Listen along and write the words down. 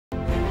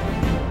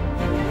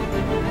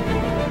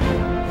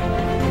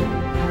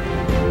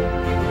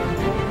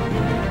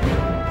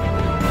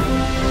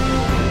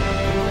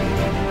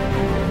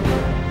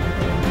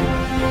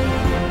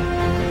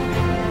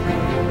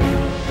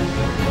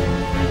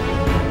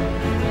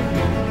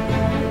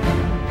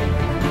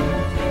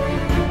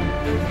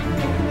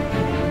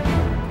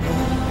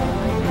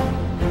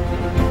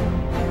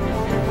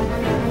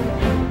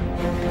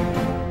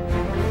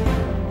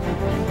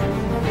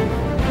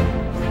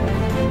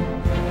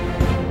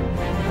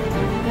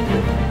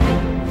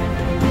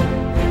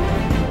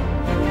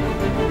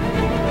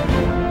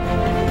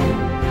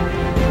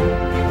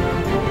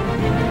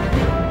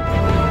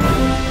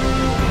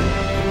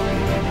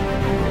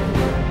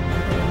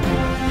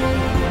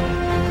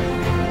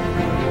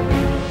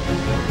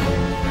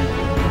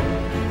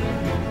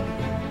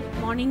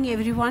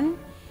everyone,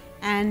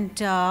 and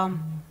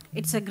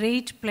it's a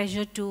great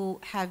pleasure to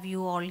have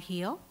you all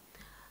here.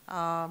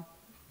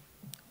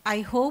 I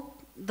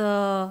hope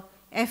the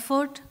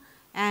effort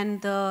and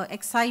the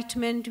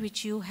excitement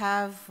which you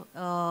have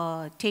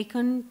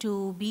taken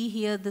to be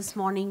here this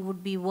morning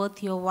would be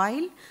worth your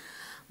while.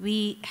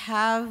 We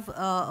have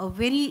a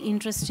very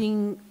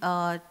interesting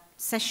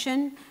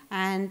session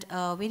and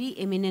a very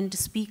eminent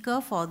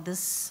speaker for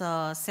this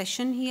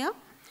session here,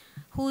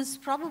 who is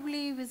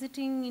probably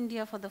visiting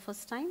India for the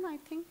first time, I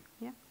think.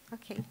 Yeah,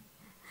 okay.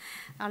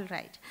 All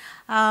right.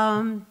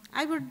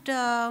 I would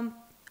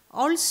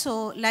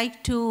also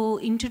like to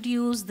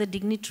introduce the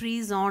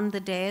dignitaries on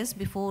the dais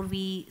before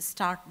we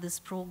start this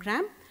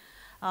program.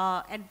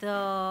 At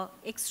the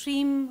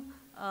extreme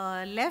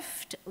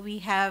left, we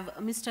have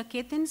Mr.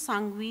 Ketan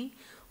Sangvi,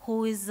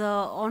 who is the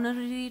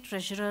Honorary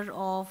Treasurer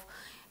of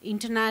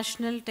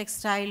International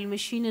Textile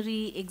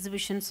Machinery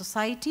Exhibition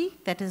Society,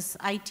 that is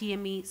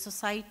ITME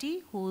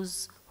Society,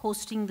 who's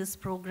hosting this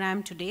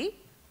program today.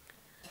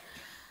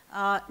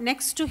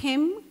 Next to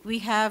him, we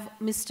have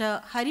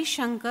Mr. Hari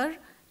Shankar,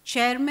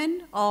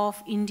 Chairman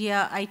of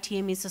India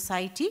ITME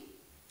Society.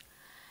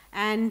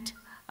 And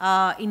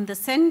in the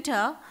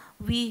center,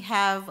 we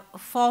have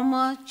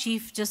former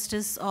Chief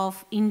Justice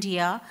of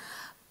India,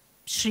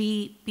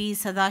 Shri P.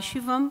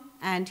 Sadashivam,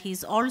 and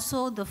he's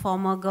also the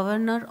former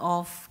Governor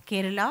of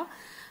Kerala.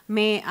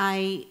 May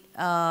I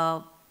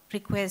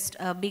request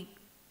a big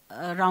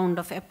round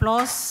of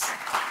applause.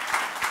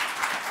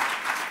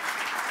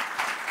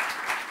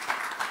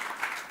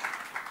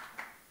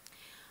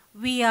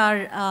 We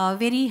are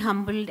very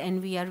humbled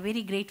and we are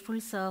very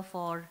grateful, sir,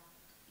 for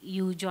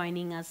you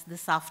joining us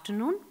this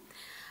afternoon.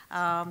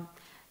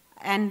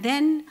 And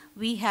then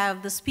we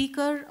have the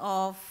speaker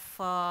of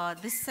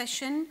this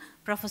session,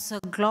 Professor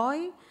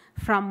Gloy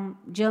from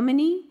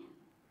Germany.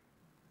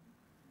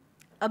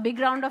 A big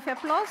round of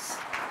applause.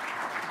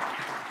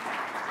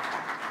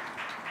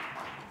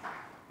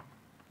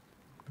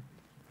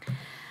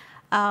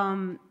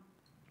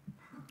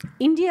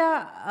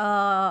 India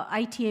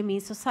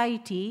ITME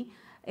Society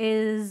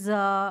is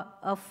a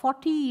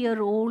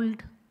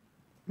 40-year-old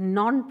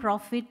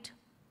non-profit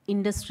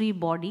industry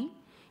body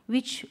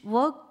which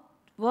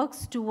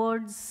works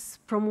towards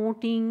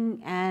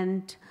promoting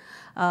and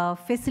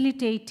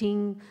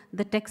facilitating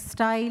the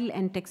textile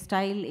and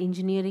textile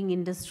engineering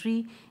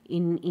industry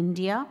in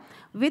India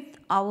with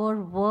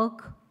our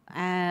work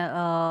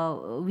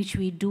which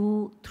we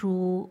do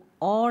through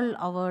all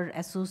our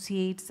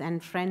associates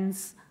and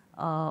friends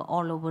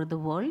all over the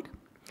world.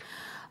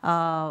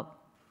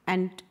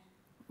 And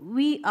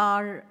we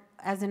are,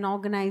 as an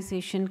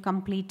organization,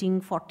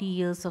 completing 40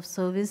 years of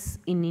service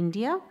in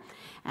India.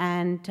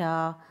 And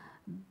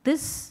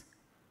this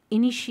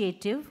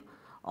initiative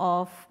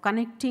of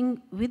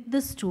connecting with the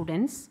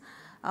students,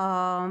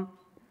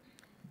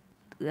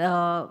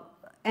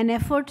 an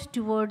effort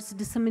towards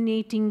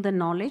disseminating the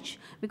knowledge,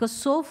 because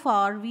so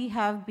far we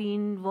have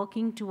been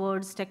working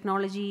towards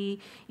technology,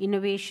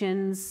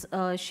 innovations,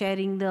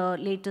 sharing the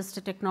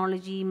latest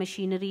technology,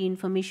 machinery,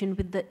 information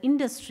with the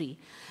industry.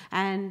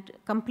 And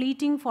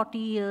completing 40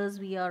 years,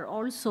 we are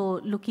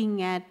also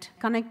looking at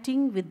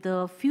connecting with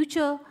the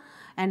future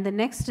and the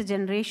next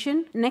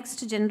generation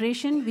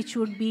which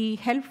would be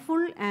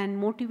helpful and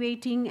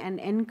motivating and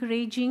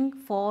encouraging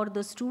for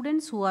the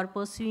students who are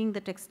pursuing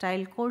the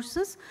textile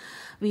courses.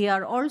 We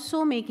are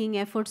also making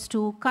efforts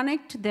to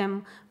connect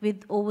them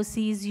with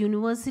overseas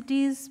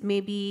universities.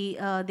 Maybe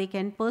they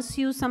can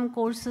pursue some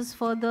courses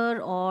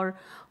further, or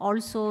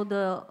also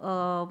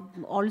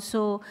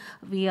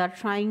we are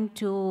trying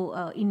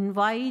to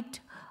invite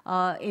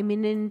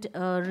eminent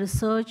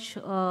researchers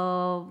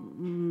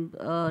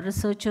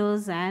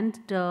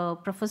and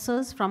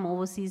professors from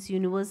overseas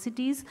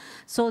universities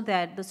so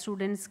that the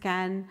students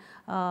can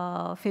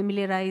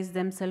familiarize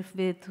themselves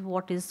with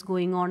what is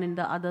going on in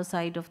the other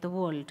side of the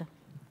world.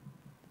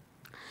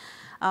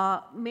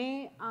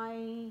 May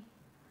I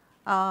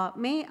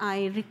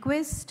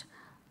request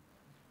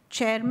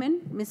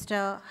Chairman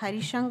Mr. Hari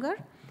Shankar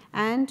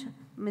and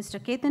Mr.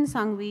 Ketan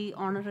Sangvi,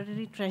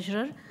 Honorary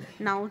Treasurer,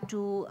 now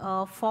to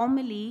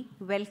formally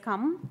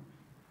welcome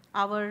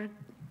our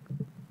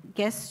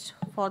guest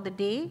for the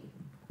day,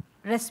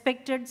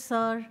 respected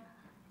Sir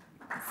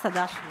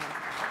Sadashivam.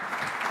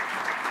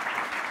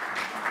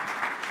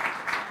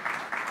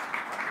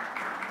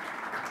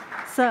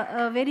 Sir,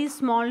 a very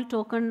small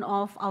token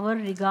of our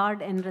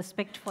regard and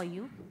respect for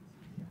you.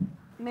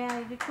 May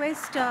I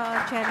request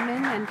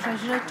Chairman and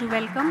Treasurer to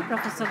welcome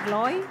Professor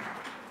Gloy.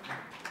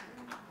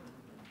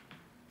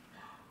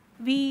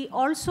 We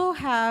also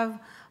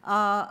have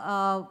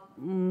a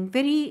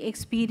very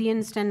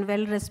experienced and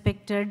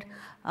well-respected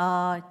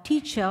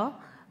teacher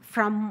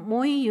from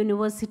Moi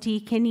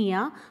University,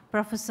 Kenya,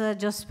 Professor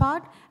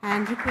Josphat,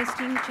 and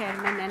requesting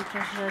Chairman and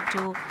Treasurer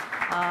to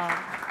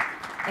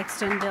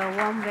extend a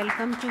warm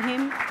welcome to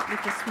him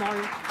with a small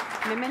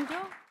memento.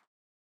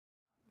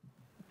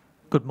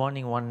 Good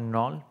morning, one and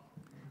all.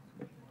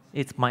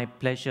 It's my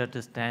pleasure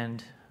to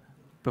stand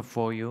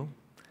before you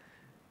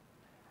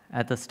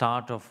at the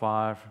start of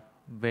our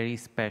very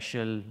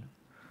special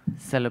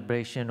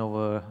celebration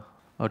over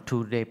a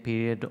 2-day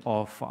period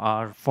of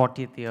our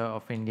 40th year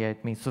of India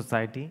ITME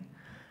Society.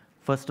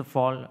 First of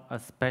all, a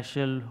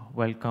special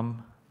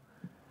welcome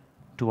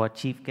to our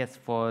chief guest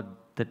for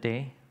the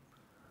day,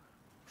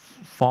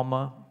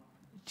 former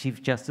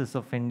Chief Justice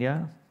of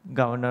India,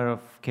 Governor of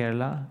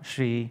Kerala,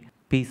 Shri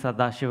P.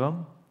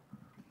 Sadashivam,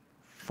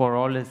 for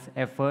all his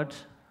effort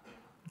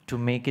to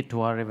make it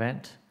to our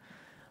event.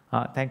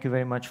 Thank you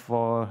very much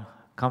for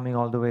coming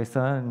all the way,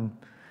 sir. And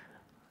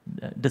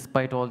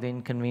despite all the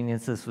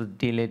inconveniences with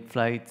delayed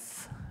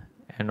flights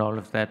and all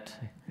of that,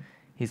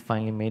 he's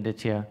finally made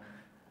it here.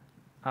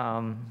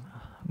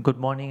 Good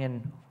morning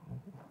and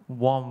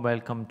warm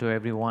welcome to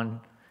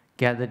everyone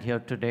gathered here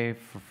today,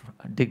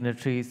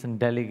 dignitaries and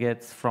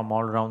delegates from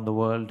all around the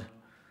world,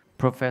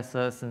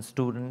 professors and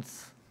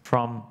students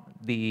from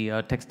the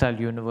textile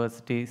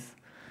universities.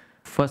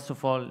 First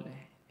of all,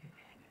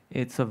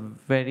 it's a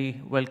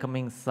very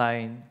welcoming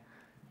sign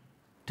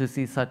to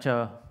see such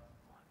a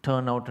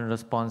turnout in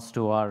response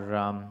to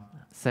our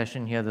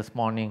session here this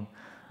morning,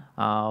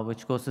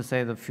 which goes to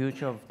say the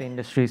future of the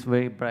industry is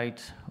very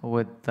bright.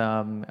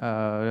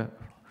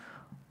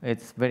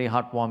 It's very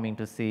heartwarming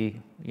to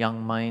see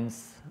young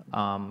minds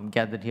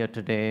gathered here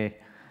today,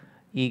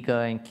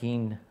 eager and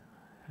keen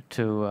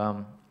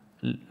to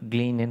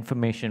glean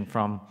information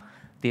from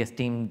the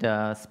esteemed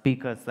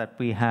speakers that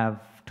we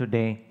have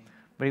today.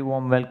 Very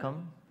warm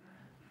welcome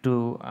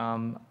to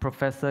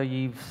Professor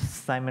Yves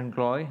Simon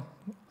Gloy,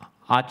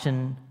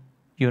 Aachen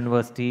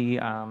University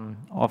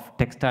of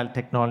Textile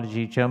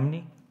Technology,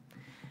 Germany.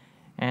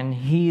 And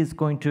he is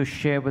going to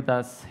share with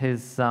us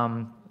his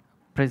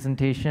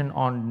presentation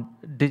on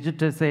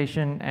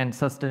digitization and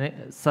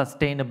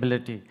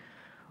sustainability,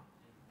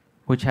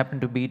 which happen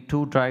to be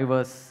two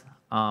drivers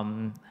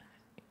that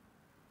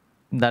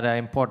are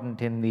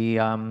important in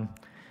the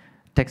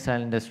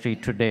textile industry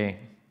today.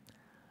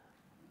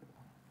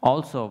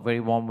 Also,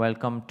 very warm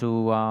welcome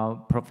to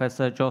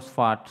Professor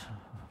Josfat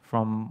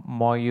from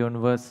Moy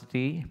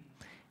University,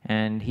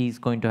 and he's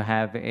going to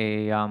have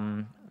a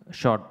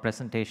short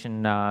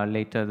presentation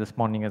later this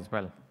morning as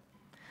well.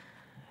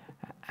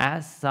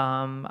 As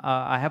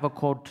I have a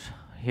quote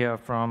here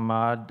from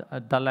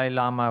Dalai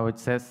Lama, which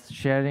says,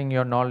 "Sharing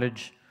your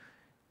knowledge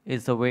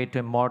is the way to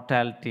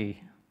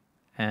immortality."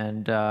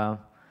 And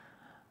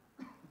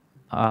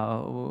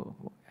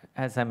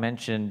as I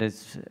mentioned,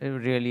 it's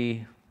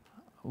really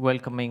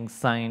welcoming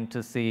sign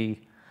to see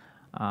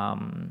a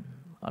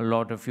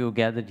lot of you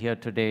gathered here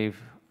today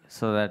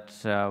so that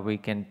we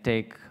can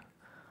take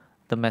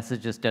the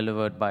messages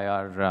delivered by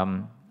our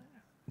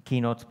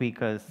keynote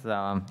speakers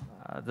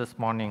this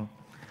morning.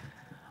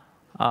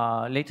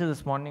 Later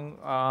this morning,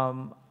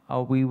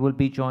 we will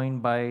be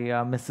joined by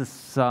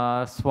Mrs.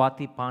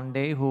 Swati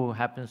Pandey, who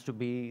happens to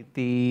be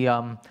the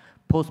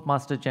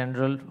Postmaster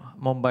General,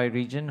 Mumbai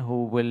Region,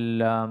 who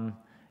will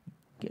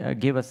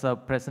give us a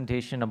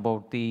presentation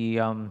about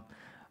the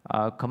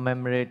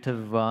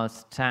commemorative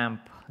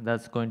stamp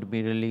that's going to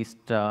be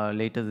released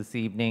later this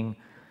evening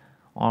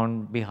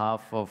on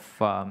behalf of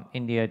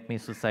India ITME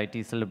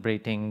Society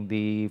celebrating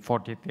the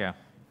 40th year.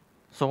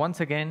 So once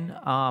again,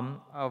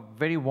 a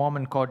very warm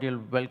and cordial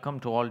welcome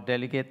to all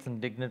delegates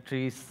and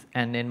dignitaries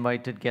and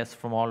invited guests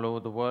from all over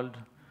the world.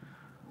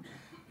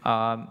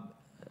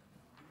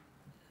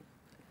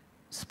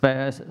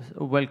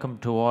 Welcome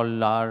to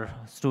all our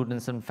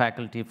students and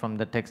faculty from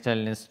the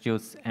textile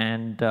institutes,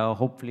 and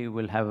hopefully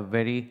we'll have a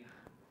very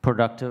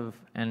productive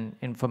and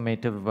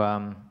informative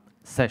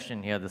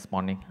session here this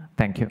morning.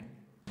 Thank you.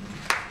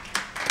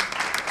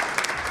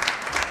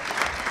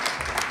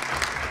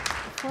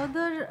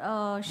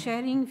 Further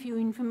sharing few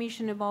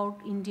information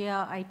about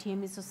India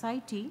ITME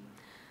Society.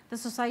 The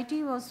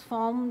society was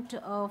formed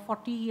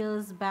 40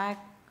 years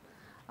back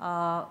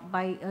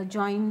by a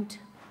joint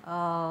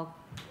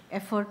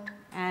effort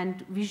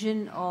and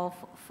vision of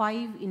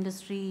 5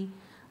 industry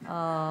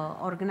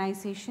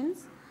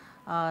organizations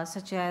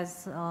such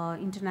as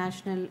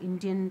International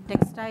Indian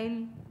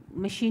Textile,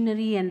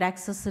 Machinery and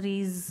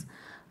Accessories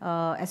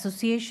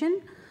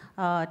Association,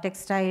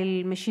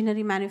 Textile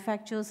Machinery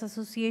Manufacturers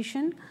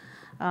Association,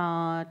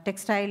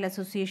 Textile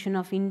Association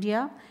of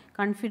India,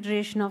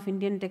 Confederation of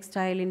Indian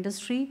Textile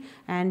Industry,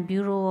 and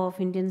Bureau of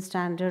Indian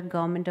Standard,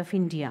 Government of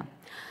India.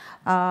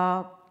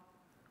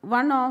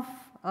 One of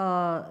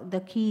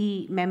the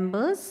key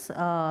members,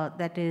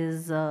 that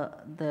is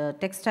the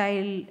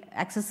Textile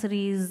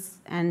Accessories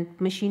and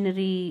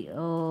Machinery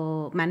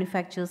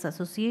Manufacturers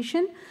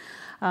Association,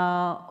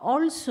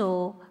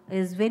 also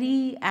is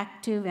very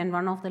active and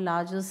one of the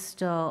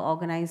largest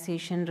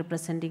organization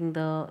representing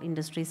the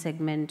industry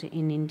segment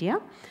in India.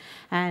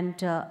 And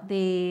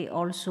they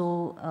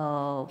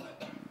also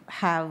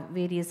have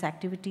various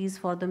activities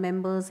for the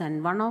members,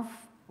 and one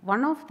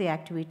of the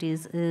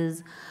activities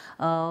is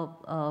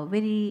a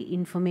very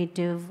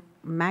informative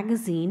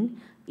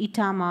magazine,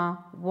 ITME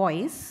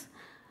Voice,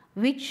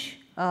 which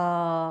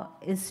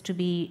is to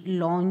be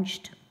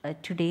launched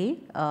today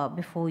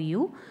before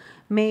you.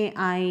 May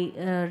I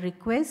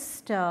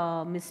request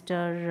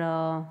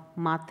Mr.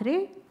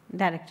 Matre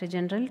Director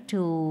General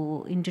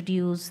to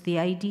introduce the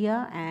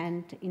idea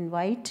and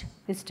invite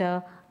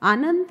Mr.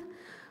 Anand,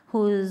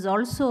 who is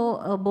also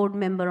a board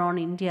member on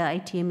India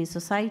ITME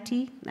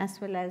Society, as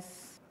well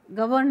as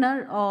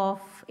Governor of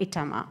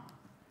ITMA.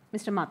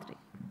 Mr. Matre.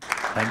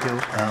 Thank you,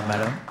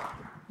 Madam.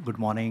 Good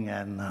morning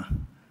and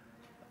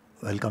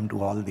welcome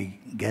to all the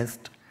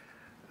guests.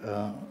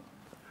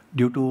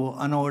 Due to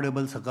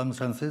unavoidable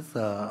circumstances,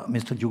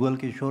 Mr. Jugal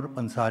Kishore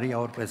Pansari,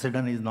 our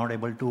president, is not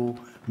able to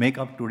make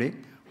up today,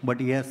 but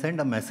he has sent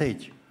a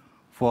message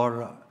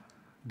for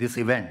this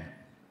event.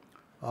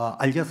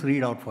 I'll just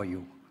read out for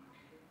you.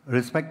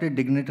 Respected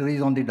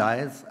dignitaries on the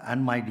dais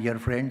and my dear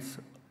friends,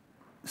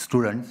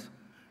 students,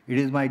 it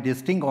is my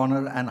distinct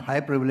honor and high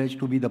privilege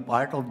to be the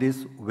part of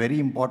this very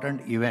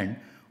important event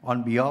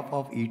on behalf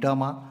of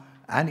ITMA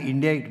and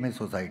India ITME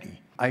Society.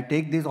 I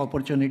take this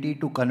opportunity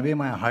to convey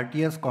my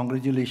heartiest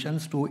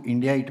congratulations to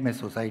India ITME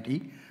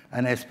Society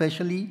and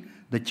especially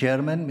the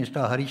chairman,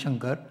 Mr. Hari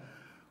Shankar,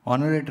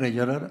 honorary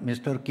treasurer,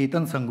 Mr.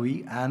 Ketan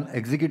Sangvi, and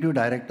executive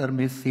director,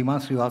 Ms. Seema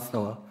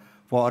Srivastava,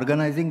 for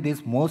organizing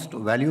this most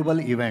valuable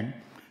event,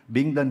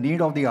 being the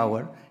need of the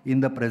hour in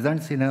the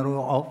present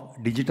scenario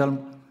of digital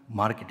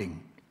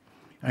marketing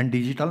and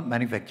digital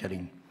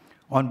manufacturing.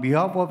 On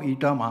behalf of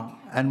ITMA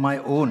and my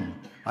own,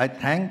 I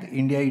thank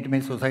India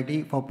ITME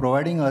Society for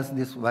providing us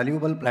this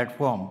valuable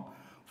platform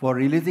for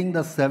releasing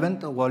the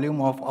 7th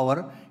volume of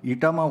our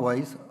ITMA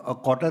Voice, a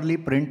quarterly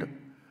print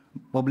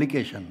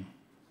publication.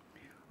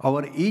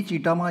 Our each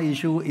ITMA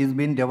issue is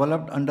being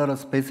developed under a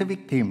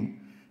specific theme,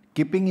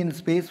 keeping in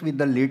space with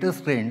the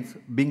latest trends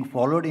being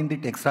followed in the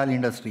textile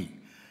industry,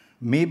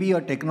 maybe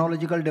a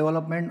technological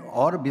development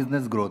or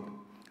business growth.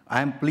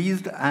 I am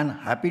pleased and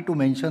happy to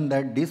mention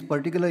that this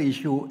particular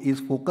issue is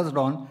focused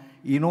on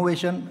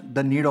innovation,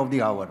 the need of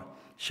the hour,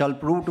 shall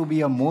prove to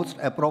be a most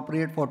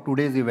appropriate for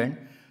today's event,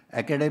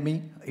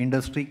 Academy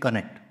Industry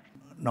Connect.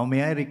 Now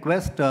may I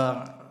request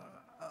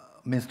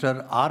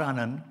Mr. R.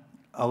 Anand,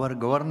 our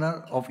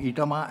Governor of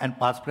ITMA and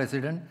past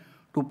President,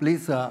 to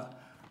please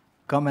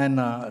come and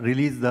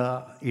release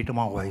the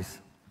ITMA Voice.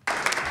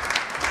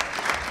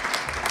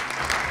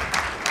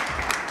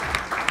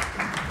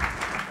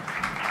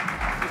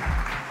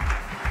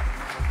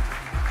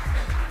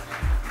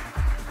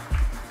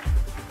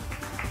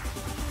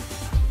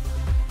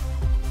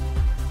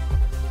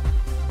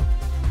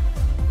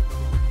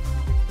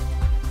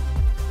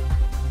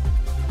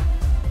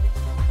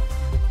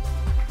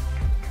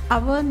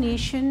 Our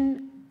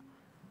nation,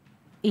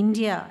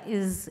 India,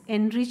 is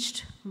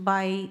enriched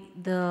by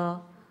the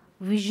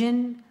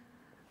vision,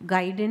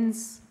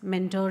 guidance,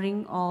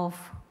 mentoring of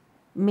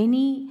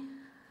many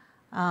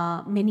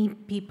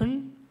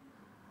people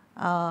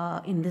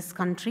in this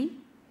country.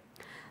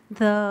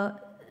 The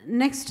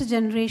next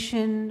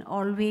generation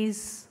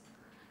always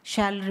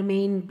shall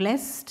remain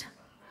blessed,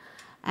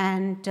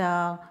 and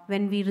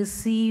when we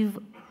receive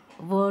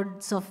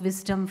words of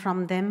wisdom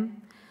from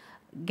them,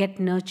 get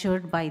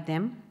nurtured by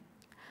them.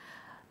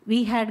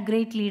 We had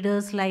great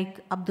leaders like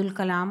Abdul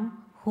Kalam,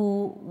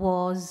 who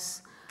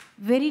was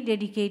very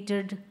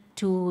dedicated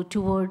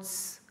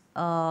towards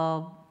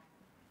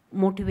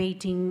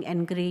motivating,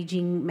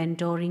 encouraging,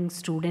 mentoring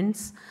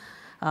students.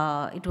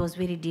 It was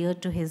very dear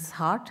to his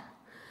heart.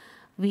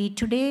 We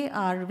today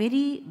are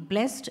very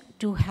blessed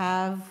to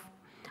have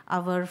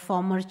our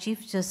former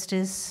Chief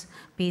Justice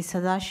P.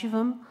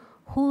 Sadashivam,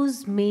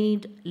 who's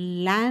made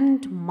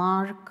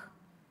landmark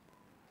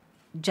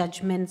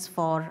judgments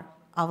for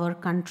our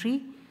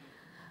country,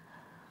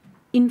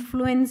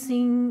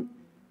 influencing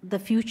the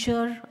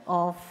future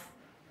of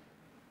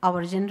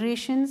our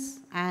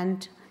generations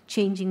and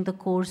changing the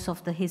course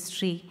of the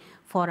history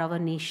for our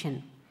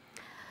nation.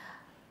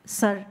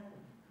 Sir,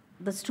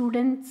 the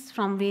students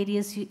from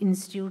various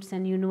institutes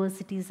and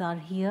universities are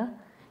here.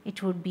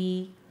 It would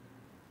be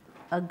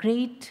a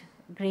great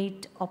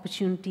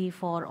opportunity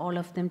for all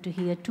of them to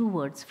hear 2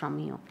 words from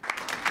you.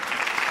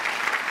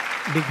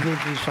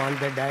 Dignitaries on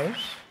the dais,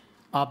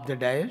 of the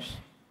dais,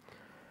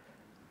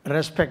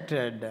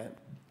 respected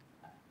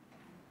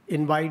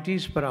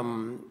invitees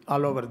from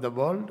all over the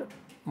world,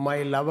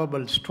 my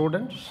lovable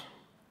students.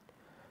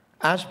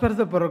 As per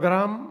the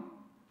program,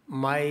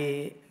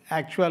 my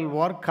actual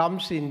work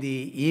comes in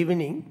the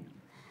evening.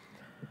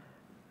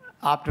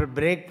 After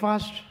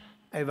breakfast,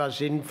 I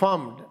was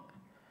informed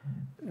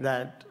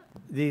that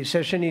the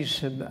session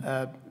is,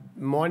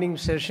 morning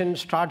session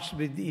starts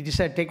with, it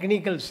is a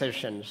technical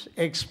sessions.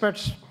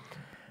 Experts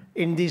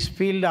in this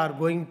field are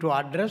going to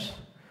address,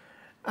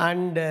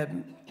 and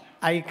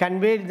I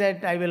conveyed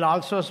that I will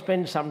also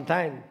spend some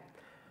time.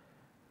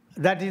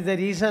 That is the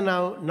reason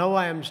now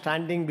I am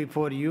standing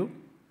before you.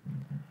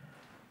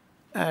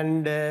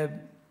 And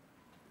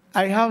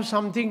I have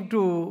something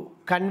to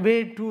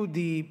convey to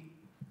the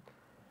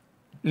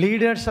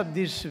leaders of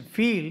this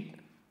field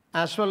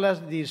as well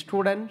as the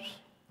students.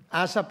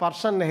 As a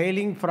person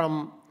hailing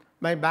from,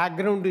 my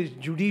background is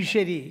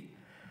judiciary,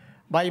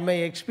 by my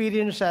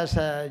experience as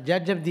a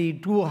judge of the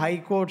 2 high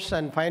courts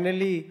and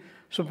finally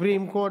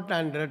Supreme Court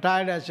and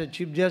retired as a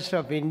Chief Justice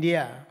of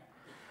India,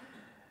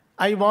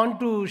 I want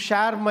to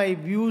share my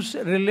views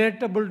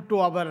relatable to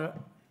our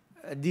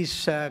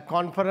this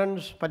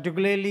conference,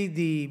 particularly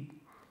the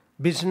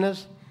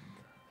business,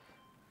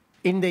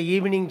 in the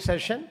evening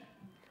session.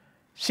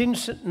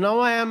 Since now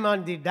I am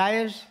on the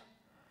dais,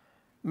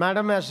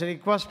 Madam has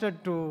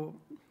requested to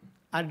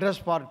address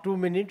for 2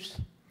 minutes.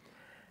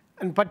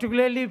 And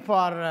particularly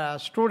for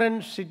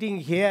students sitting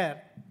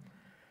here,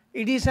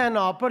 it is an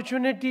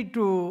opportunity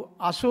to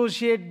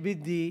associate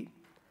with the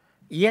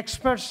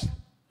experts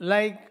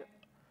like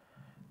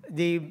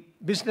the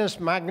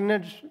business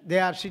magnates. They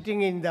are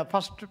sitting in the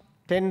first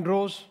 10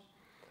 rows.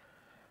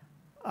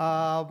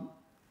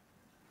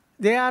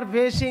 They are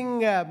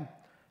facing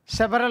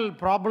several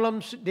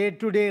problems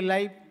day-to-day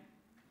life,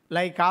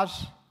 like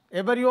us.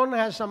 Everyone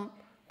has some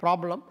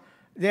problem.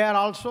 They are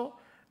also.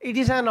 It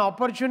is an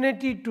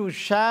opportunity to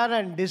share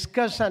and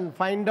discuss and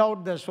find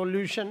out the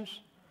solutions.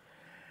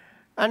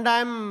 And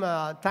I'm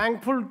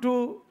thankful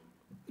to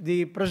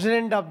the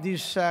president of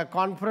this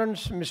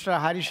conference, Mr.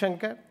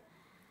 Harishankar.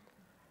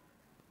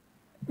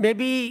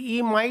 Maybe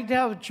he might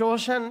have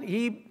chosen,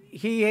 he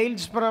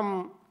hails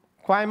from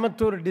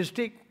Coimbatore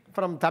district,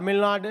 from Tamil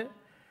Nadu.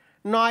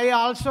 Now I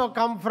also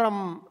come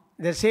from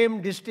the same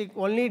district,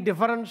 only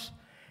difference,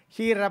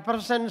 he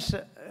represents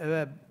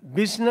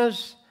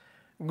business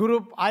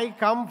group. I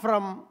come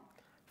from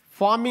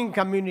farming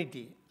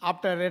community.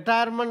 After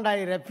retirement,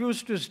 I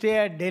refused to stay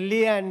at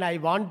Delhi and I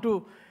want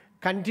to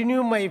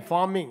continue my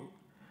farming.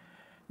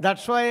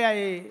 That's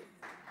why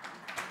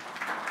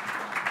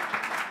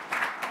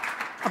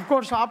of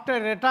course,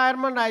 after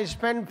retirement, I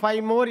spent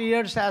 5 more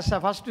years as a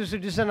first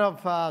citizen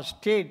of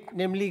state,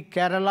 namely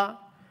Kerala.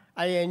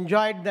 I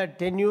enjoyed that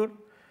tenure.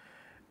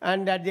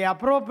 And at the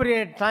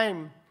appropriate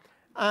time,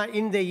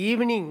 in the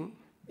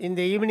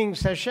evening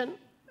session,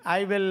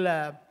 I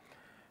will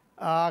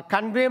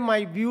convey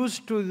my views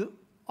to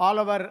all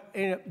our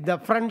the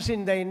friends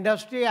in the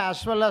industry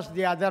as well as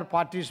the other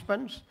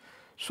participants.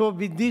 So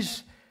with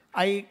this,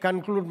 I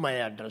conclude my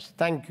address.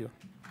 Thank you.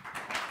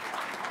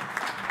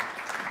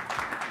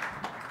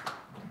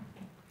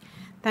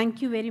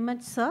 Thank you very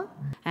much, sir.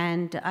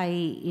 And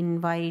I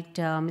invite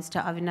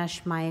Mr.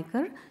 Avinash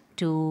Mayekar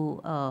to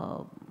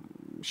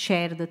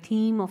share the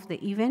theme of the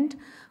event,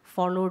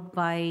 followed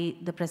by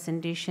the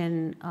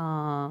presentation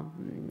of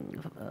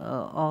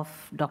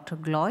Dr.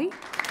 Gloy.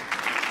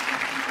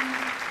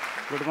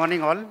 Good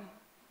morning, all.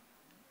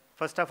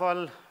 First of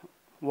all,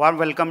 warm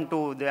welcome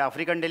to the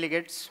African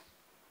delegates,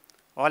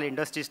 all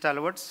industry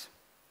stalwarts,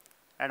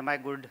 and my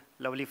good,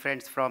 lovely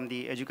friends from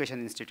the education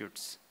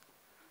institutes.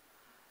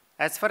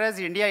 As far as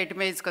India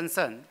ITME is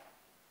concerned,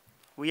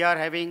 we are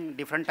having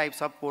different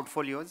types of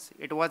portfolios.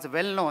 It was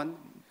well known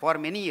for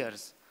many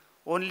years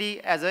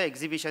only as an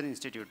exhibition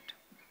institute.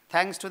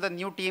 Thanks to the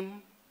new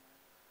team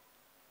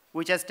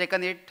which has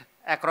taken it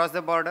across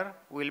the border,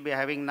 we will be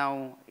having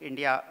now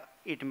India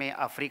ITME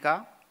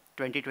Africa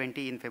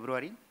 2020 in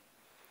February.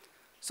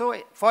 So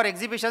for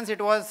exhibitions,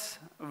 it was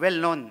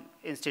well-known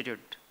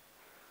institute.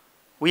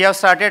 We have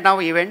started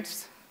now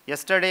events.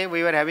 Yesterday,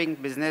 we were having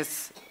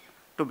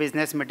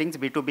business-to-business meetings,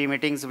 B2B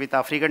meetings with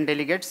African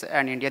delegates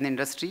and Indian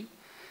industry.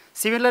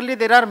 Similarly,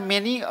 there are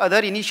many other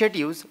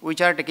initiatives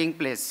which are taking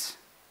place,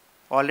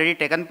 already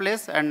taken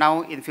place, and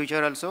now in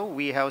future also,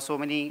 we have so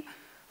many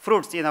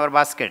fruits in our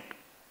basket.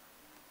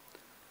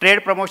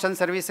 Trade promotion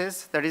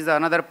services, that is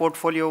another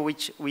portfolio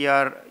which we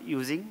are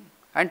using.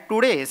 And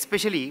today,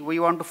 especially, we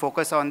want to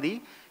focus on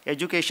the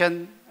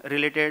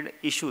education-related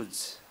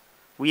issues.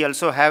 We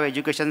also have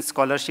education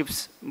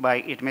scholarships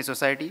by ITME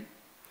Society.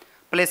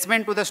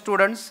 Placement to the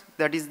students,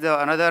 that is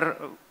another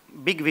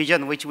big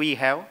vision which we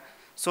have,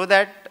 so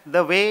that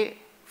the way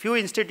few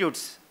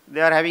institutes,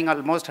 they are having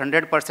almost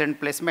 100%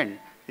 placement.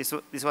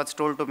 This was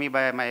told to me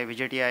by my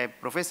VJTI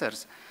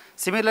professors.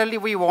 Similarly,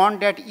 we want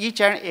that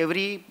each and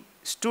every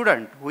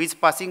student who is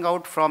passing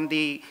out from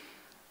the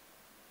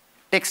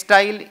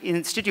textile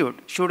institute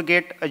should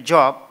get a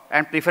job,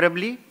 and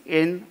preferably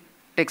in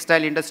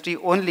textile industry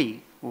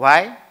only.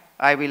 Why?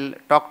 I will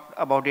talk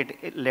about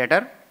it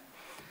later.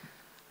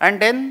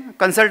 And then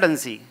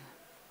consultancy.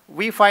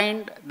 We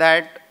find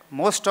that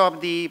most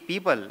of the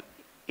people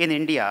in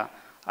India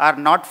are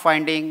not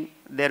finding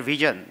their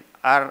vision,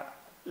 are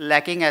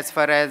lacking as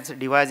far as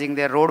devising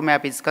their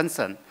roadmap is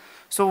concerned.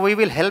 So we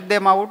will help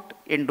them out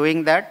in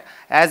doing that,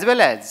 as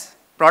well as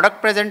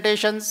product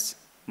presentations,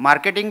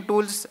 marketing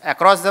tools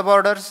across the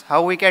borders,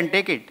 how we can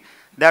take it,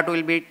 that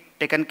will be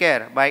taken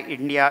care by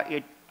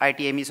India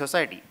ITME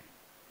Society.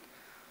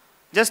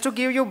 Just to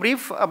give you a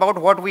brief about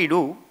what we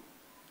do,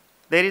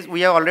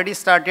 we have already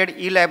started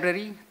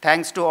e-library,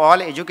 thanks to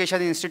all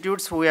education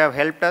institutes who have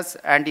helped us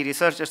and the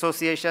research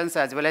associations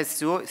as well as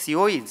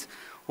COEs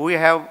who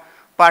have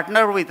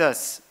partnered with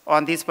us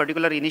on this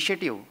particular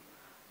initiative.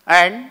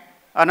 And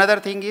another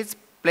thing is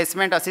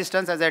placement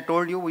assistance. As I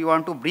told you, we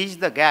want to bridge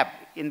the gap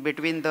in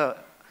between the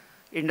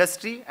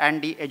industry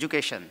and the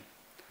education.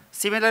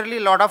 Similarly,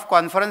 a lot of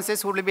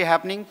conferences will be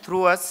happening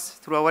through us,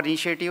 through our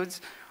initiatives,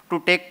 to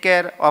take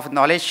care of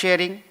knowledge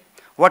sharing.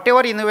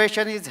 Whatever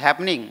innovation is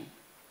happening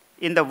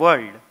in the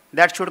world,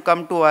 that should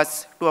come to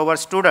us, to our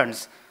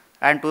students,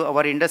 and to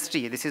our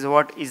industry. This is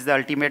what is the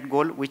ultimate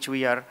goal which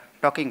we are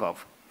talking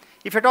of.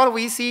 If at all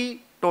we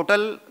see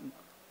total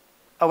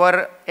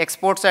our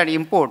exports and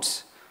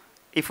imports,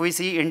 if we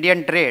see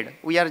Indian trade,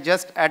 we are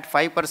just at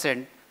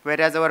 5%,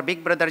 whereas our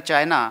big brother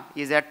China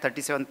is at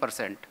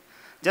 37%.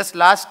 Just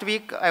last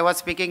week, I was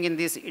speaking in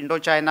this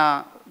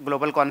Indo-China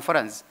global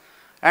conference,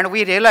 and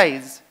we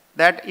realized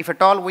that if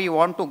at all we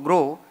want to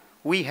grow,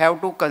 we have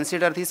to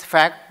consider this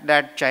fact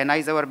that China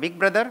is our big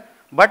brother,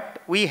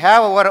 but we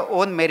have our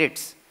own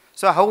merits.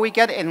 So how we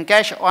can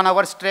encash on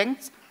our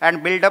strengths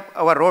and build up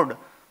our road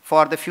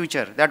for the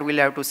future, that we'll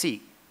have to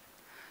see.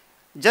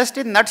 Just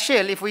in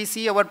nutshell, if we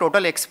see our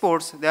total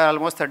exports, they are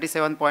almost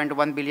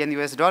 37.1 billion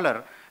US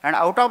dollar. And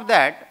out of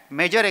that,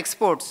 major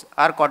exports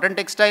are cotton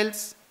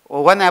textiles,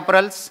 woven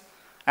apparels,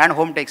 and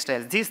home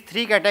textiles. These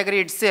three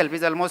categories itself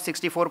is almost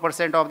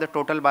 64% of the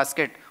total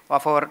basket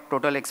of our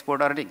total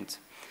export earnings.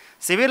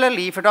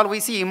 Similarly, if at all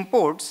we see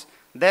imports,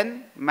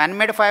 then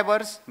man-made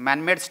fibers,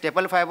 man-made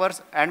staple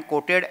fibers, and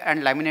coated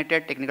and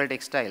laminated technical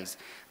textiles.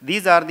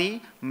 These are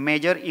the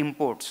major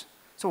imports.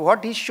 So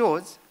what this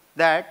shows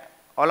that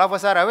all of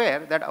us are aware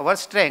that our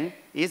strength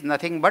is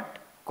nothing but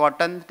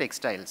cotton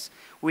textiles.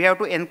 We have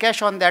to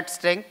encash on that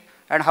strength,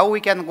 and how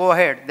we can go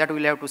ahead, that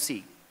we'll have to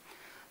see.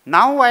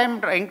 Now I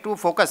am trying to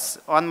focus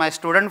on my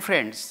student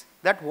friends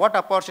that what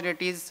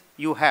opportunities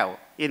you have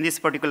in this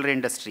particular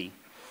industry.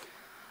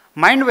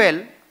 Mind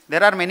well,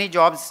 there are many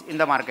jobs in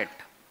the market.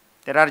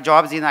 There are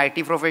jobs in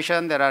IT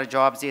profession, there are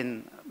jobs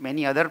in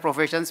many other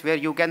professions where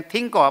you can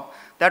think of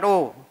that,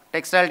 oh,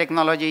 textile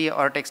technology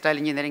or textile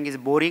engineering is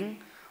boring,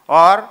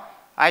 or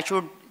I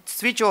should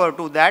switch over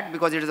to that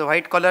because it is a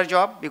white collar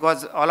job,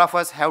 because all of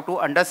us have to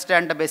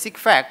understand the basic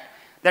fact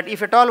that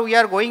if at all we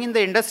are going in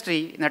the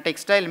industry, in a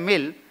textile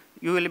mill,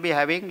 you will be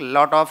having a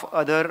lot of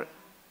other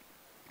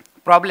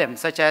problems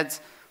such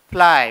as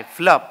fly,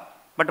 fluff,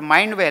 but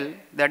mind well,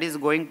 that is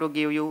going to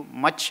give you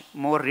much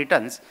more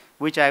returns,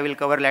 which I will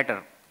cover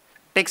later.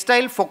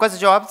 Textile focused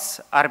jobs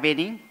are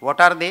many.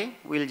 What are they?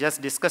 We'll just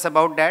discuss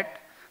about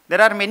that.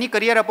 There are many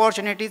career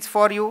opportunities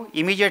for you.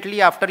 Immediately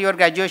after your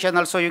graduation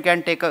also you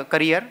can take a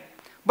career.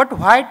 But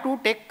why to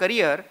take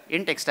career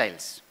in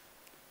textiles?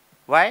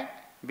 Why?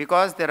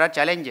 Because there are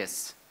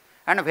challenges.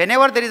 And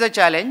whenever there is a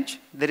challenge,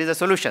 there is a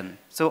solution.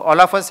 So all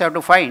of us have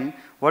to find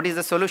what is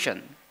the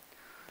solution.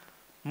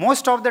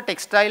 Most of the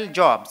textile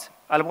jobs,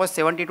 almost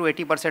 70 to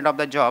 80% of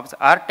the jobs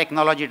are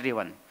technology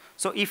driven.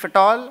 So if at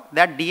all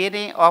that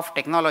DNA of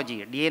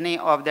technology, DNA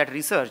of that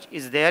research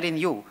is there in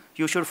you,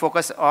 you should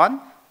focus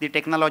on the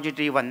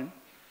technology-driven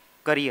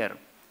career.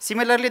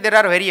 Similarly, there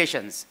are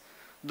variations.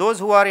 Those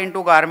who are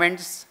into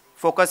garments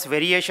focus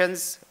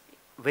variations,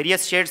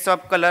 various shades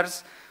of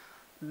colors.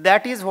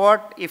 That is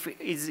what, if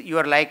is you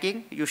are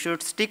liking, you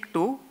should stick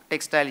to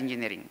textile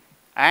engineering.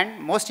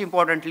 And most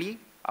importantly,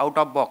 out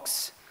of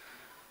box.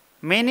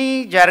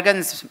 Many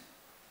jargons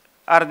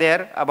are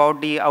there about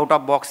the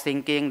out-of-box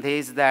thinking,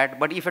 this, that,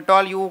 but if at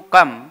all you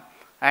come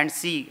and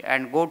see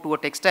and go to a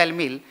textile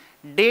mill,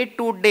 day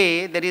to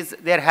day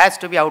there has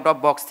to be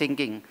out-of-box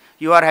thinking.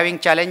 You are having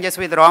challenges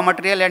with raw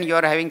material and you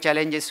are having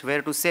challenges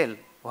where to sell,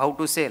 how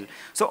to sell.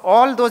 So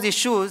all those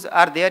issues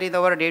are there in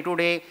our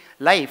day-to-day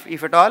life,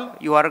 if at all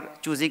you are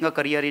choosing a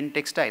career in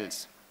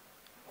textiles.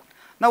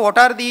 Now what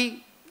are the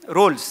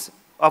roles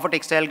of a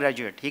textile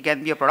graduate? He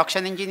can be a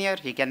production engineer,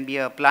 he can be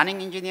a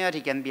planning engineer,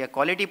 he can be a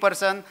quality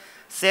person,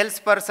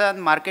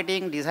 salesperson,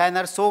 marketing,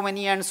 designer, so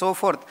many and so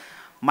forth.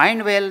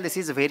 Mind well, this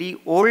is a very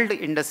old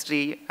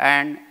industry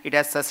and it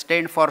has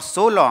sustained for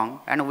so long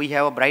and we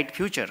have a bright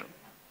future.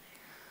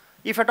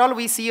 If at all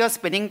we see a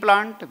spinning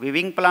plant,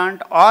 weaving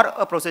plant or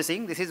a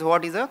processing, this is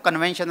what is a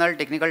conventional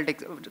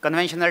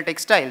conventional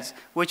textiles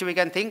which we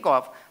can think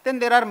of, then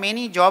there are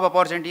many job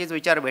opportunities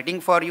which are waiting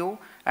for you.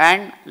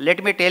 And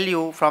let me tell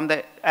you from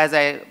the, as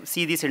I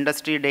see this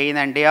industry day in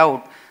and day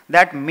out,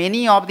 that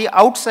many of the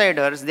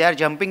outsiders, they are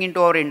jumping into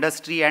our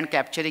industry and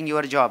capturing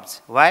your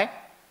jobs. Why?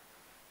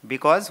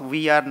 Because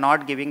we are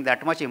not giving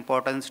that much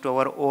importance to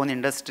our own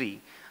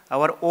industry.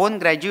 Our own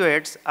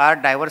graduates are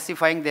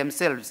diversifying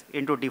themselves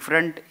into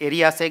different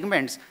area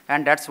segments,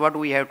 and that's what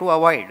we have to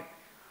avoid.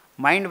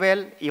 Mind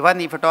well, even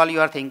if at all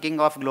you are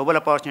thinking of global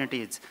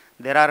opportunities,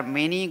 there are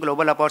many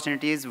global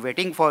opportunities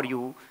waiting for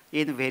you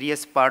in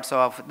various parts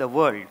of the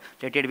world.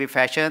 Let it be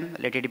fashion,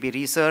 let it be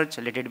research,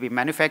 let it be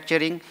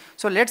manufacturing.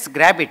 So let's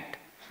grab it.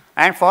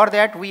 And for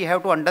that, we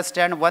have to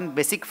understand one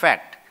basic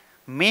fact.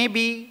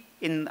 Maybe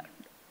in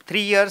 3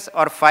 years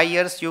or 5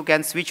 years, you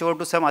can switch over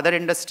to some other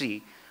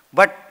industry.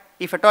 But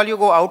if at all you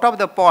go out of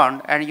the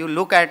pond and you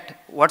look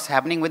at what's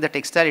happening with the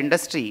textile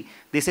industry,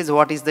 this is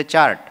what is the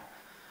chart.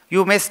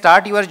 You may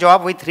start your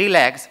job with 3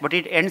 lakhs, but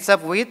it ends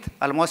up with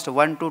almost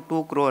 1 to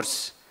 2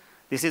 crores.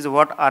 This is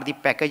what are the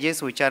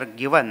packages which are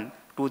given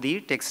to the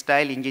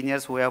textile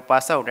engineers who have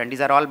passed out, and these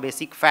are all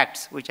basic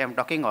facts which I am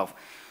talking of.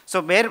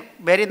 So bear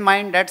in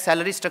mind that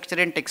salary structure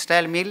in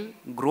textile mill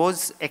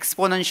grows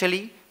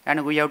exponentially,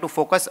 and we have to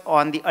focus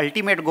on the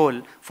ultimate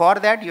goal. For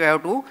that, you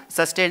have to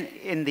sustain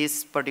in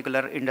this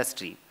particular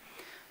industry.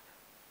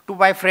 to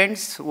my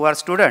friends who are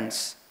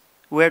students,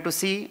 who have to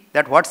see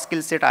that what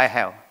skill set I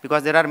have,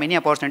 because there are many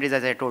opportunities,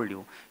 as I told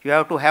you. You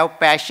have to have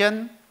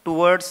passion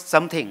towards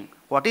something.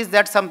 What is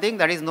that something?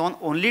 That is known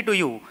only to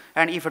you.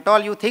 And if at all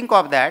you think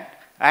of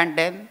that, and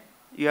then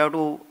you have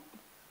to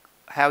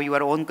have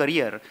your own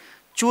career.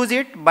 Choose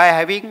it by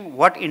having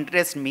what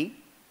interests me,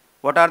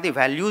 what are the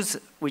values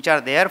which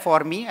are there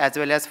for me as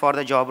well as for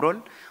the job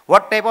role,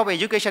 what type of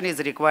education is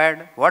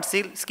required, what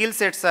skill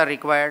sets are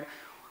required,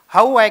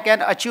 how I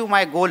can achieve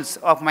my goals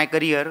of my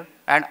career,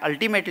 and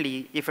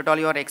ultimately, if at all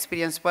you are an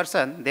experienced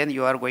person, then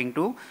you are going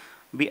to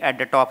be at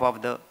the top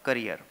of the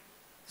career.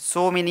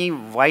 So many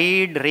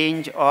wide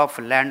range of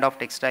land of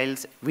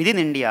textiles within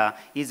India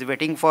is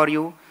waiting for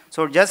you.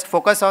 So just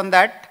focus on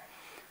that,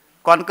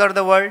 conquer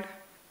the world.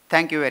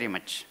 Thank you very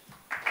much.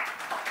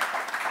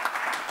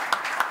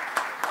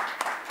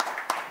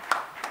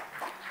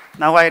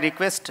 Now I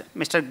request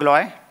Mr.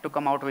 Gloy to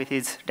come out with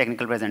his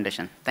technical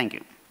presentation. Thank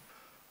you.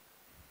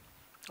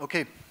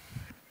 Okay.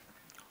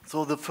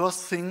 So the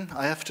first thing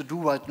I have to do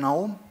right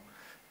now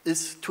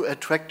is to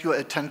attract your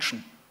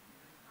attention.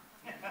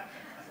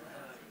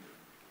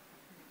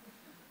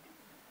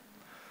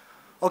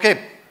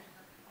 Okay.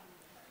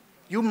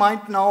 You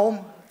might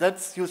know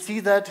that you see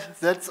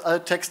that's a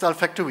textile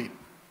factory.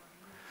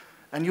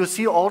 And you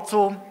see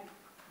also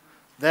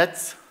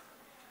that's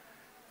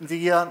in the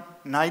year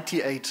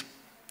 98.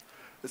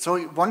 So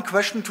one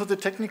question to the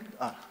technique.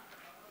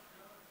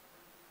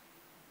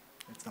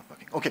 It's not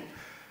working. Okay.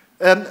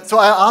 So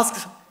I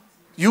asked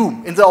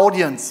you in the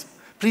audience,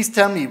 please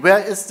tell me, where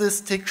is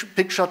this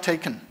picture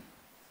taken?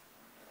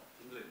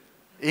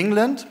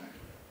 England?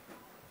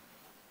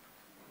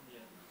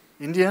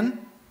 Indian?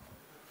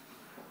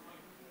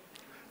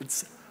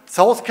 It's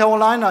South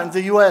Carolina in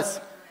the US.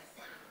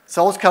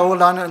 South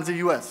Carolina in the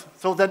US.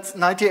 So that's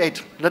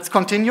 98. Let's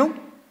continue.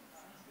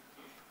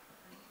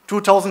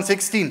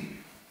 2016.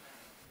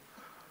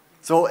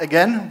 So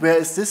again, where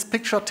is this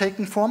picture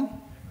taken from?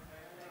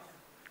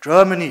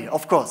 Germany,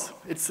 of course.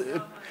 It's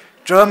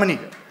Germany.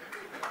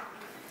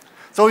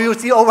 So you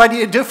see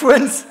already a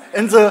difference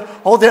in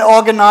how they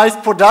organize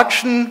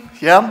production.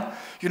 Yeah,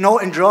 you know,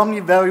 in Germany,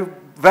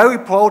 very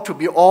proud to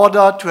be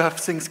ordered, to have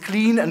things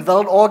clean and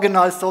well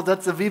organized. So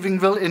that's the weaving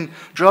mill in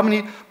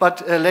Germany.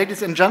 But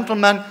ladies and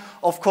gentlemen,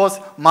 of course,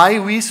 my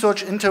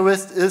research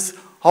interest is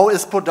how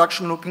is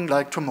production looking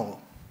like tomorrow.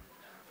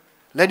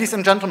 Ladies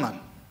and gentlemen,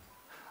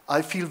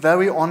 I feel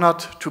very honored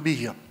to be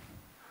here.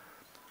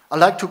 I'd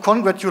like to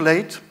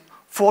congratulate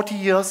 40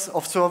 years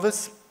of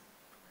service.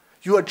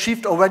 You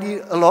achieved already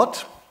a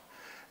lot,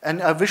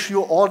 and I wish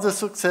you all the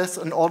success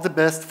and all the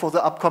best for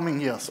the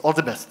upcoming years. All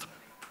the best.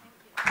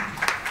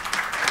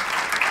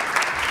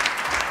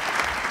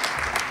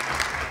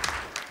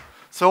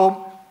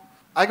 So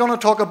I'm going to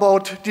talk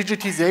about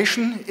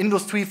digitization,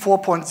 Industry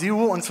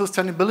 4.0, and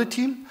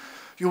sustainability.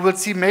 You will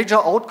see major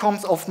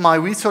outcomes of my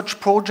research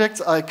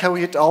projects I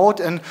carried out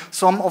and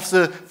some of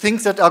the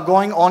things that are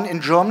going on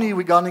in Germany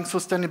regarding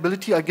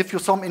sustainability. I give you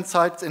some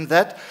insights in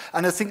that.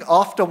 And I think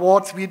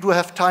afterwards we do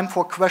have time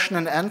for question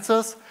and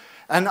answers.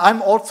 And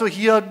I'm also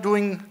here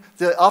during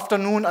the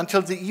afternoon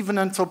until the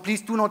evening, so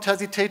please do not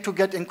hesitate to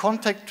get in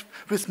contact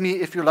with me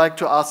if you like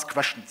to ask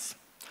questions.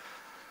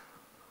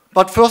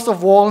 But first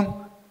of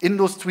all,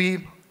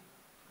 Industry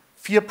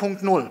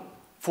 4.0,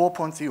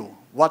 4.0.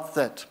 What's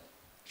that?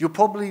 You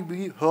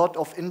probably heard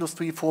of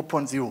Industry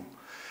 4.0.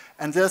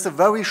 And there's a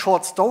very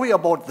short story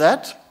about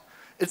that.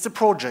 It's a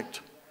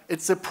project.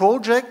 It's a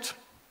project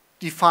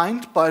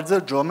defined by the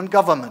German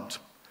government.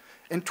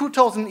 In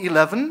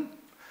 2011,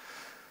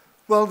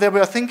 well, they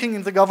were thinking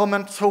in the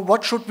government, so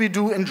what should we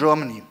do in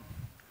Germany?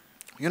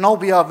 You know,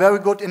 we are very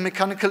good in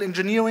mechanical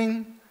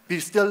engineering.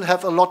 We still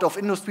have a lot of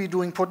industry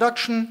doing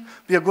production.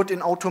 We are good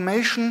in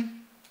automation.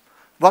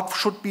 What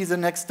should be the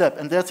next step?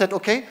 And they said,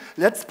 okay,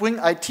 let's bring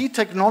IT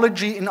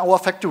technology in our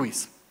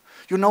factories.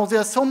 You know,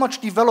 there's so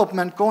much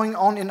development going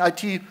on in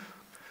IT.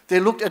 They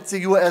looked at the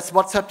US,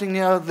 what's happening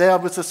there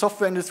with the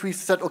software industry,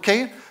 said,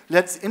 okay,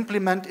 let's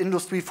implement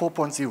Industry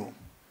 4.0.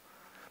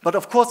 But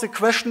of course, the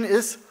question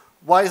is,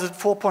 why is it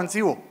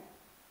 4.0?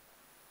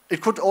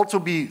 It could also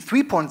be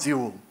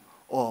 3.0,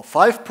 or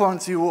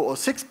 5.0, or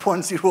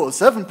 6.0, or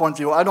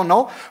 7.0, I don't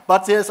know.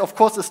 But there's, of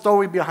course, a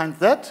story behind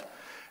that.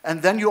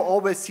 And then you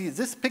always see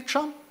this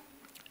picture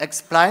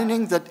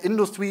explaining that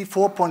Industry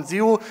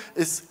 4.0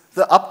 is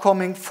the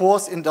upcoming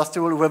fourth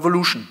industrial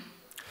revolution.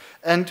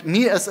 And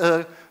me as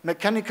a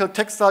mechanical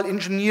textile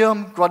engineer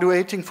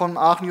graduating from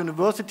Aachen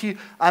University,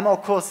 I'm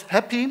of course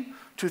happy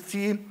to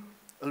see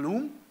a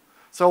loom.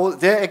 So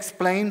they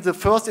explain the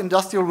first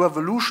industrial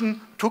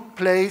revolution took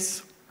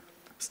place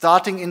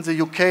starting in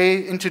the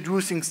UK,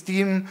 introducing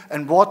steam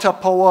and water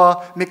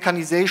power,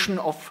 mechanization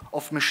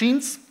of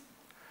machines.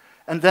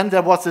 And then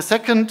there was the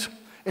second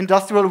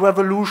industrial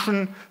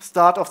revolution,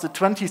 start of the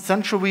 20th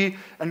century,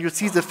 and you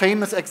see the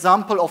famous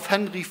example of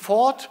Henry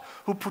Ford,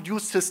 who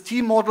produced his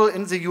T model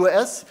in the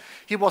US.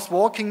 He was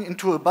walking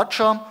into a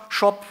butcher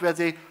shop where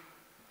they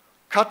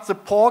cut the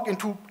pork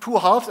into two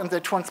halves and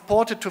they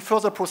transported to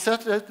further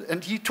process it,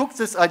 and he took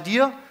this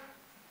idea,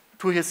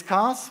 to his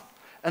cars.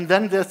 And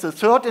then there's the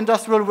third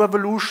industrial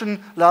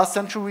revolution last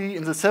century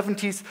in the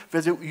 70s,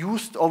 where they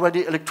used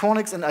already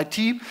electronics and IT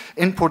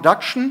in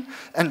production.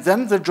 And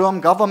then the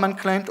German government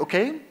claimed,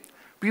 okay,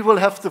 we will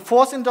have the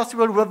fourth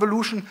industrial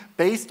revolution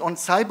based on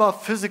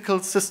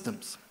cyber-physical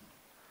systems.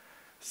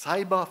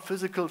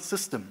 Cyber-physical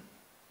system.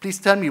 Please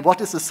tell me,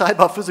 what is a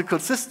cyber-physical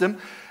system?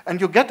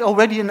 And you get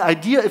already an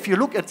idea, if you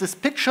look at this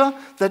picture,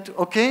 that,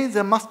 okay,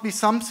 there must be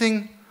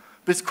something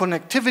with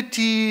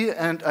connectivity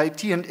and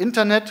IT and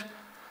internet.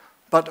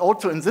 But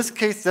also in this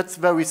case, that's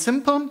very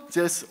simple.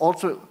 There's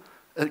also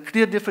a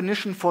clear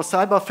definition for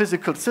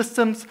cyber-physical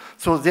systems.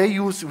 So they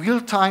use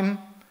real-time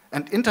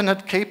and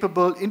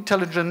internet-capable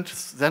intelligent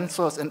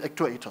sensors and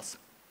actuators.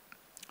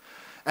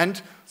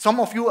 And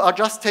some of you are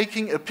just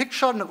taking a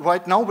picture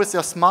right now with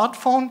your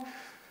smartphone.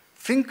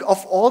 Think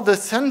of all the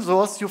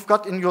sensors you've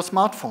got in your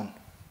smartphone.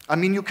 I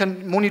mean, you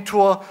can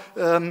monitor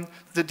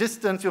the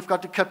distance, you've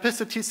got the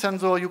capacity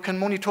sensor, you can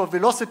monitor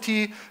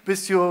velocity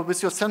with your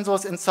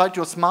sensors inside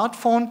your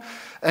smartphone.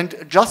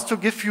 And just to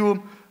give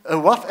you a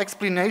rough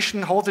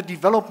explanation how the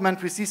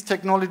development with these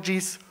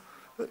technologies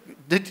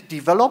did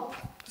develop.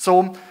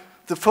 So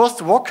the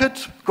first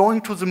rocket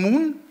going to the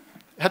moon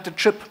had a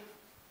chip.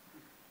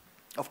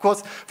 Of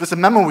course, with a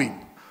memory.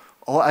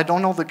 Or I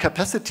don't know the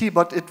capacity,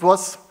 but it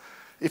was,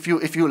 if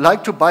you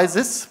like to buy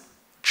this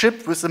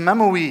chip with a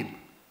memory,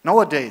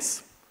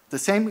 nowadays, the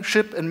same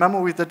chip and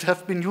memory that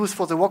have been used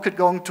for the rocket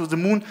going to the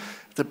moon,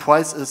 the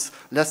price is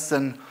less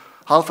than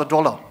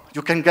 $50.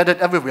 You can get it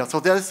everywhere.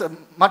 So there is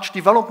much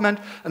development.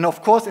 And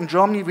of course, in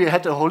Germany, we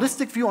had a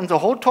holistic view on the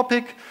whole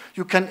topic.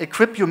 You can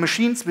equip your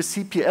machines with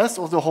CPS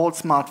or the whole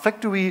smart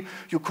factory.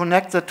 You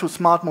connect that to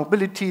smart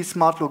mobility,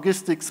 smart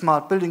logistics,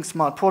 smart buildings,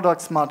 smart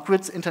products, smart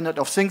grids, Internet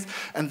of Things,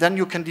 and then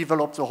you can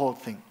develop the whole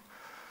thing.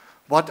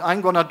 What I'm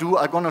going to do,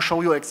 I'm going to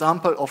show you an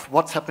example of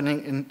what's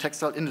happening in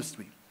textile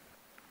industry.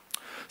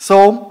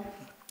 So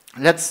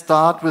let's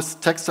start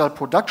with textile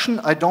production.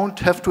 I don't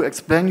have to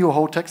explain you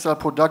how textile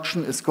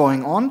production is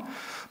going on,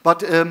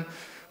 but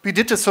we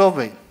did a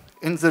survey.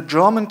 In the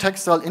German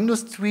textile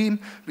industry,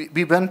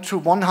 we went to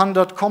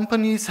 100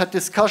 companies, had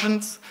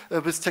discussions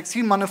with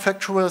textile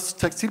manufacturers,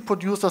 textile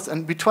producers,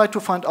 and we tried to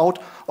find out,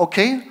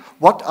 okay,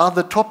 what are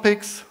the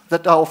topics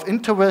that are of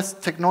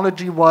interest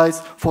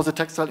technology-wise for the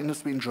textile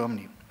industry in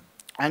Germany?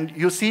 And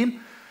you see,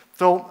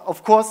 so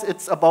of course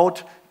it's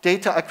about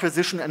data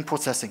acquisition and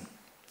processing.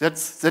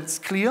 That's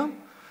clear.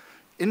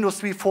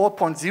 Industry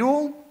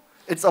 4.0,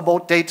 it's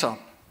about data.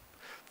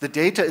 The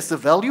data is the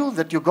value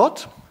that you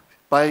got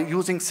by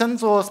using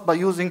sensors, by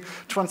using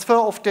transfer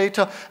of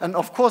data. And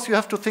of course, you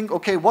have to think,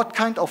 okay, what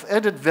kind of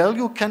added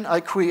value can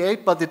I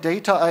create by the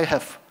data I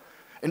have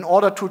in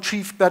order to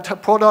achieve better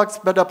products,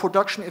 better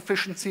production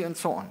efficiency, and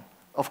so on.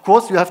 Of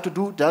course, you have to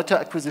do data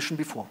acquisition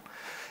before.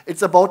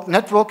 It's about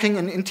networking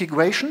and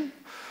integration.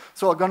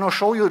 So I'm going to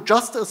show you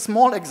just a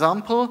small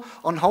example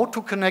on how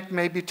to connect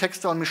maybe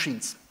textile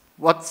machines.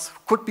 What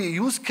could be a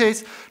use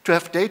case to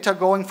have data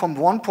going from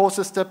one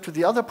process step to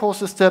the other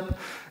process step.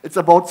 It's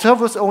about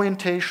service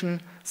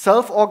orientation,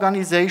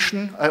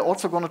 self-organization. I'm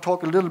also going to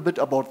talk a little bit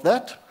about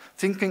that,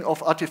 thinking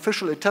of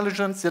artificial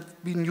intelligence that's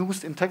being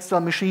used in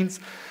textile machines.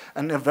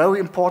 And a very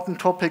important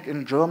topic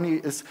in Germany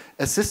is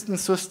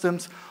assistance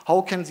systems.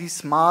 How can these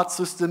smart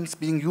systems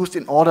being used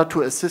in order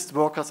to assist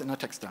workers in a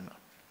textile mill?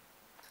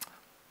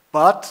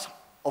 But,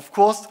 of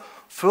course,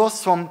 first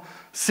some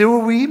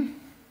theory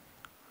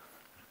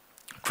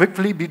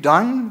quickly be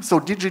done. So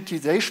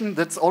digitization,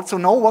 that's also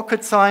no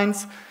rocket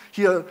science.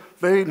 Here,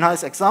 very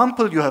nice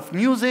example. You have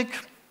music,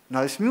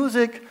 nice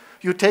music.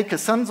 You take a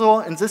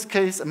sensor, in this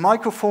case a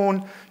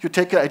microphone, you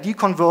take an ID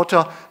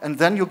converter, and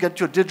then you get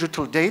your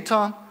digital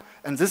data.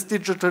 And this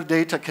digital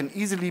data can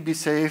easily be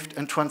saved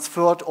and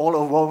transferred all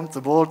around the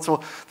world.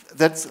 So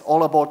that's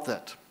all about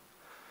that.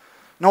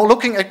 Now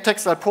looking at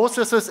textile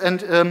processes,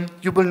 and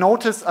you will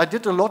notice I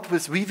did a lot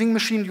with weaving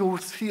machine. You will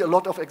see a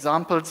lot of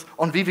examples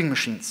on weaving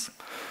machines.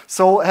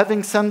 So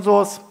having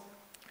sensors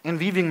in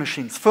weaving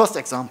machines, first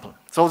example.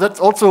 So that's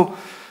also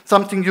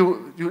something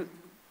you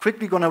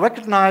quickly going to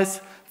recognize.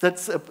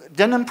 That's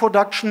denim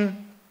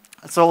production.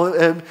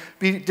 So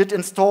we did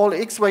install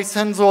X-ray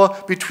sensor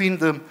between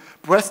the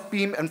breast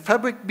beam and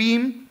fabric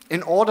beam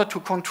in order to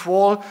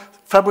control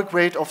fabric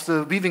weight of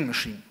the weaving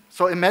machine.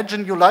 So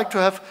imagine you like to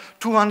have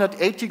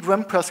 280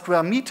 grams per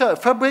square meter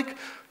of fabric,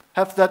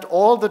 have that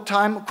all the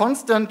time,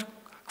 constant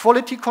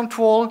quality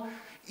control.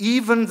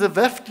 Even the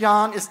weft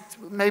yarn is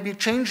maybe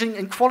changing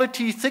in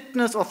quality,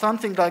 thickness, or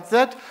something like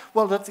that.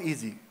 Well, that's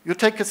easy. You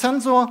take a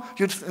sensor,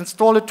 you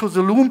install it to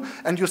the loom,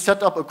 and you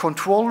set up a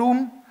control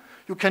loom.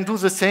 You can do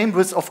the same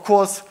with, of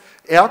course,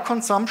 air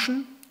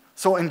consumption.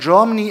 So in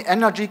Germany,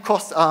 energy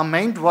costs are a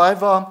main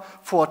driver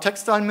for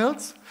textile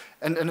mills,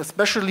 and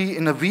especially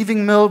in a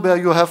weaving mill where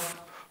you have,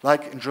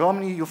 like in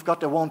Germany, you've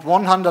got around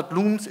 100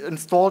 looms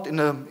installed in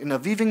a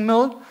weaving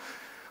mill.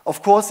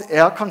 Of course,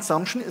 air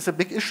consumption is a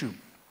big issue.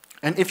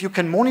 And if you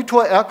can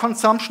monitor air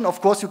consumption,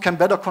 of course, you can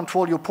better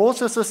control your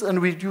processes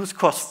and reduce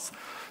costs.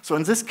 So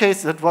in this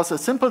case, that was a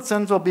simple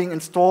sensor being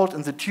installed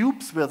in the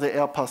tubes where the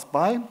air passed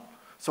by.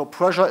 So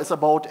pressure is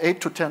about 8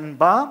 to 10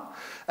 bar.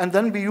 And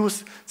then we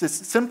use this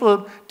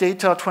simple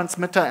data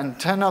transmitter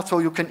antenna, so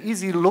you can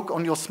easily look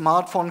on your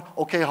smartphone,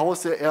 okay, how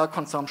is the air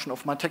consumption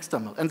of my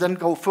textile mill? And then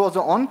go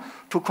further on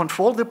to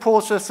control the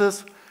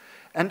processes.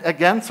 And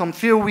again, some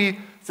theory,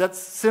 that's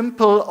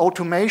simple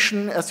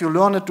automation, as you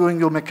learn it during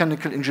your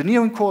mechanical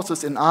engineering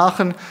courses in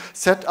Aachen,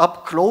 set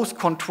up closed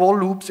control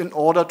loops in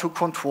order to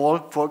control,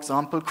 for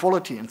example,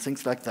 quality and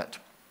things like that.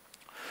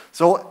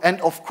 So, and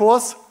of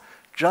course,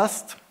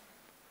 just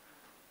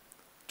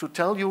to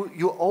tell you,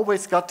 you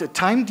always got a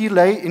time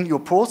delay in your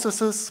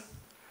processes.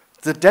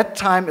 The dead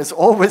time is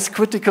always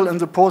critical in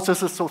the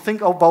processes, so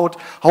think about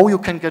how you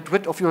can get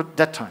rid of your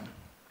dead time.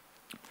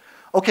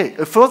 Okay,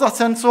 a further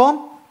sensor,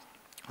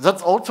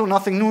 that's also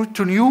nothing new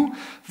to you.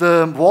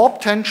 The warp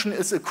tension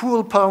is a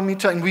crucial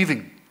parameter in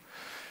weaving.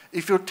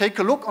 If you take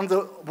a look on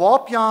the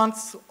warp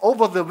yarns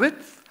over the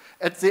width,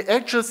 at the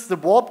edges the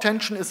warp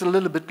tension is a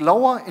little bit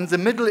lower, in the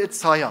middle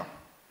it's higher.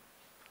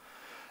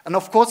 And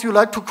of course, you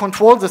like to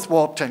control this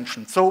warp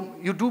tension. So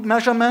you do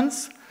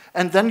measurements,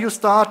 and then you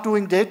start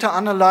doing data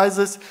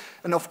analysis.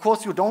 And of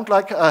course, you don't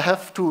like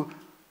have too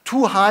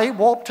high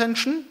warp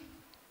tension,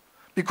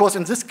 because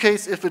in this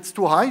case, if it's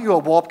too high,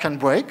 your warp can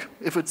break,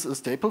 if it's a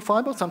staple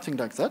fiber, something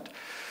like that.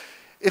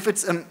 If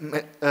it's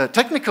a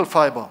technical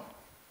fiber,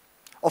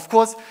 of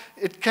course,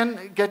 it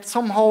can get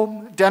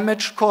somehow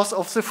damaged because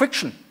of the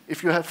friction,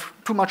 if you have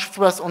too much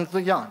stress on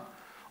the yarn.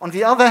 On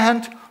the other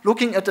hand,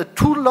 looking at a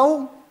too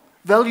low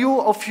value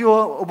of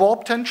your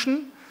warp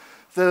tension,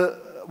 the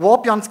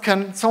warp yarns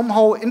can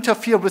somehow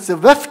interfere with the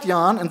weft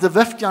yarn, and the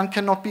weft yarn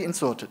cannot be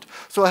inserted.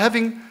 So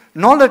having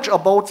knowledge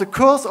about the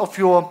curves of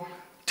your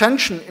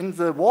tension in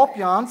the warp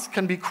yarns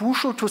can be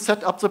crucial to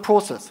set up the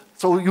process.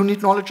 So you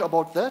need knowledge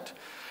about that.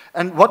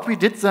 And what we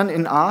did then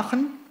in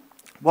Aachen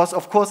was,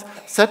 of course,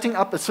 setting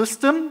up a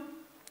system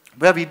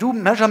where we do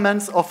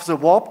measurements of the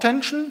warp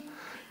tension,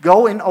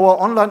 go in our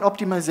online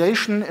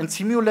optimization and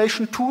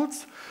simulation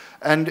tools.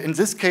 And in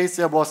this case,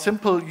 there were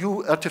simple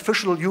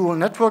artificial neural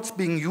networks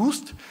being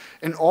used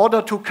in order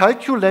to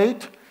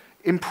calculate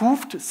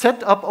improved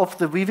setup of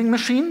the weaving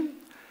machine.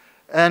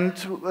 And,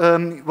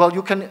 well,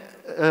 you can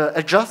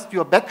adjust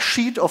your back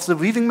sheet of the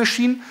weaving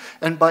machine,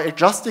 and by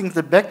adjusting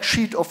the back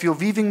sheet of your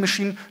weaving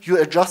machine, you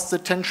adjust the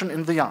tension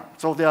in the yarn.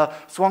 So there are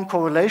strong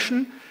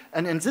correlation.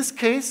 And in this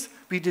case,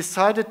 we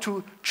decided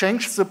to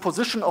change the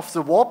position of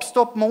the warp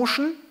stop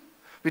motion.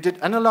 We did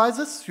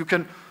analysis. You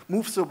can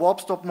move the warp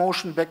stop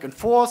motion back and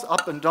forth,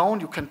 up and down,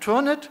 you can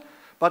turn it,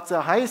 but the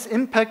highest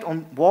impact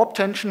on warp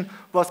tension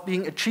was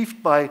being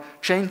achieved by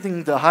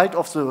changing the height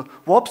of the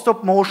warp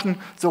stop motion.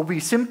 So we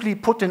simply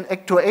put an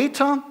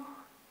actuator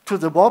to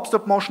the warp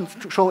stop motion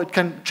to show it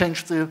can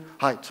change the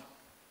height.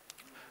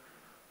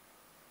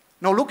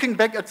 Now looking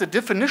back at the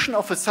definition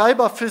of a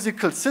cyber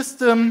physical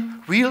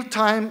system,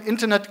 real-time,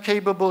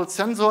 internet-capable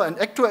sensor and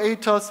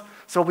actuators.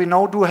 So we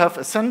now do have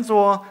a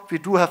sensor, we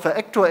do have an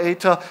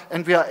actuator,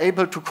 and we are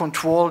able to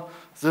control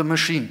the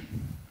machine.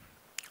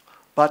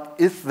 But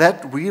is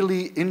that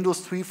really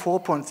Industry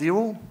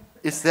 4.0?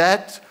 Is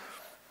that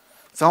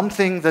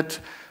something that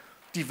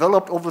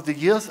developed over the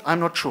years? I'm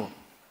not sure.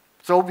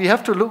 So we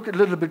have to look a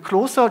little bit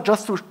closer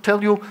just to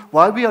tell you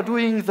why we are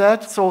doing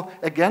that. So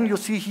again, you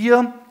see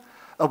here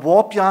a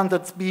warp yarn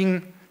that's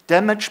being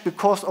damaged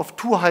because of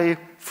too high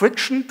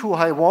friction, too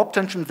high warp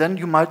tension. Then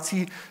you might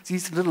see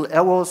these little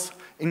arrows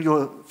in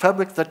your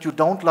fabric that you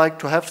don't like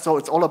to have, so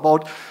it's all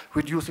about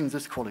reducing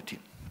this quality.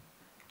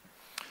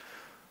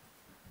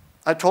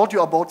 I told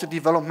you about the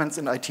developments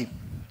in IT.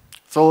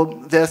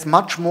 So there's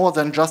much more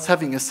than just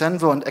having a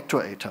sensor and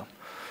actuator.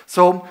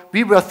 So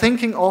we were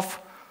thinking of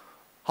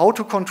how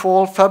to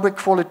control fabric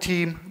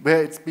quality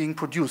where it's being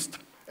produced,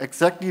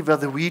 exactly where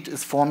the reed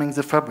is forming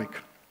the fabric.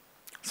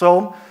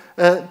 So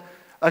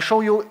I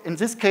show you, in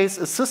this case,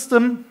 a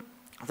system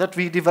that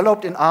we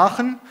developed in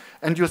Aachen,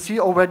 and you see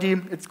already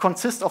it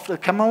consists of a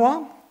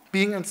camera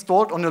being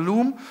installed on a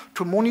loom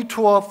to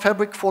monitor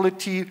fabric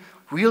quality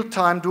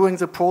real-time during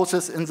the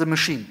process in the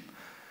machine.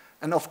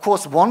 And of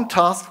course, one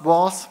task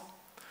was,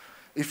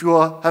 if you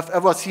have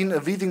ever seen a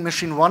weaving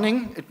machine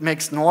running, it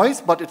makes noise,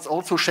 but it's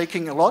also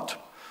shaking a lot.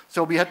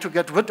 So we had to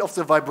get rid of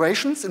the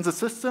vibrations in the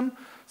system.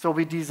 So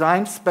we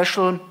designed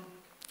special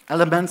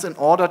elements in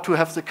order to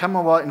have the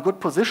camera in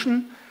good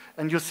position.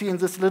 And you see in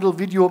this little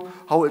video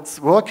how it's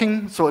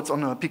working. So it's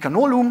on a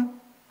Picanot loom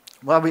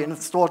where we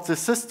installed this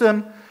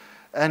system.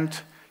 And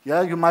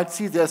yeah, you might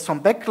see there's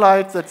some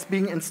backlight that's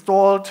being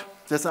installed.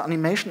 There's an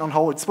animation on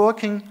how it's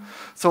working.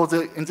 So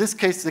in this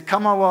case, the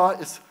camera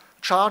is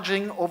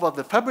charging over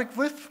the fabric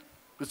width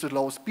with a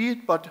low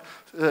speed, but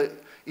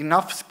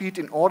enough speed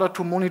in order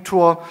to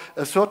monitor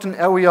a certain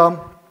area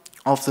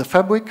of the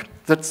fabric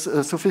that's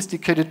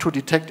sophisticated to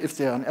detect if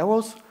there are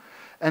errors.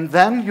 And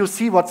then you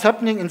see what's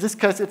happening. In this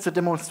case, it's a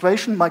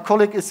demonstration. My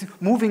colleague is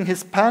moving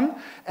his pen,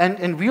 and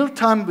in real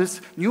time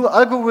with new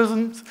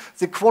algorithms,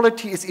 the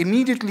quality is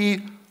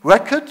immediately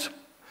recorded,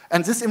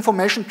 and this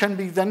information can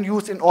be then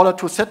used in order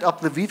to set up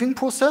the weaving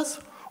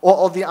process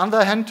Or on the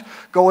other hand,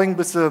 going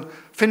with the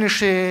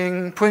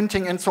finishing,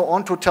 printing, and so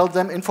on to tell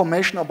them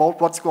information about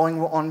what's going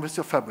on with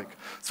your fabric.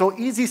 So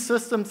easy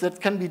systems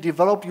that can be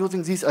developed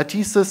using these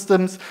IT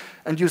systems.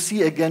 And you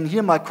see again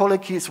here, my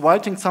colleague, he is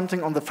writing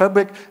something on the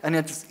fabric and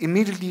it's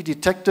immediately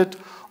detected.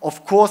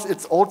 Of course,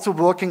 it's also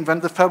working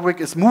when the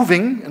fabric is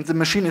moving and the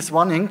machine is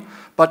running.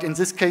 But in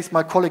this case,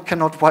 my colleague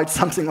cannot write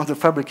something on the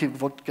fabric, he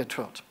would get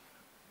hurt.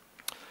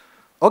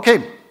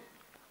 Okay,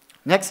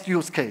 next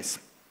use case.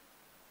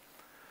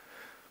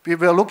 We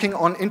were looking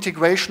on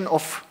integration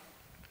of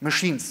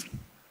machines.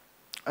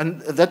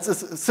 And that's a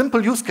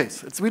simple use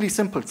case. It's really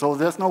simple, so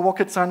there's no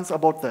rocket science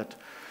about that.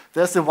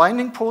 There's a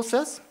winding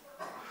process,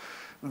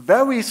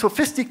 very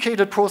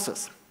sophisticated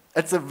process.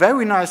 It's a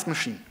very nice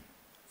machine,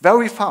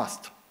 very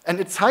fast, and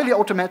it's highly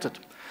automated.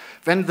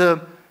 When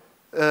the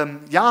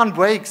yarn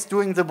breaks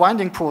during the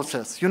winding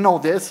process, you know,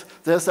 there's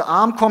an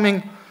arm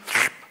coming,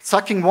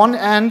 sucking one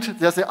end,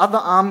 there's the other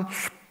arm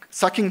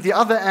sucking the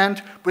other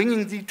end,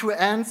 bringing the two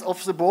ends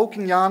of the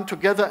broken yarn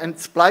together and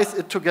splice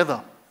it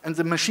together. And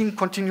the machine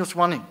continues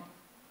running.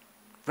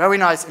 Very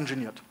nice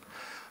engineered.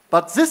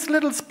 But this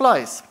little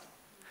splice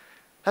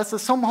has a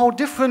somehow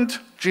different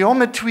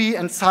geometry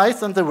and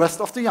size than the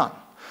rest of the yarn.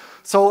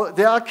 So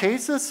there are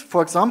cases,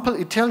 for example,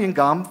 Italian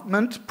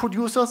garment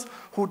producers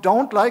who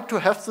don't like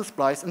to have the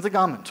splice in the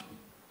garment.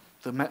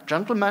 The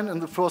gentleman in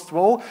the first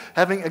row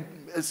having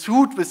a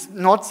suit with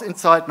knots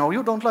inside, no,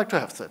 you don't like to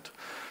have that.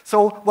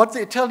 So what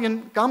the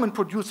Italian garment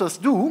producers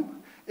do,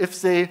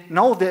 if they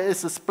know there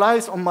is a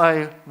splice on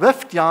my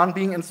weft yarn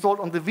being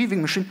installed on the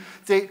weaving machine,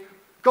 they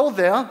go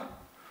there,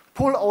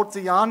 pull out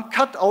the yarn,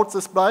 cut out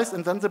the splice,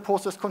 and then the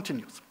process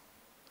continues.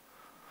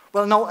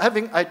 Well, now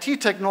having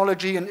IT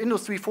technology in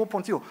Industry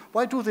 4.0,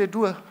 why do they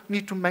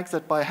need to make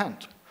that by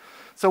hand?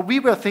 So we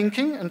were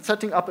thinking and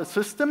setting up a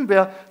system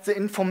where the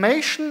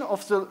information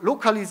of the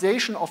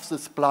localization of the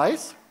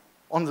splice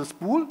on the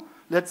spool,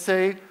 let's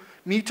say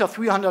meter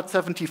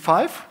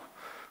 375,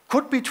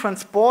 could be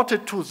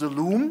transported to the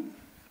loom.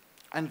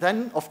 And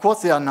then, of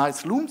course, there are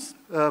nice looms,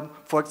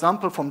 for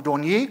example, from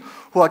Dornier,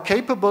 who are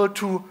capable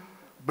to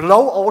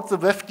blow out the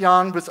weft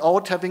yarn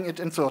without having it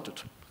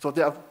inserted. So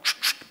they are,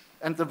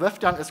 and the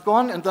weft yarn is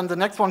gone, and then the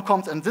next one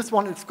comes, and this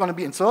one is going to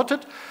be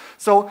inserted.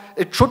 So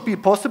it should be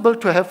possible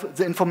to have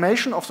the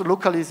information of the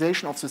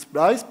localization of the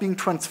splice being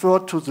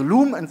transferred to the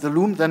loom, and the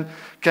loom then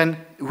can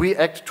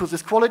react to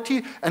this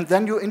quality, and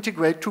then you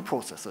integrate two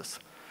processes.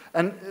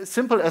 And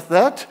simple as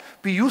that,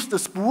 we used a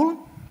spool.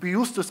 We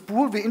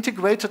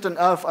integrated an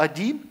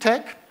RFID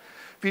tag.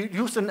 We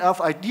used an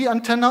RFID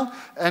antenna,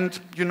 and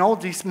you know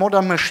these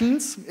modern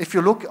machines, if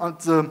you look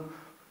at the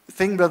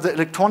thing where the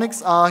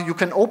electronics are, you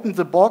can open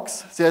the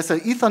box, there's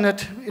an Ethernet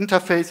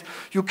interface,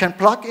 you can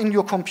plug in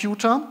your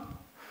computer,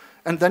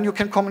 and then you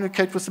can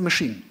communicate with the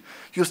machine.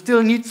 You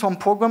still need some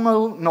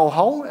programmable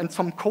know-how and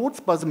some codes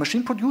by the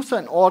machine producer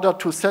in order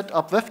to set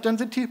up weft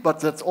density,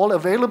 but that's all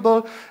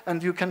available,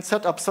 and you can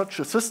set up such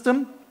a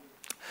system.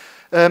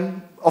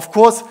 Of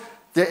course,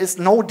 there is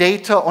no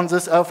data on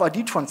this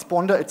RFID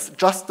transponder, it's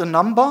just a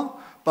number,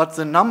 but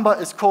the number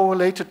is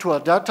correlated to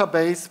a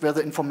database where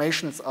the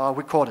informations are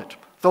recorded.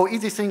 So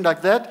easy thing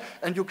like that,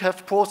 and you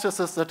have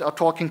processes that are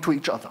talking to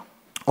each other.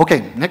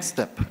 Okay, next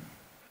step.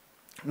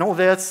 Now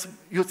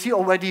you see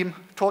already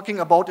talking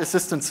about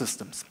assistance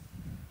systems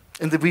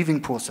in the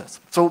weaving process.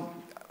 So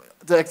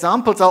the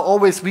examples are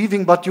always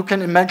weaving, but you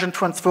can imagine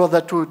transfer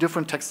that to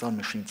different textile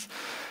machines.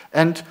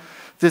 And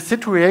the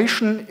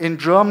situation in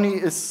Germany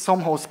is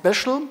somehow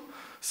special.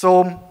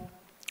 So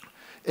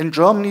in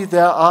Germany,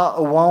 there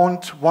are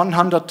around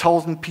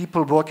 100,000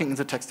 people working in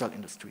the textile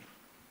industry.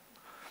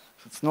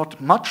 It's not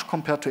much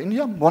compared to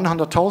India,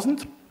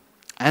 100,000.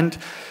 And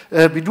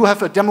we do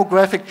have a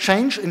demographic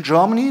change in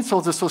Germany, so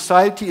the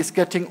society is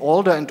getting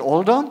older and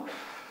older.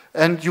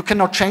 And you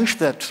cannot change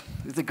that.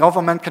 The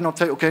government cannot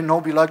say, okay, no,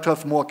 we like to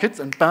have more kids,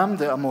 and bam,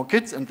 there are more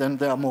kids, and then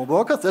there are more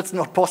workers. That's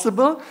not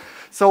possible.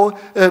 So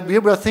we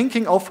were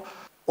thinking of,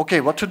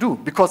 okay, what to do?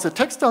 Because the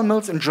textile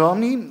mills in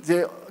Germany,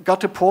 they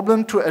got a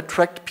problem to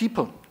attract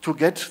people, to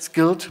get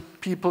skilled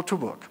people to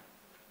work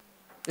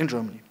in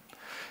Germany.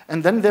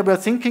 And then they were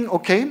thinking,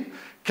 okay,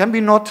 can we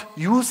not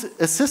use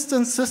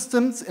assistance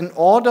systems in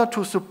order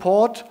to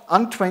support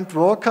untrained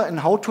worker in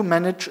how to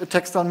manage a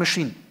textile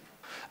machine?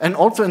 And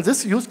also in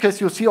this use case,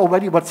 you see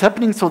already what's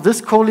happening. So this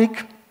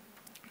colleague,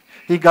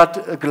 he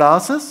got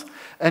glasses,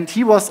 and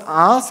he was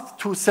asked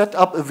to set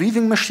up a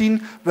weaving machine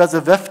where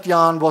the weft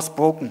yarn was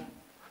broken.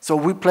 So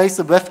we place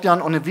the weft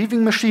yarn on a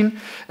weaving machine,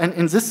 and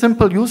in this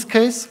simple use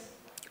case,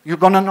 you're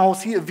gonna now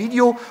see a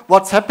video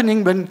what's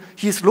happening when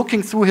he's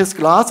looking through his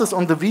glasses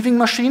on the weaving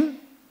machine.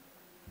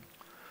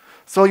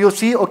 So you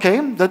see, okay,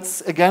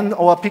 that's again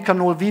our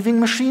Picanol weaving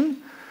machine.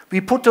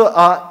 We put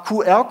a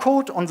QR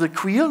code on the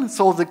creel,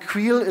 so the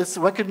creel is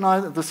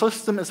recognized, the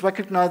system is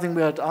recognizing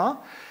where it are,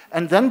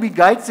 and then we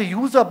guide the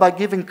user by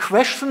giving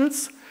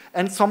questions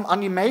and some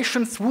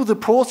animations through the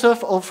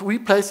process of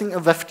replacing a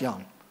weft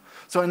yarn.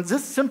 So in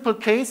this simple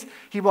case,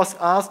 he was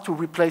asked to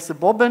replace the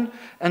bobbin,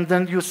 and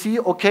then you see,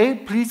 okay,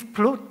 please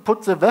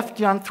put the weft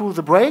yarn through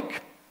the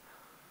break,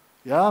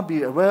 Yeah,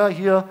 be aware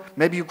here.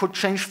 Maybe you could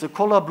change the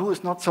color. Blue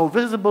is not so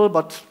visible,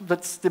 but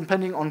that's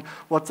depending on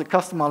what the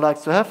customer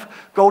likes to have.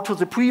 Go to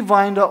the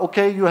pre-winder.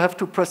 Okay, you have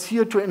to press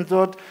here to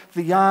insert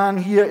the yarn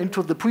here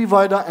into the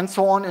pre-winder, and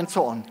so on and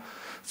so on.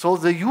 So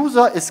the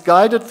user is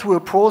guided through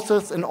a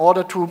process in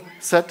order to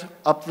set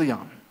up the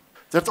yarn.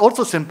 That's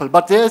also simple,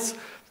 but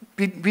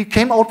we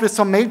came out with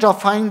some major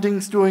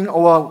findings during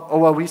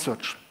our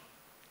research.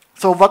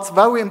 So what's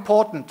very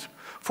important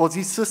for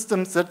these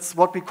systems, that's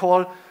what we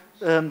call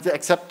the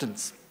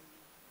acceptance.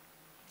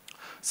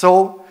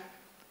 So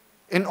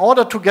in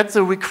order to get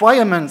the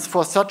requirements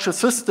for such a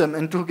system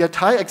and to get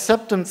high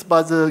acceptance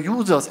by the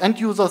users, end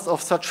users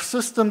of such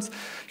systems,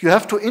 you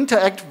have to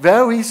interact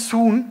very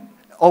soon,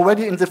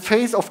 already in the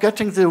phase of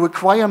getting the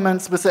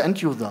requirements with the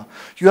end user.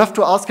 You have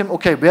to ask him,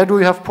 okay, where do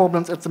you have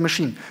problems at the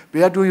machine?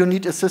 Where do you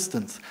need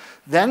assistance?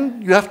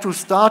 Then you have to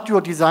start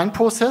your design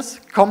process,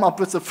 come up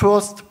with the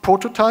first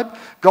prototype,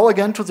 go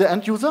again to the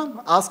end user,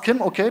 ask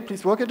him, okay,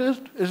 please work at it,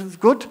 is it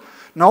good?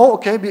 No,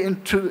 okay,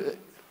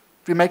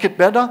 we make it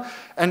better.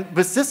 And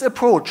with this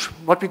approach,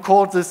 what we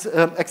call this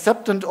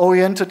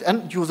acceptance-oriented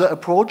end user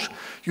approach,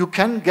 you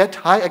can get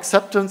high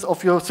acceptance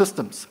of your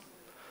systems.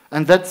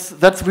 And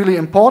that's really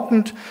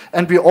important.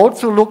 And we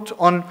also looked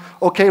on,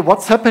 okay,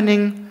 what's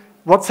happening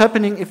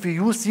if we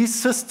use these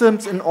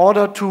systems in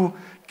order to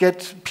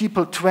get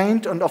people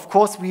trained, and of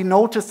course we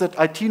noticed that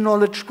IT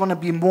knowledge is going to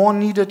be more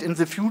needed in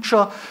the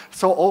future.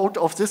 So out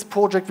of this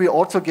project we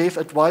also gave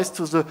advice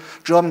to the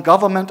German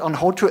government on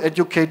how to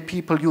educate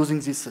people using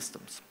these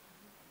systems.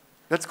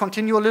 Let's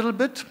continue a little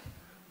bit,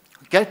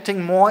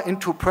 getting more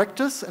into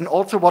practice and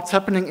also what's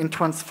happening in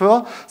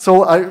transfer.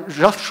 So I'll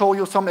just show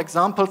you some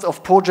examples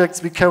of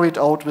projects we carried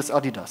out with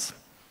Adidas.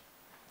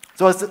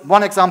 So as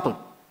one example,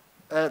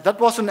 that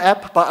was an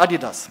app by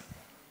Adidas.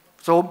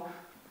 So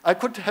I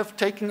could have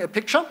taken a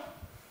picture,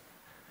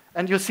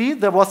 and you see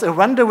there was a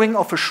rendering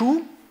of a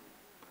shoe.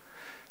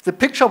 The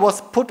picture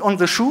was put on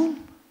the shoe,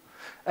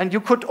 and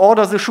you could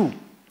order the shoe,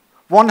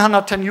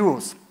 110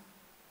 euros.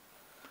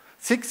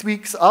 6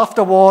 weeks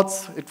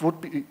afterwards, it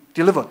would be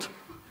delivered.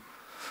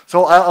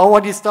 So I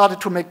already started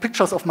to make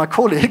pictures of my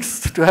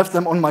colleagues to have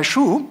them on my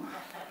shoe,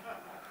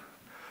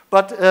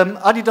 but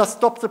Adidas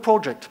stopped the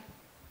project.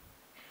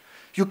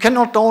 You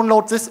cannot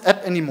download this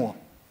app anymore.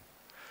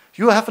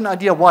 You have an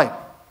idea why?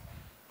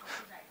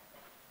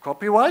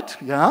 Copyright,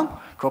 yeah,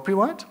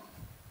 copyright.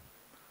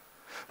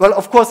 Well,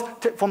 of course,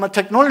 from a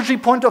technology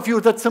point of view,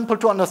 that's simple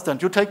to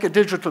understand. You take a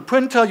digital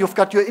printer, you've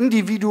got your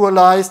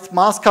individualized,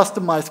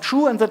 mass-customized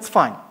shoe, and that's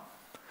fine.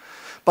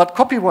 But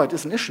copyright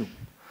is an issue.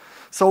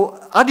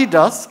 So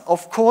Adidas,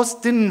 of course,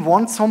 didn't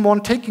want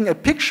someone taking a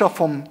picture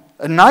from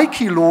a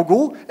Nike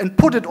logo and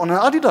put it on an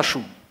Adidas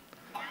shoe.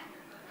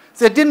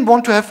 They didn't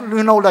want to have,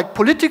 like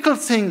political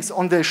things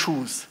on their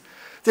shoes.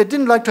 They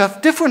didn't like to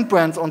have different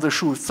brands on the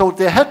shoes, so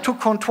they had to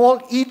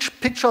control each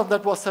picture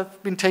that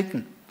had been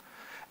taken.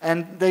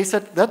 And they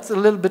said that's a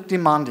little bit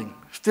demanding.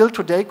 Still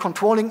today,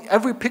 controlling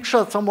every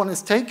picture someone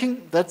is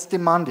taking, that's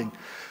demanding.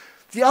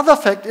 The other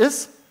fact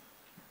is,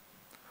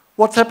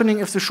 what's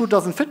happening if the shoe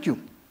doesn't fit you?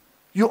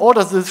 You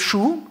order this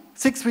shoe,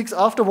 6 weeks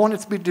after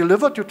it's been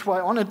delivered, you try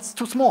on, it's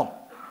too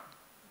small.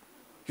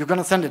 You're going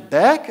to send it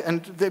back,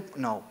 and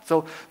no.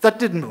 So that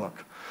didn't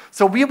work.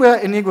 So we were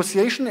in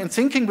negotiation and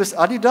thinking with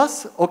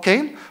Adidas,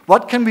 okay,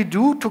 what can we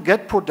do to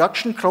get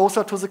production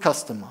closer to the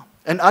customer?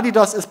 And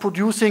Adidas is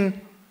producing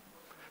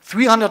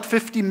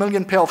 350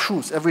 million pair of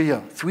shoes every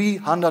year.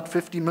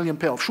 350 million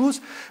pair of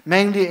shoes,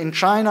 mainly in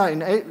China,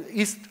 in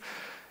East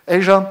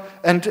Asia.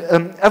 And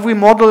every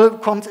model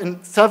comes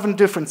in 7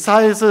 different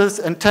sizes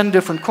and 10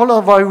 different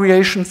color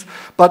variations.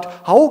 But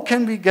how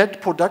can we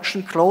get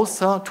production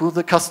closer to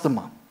the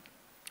customer?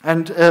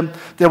 And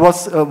there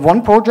was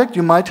one project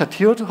you might have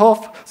heard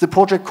of, the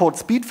project called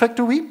Speed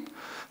Factory.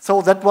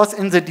 So that was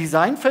in the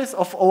design phase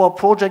of our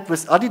project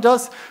with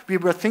Adidas. We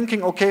were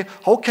thinking, okay,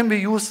 how can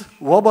we use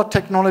robot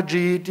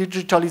technology,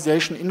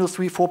 digitalization,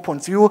 Industry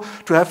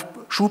 4.0 to have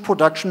shoe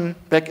production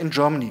back in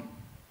Germany?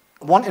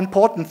 One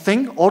important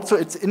thing, also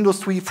it's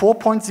Industry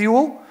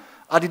 4.0.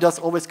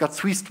 Adidas always got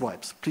 3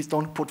 stripes. Please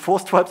don't put 4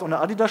 stripes on an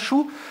Adidas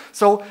shoe.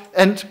 So,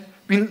 and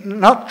we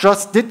not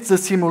just did the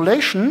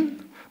simulation,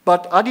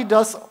 but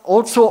Adidas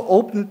also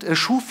opened a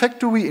shoe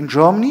factory in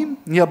Germany,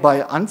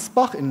 nearby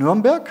Ansbach in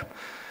Nuremberg.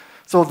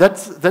 So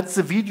that's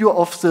the video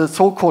of the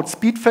so-called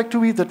Speed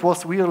Factory that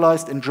was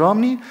realized in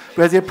Germany,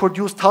 where they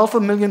produced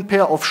 500,000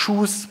 pair of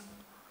shoes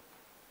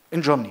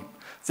in Germany.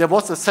 There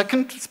was a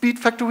second Speed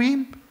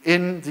Factory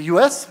in the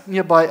US,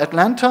 nearby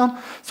Atlanta.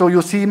 So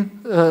you see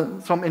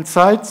some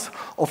insights.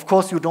 Of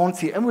course, you don't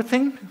see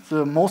everything.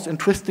 The most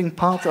interesting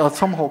parts are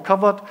somehow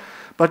covered.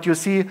 But you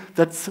see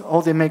that's how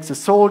they make the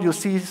sole. You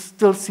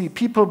still see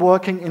people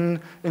working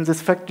in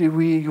this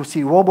factory. You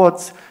see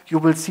robots. You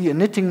will see a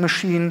knitting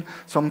machine,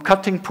 some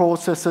cutting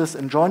processes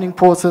and joining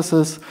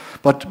processes.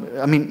 But,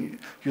 I mean,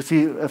 you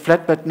see a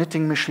flatbed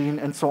knitting machine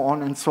and so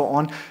on and so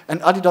on.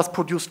 And Adidas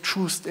produced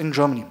shoes in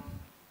Germany.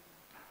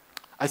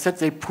 I said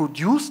they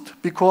produced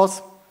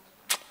because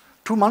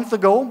 2 months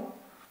ago,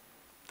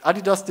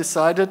 Adidas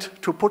decided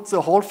to put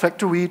the whole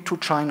factory to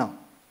China.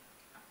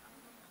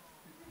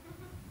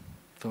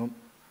 So,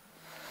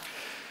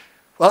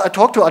 well, I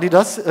talked to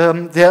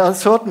Adidas. There are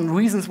certain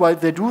reasons why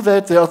they do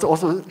that. There's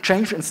also a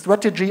change in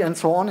strategy and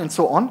so on and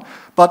so on.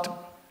 But,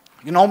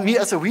 you know, me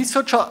as a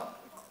researcher,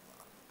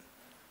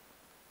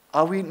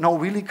 are we now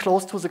really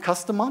close to the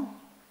customer?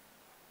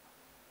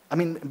 I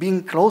mean,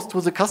 being close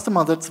to the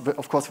customer, that's,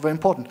 of course, very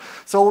important.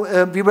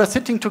 So we were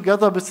sitting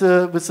together with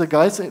the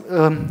guys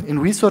in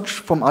research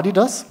from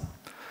Adidas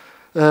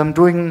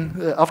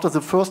after the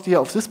first year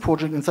of this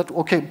project and said,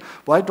 okay,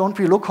 why don't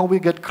we look how we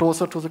get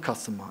closer to the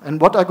customer? And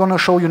what I'm going to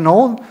show you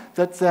now,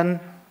 that's then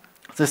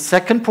the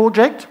second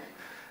project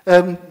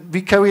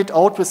we carried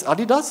out with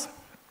Adidas,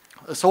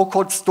 a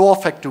so-called store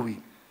factory.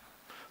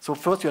 So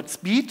first you had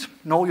speed,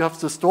 now you have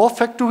the store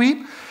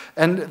factory,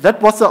 and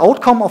that was the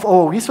outcome of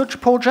our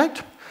research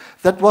project.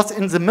 That was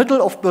in the middle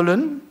of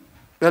Berlin,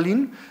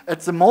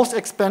 at the most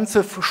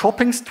expensive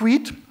shopping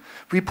street.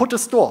 We put a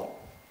store.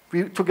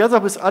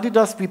 Together with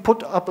Adidas, we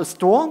put up a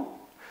store,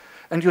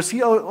 and you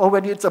see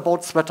already it's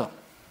about sweater.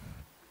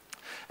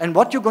 And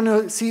what you're going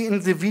to see in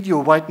the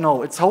video right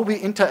now, it's how we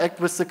interact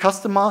with the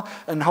customer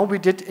and how we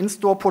did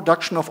in-store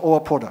production of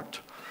our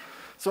product.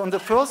 So in the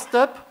first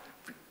step,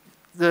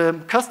 the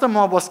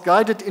customer was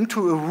guided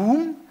into a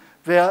room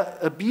where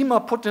a beamer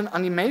put an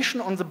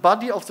animation on the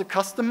body of the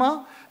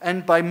customer,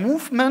 and by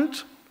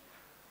movement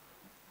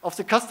of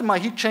the customer,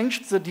 he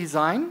changed the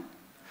design.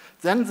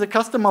 Then the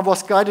customer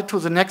was guided to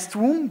the next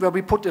room where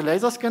we put a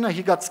laser scanner.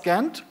 He got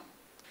scanned,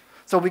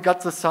 so we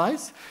got the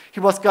size. He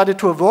was guided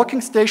to a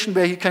working station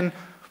where he can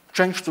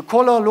change the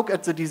color, look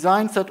at the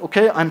design, said,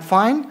 okay, I'm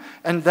fine,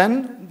 and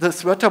then the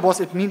sweater was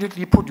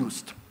immediately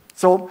produced.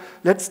 So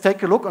let's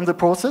take a look on the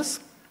process.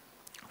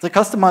 The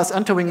customer is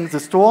entering the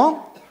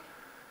store.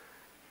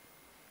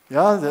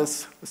 Yeah,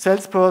 there's a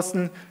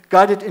salesperson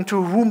guided into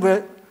a room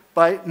where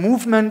by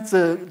movement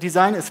the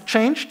design is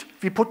changed.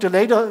 We put the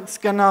laser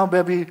scanner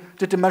where we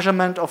did the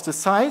measurement of the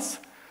size.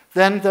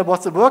 Then there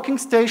was a working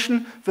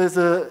station where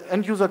the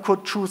end user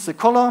could choose the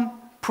color,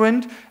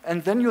 print,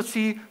 and then you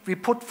see we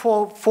put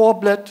four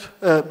blade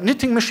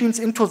knitting machines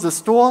into the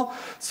store.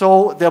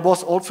 So there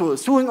was also a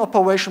sewing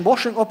operation,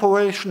 washing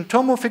operation,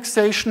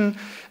 thermofixation,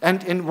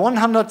 and in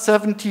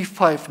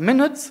 175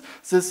 minutes,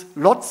 this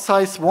lot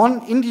size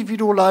 1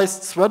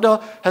 individualized sweater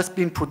has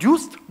been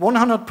produced,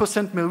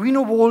 100%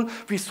 merino wool.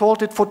 We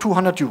sold it for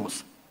 200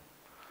 euros.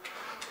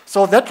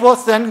 So that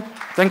was then,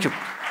 thank you,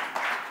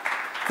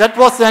 that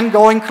was then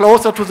going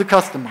closer to the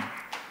customer.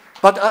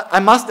 But I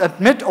must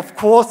admit, of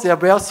course, there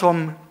were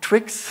some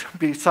tricks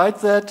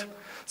besides that.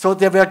 So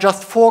there were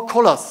just 4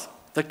 colors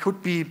that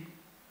could be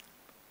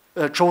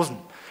chosen.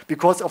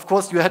 Because, of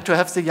course, you had to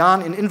have the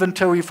yarn in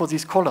inventory for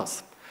these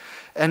colors.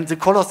 And the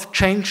colors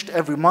changed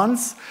every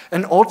month.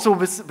 And also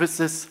with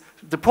this,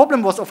 the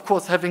problem was, of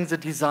course, having the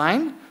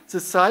design,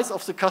 the size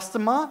of the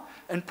customer,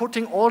 and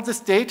putting all this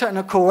data in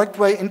a correct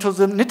way into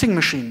the knitting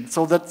machine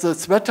so that the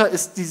sweater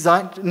is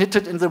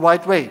knitted in the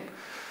right way.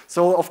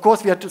 So, of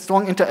course, we had a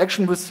strong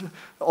interaction with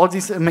all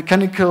these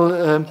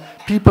mechanical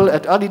people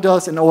at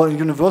Adidas in our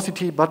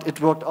university, but it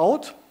worked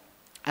out.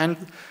 And,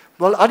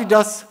 well,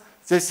 Adidas,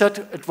 they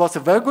said it was a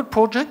very good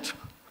project,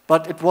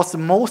 but it was the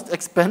most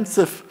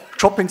expensive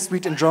shopping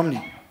street in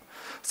Germany.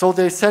 So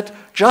they said,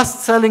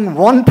 just selling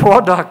one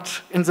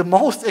product in the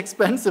most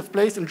expensive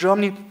place in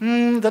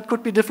Germany, that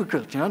could be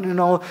difficult, you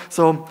know.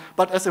 So,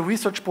 but as a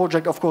research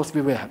project, of course,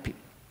 we were happy.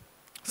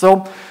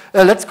 So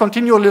let's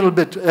continue a little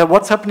bit.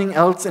 What's happening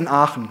else in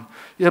Aachen?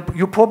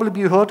 You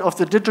probably heard of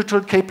the Digital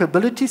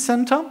Capability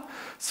Center.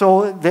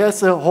 So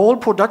there's a whole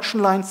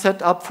production line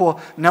set up for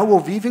narrow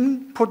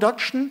weaving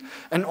production.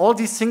 And all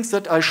these things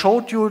that I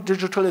showed you,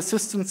 digital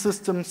assistance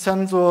systems,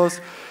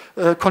 sensors,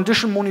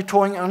 condition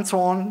monitoring and so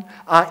on,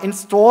 are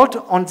installed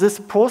on this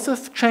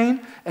process chain.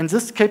 And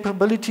this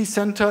capability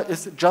center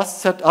is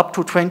just set up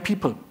to train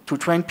people. To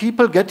train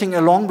people getting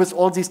along with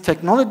all these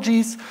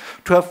technologies,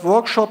 to have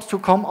workshops to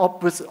come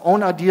up with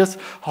own ideas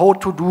how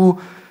to do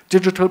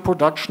digital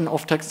production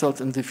of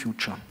textiles in the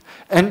future.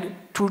 And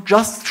to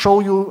just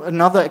show you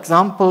another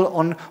example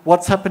on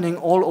what's happening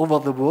all over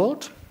the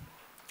world.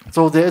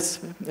 So there's,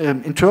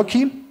 in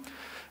Turkey,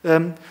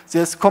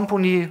 there's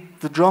company,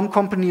 the German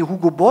company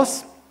Hugo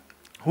Boss,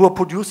 who are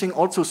producing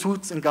also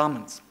suits and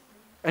garments.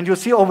 And you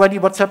see already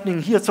what's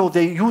happening here. So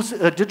they use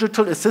a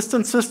digital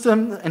assistance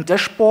system and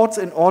dashboards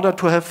in order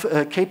to have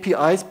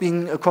KPIs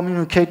being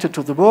communicated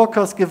to the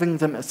workers, giving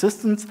them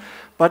assistance.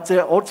 But they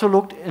also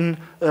looked in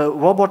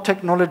robot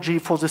technology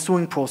for the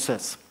sewing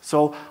process.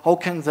 So how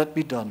can that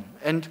be done?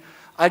 And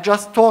I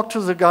just talked to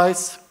the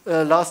guys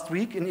last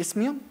week in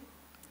Izmir.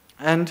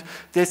 And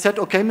they said,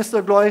 okay,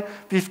 Mr. Gloy,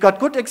 we've got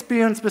good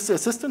experience with the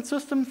assistance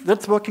system.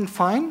 That's working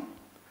fine.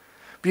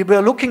 We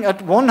were looking at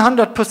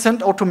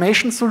 100%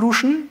 automation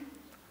solution.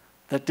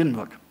 That didn't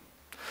work.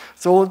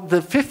 So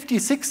the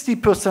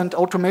 50-60%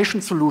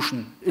 automation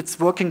solution, it's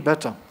working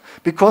better.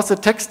 Because the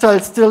textile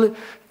still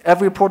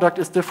Every product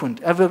is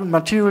different. Every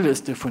material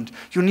is different.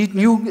 You need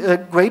new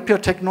Grapier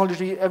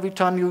technology every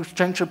time you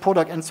change a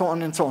product, and so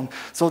on and so on.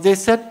 So they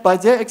said, by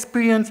their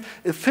experience,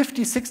 a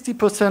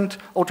 50–60%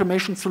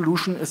 automation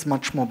solution is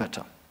much more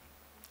better.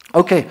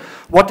 Okay,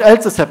 what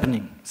else is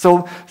happening?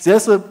 So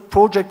there's a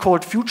project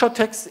called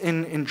FutureText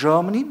in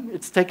Germany.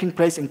 It's taking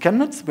place in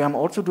Chemnitz, where I'm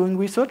also doing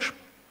research.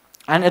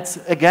 And it's,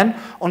 again,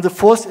 on the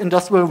fourth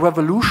industrial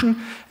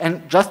revolution.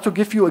 And just to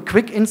give you a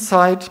quick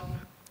insight,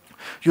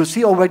 you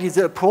see already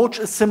the approach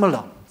is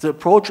similar. The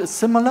approach is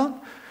similar.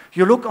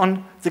 You look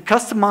on the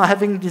customer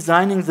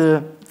designing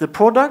the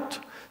product,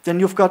 then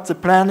you've got the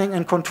planning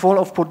and control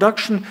of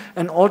production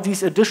and all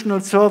these additional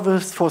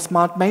services for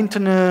smart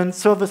maintenance,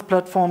 service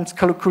platforms,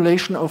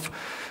 calculation of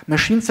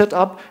machine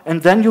setup,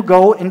 and then you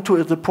go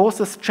into the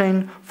process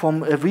chain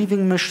from a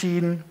weaving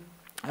machine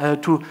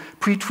to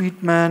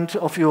pre-treatment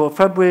of your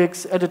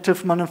fabrics,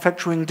 additive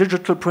manufacturing,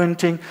 digital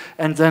printing,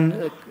 and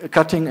then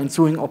cutting and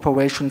sewing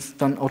operations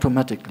done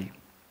automatically.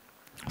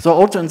 So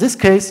also in this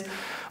case,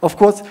 of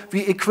course,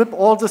 we equip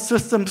all the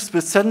systems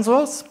with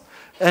sensors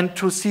and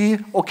to see,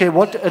 okay,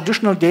 what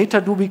additional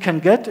data do we can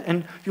get,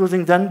 and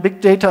using then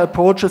big data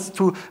approaches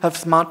to have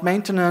smart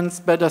maintenance,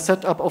 better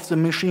setup of the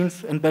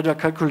machines, and better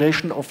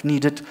calculation of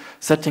needed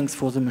settings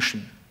for the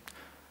machine.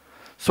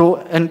 So,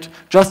 and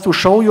just to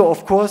show you,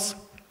 of course,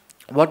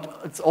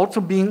 what it's also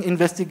being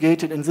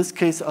investigated in this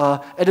case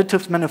are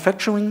additive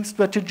manufacturing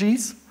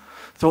strategies.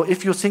 So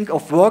if you think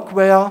of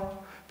workwear,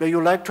 where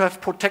you like to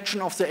have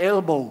protection of the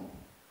elbow,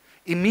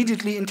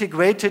 immediately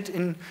integrated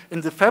in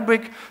the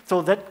fabric,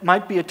 so that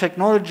might be a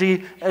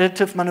technology,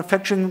 additive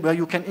manufacturing, where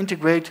you can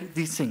integrate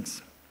these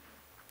things.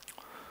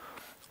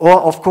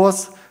 Or, of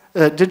course,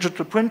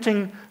 digital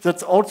printing,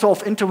 that's also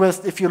of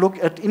interest if you look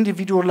at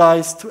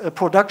individualized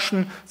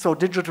production. So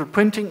digital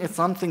printing is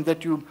something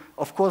that you,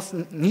 of course,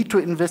 need to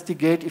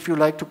investigate if you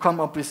like to come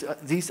up with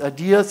these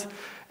ideas.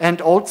 And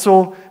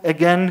also,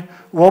 again,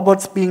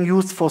 robots being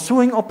used for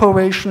sewing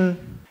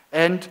operation.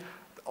 And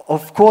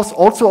of course,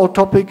 also a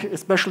topic,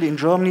 especially in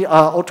Germany,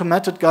 are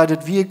automated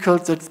guided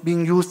vehicles that's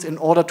being used in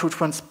order to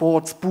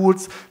transport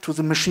spools to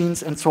the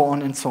machines and so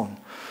on and so on.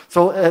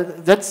 So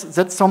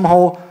that's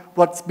somehow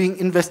what's being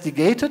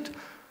investigated.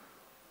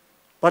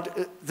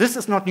 But this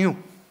is not new.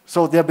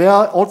 So there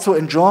were also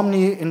in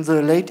Germany in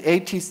the late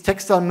 80s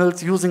textile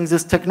mills using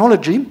this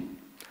technology.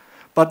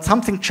 But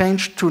something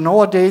changed to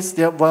nowadays.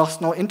 There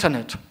was no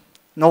internet.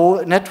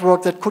 No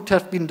network that could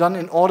have been done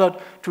in order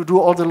to do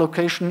all the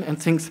location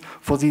and things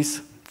for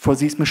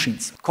these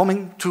machines.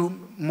 Coming to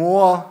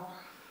more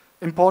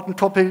important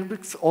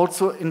topics,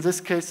 also in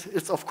this case,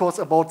 it's of course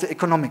about the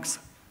economics.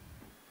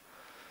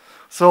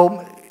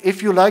 So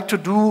if you like to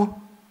do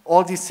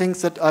all these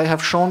things that I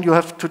have shown, you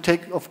have to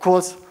take, of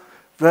course,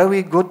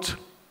 very good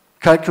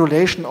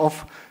calculation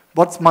of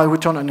what's my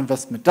return on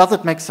investment. Does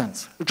it make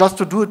sense? Just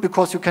to do it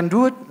because you can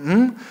do it?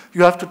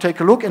 You have to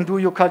take a look and do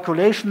your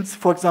calculations.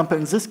 For example,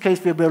 in this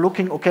case, we were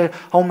looking, okay,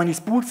 how many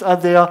spools are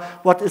there?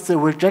 What is the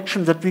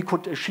rejection that we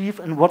could achieve?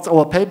 And what's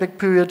our payback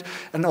period?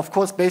 And of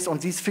course, based on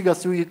these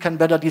figures, you can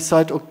better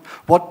decide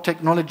what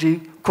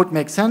technology could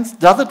make sense.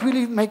 Does it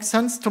really make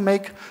sense to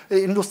make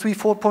Industry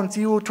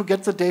 4.0 to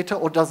get the data,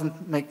 or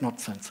doesn't make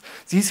not sense?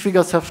 These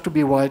figures have to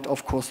be right,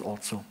 of course,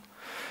 also.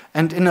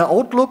 And in an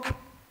outlook,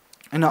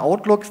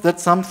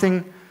 that's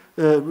something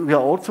we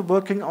are also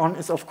working on,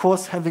 is of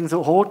course having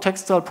the whole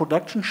textile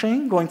production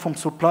chain, going from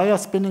supplier,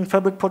 spinning,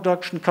 fabric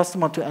production,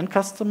 customer to end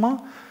customer.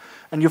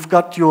 And you've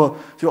got your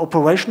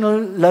operational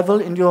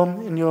level in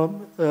your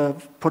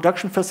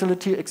production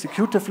facility,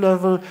 executive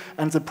level,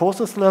 and the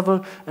process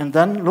level, and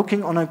then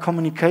looking on a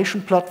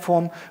communication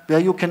platform where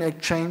you can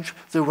exchange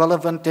the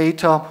relevant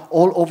data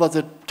all over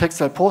the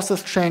textile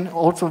process chain,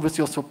 also with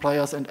your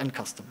suppliers and end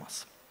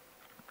customers.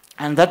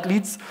 And that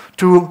leads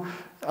to,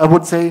 I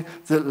would say,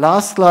 the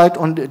last slide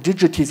on the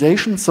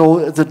digitization.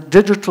 So the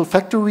digital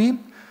factory,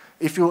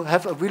 if you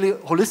have a really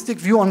holistic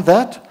view on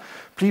that,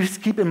 please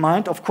keep in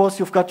mind, of course,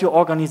 you've got your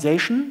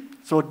organization,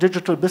 so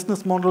digital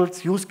business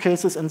models, use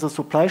cases in the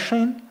supply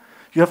chain.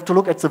 You have to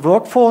look at the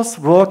workforce,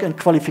 work and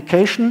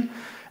qualification,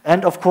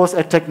 and of course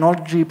at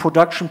technology,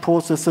 production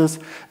processes,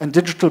 and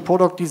digital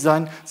product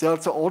design. There are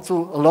also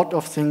a lot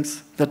of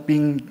things that are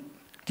being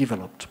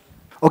developed.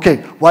 Okay,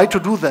 why to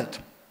do that?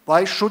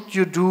 Why should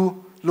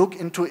you look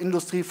into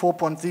Industry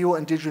 4.0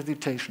 and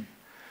digitization?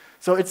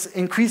 So it's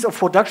increase of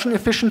production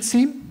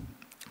efficiency.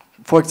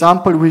 For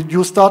example,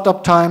 reduce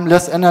startup time,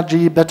 less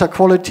energy, better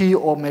quality,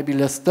 or maybe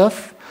less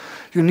staff.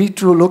 You need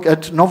to look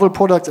at novel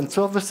products and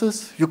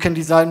services. You can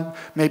design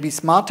maybe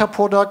smarter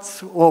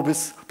products or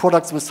with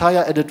products with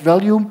higher added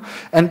value.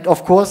 And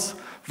of course,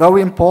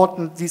 very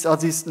important, these are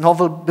these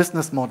novel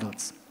business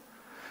models.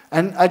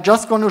 And I'm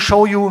just going to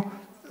show you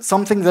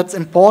something that's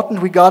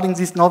important regarding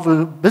these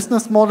novel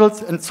business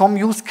models. In some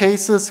use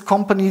cases,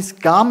 companies,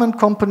 garment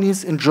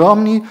companies in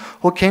Germany,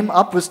 who came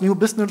up with new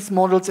business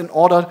models in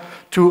order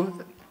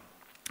to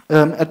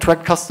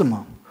attract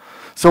customer.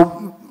 So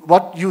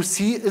what you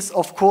see is,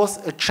 of course,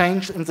 a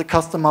change in the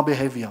customer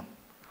behavior.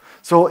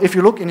 So if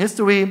you look in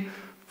history,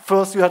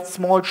 First, you had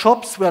small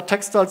shops where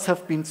textiles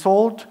have been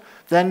sold.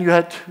 Then you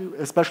had,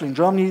 especially in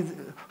Germany,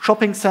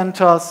 shopping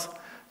centers,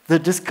 the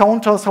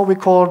discounters, how we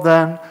call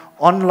them,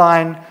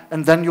 online,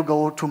 and then you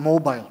go to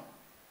mobile.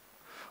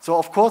 So,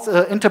 of course,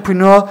 an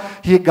entrepreneur,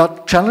 he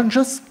got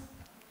challenges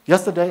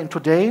yesterday and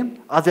today.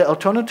 Are there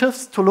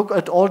alternatives to look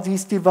at all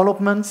these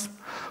developments?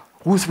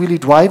 Who's really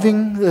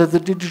driving the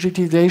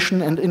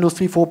digitization and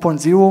Industry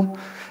 4.0?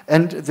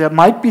 And there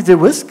might be the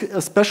risk,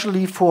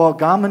 especially for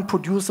garment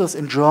producers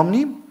in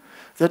Germany,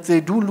 that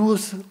they do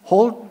lose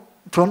whole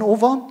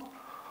turnover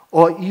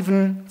or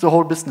even the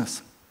whole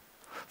business.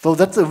 So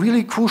that's a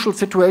really crucial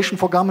situation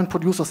for garment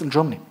producers in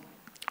Germany.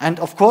 And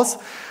of course,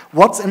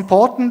 what's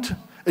important,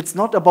 it's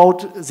not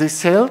about the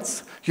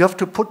sales. You have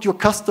to put your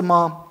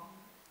customer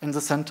in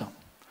the center.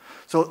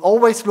 So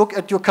always look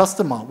at your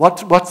customer.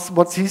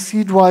 What's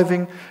he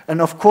driving?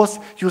 And of course,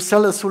 you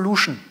sell a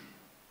solution,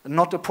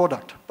 not a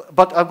product.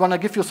 But I'm going to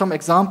give you some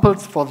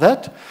examples for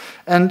that.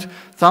 And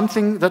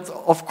something that's,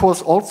 of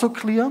course, also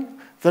clear,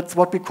 that's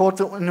what we call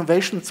the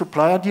innovation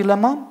supplier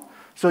dilemma.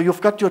 So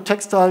you've got your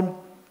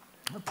textile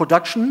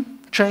production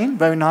chain,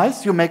 very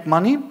nice, you make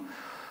money.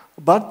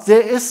 But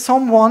there is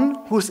someone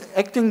who's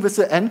acting with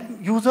the end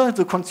user,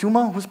 the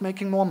consumer, who's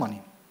making more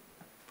money.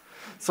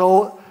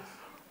 So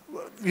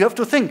you have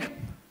to think,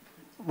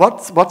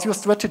 what's your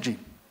strategy?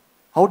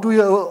 How do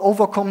you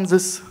overcome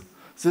this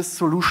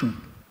solution?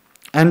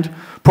 And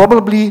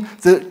probably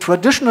the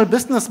traditional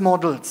business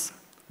models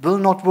will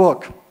not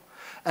work.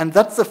 And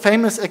that's a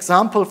famous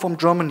example from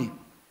Germany.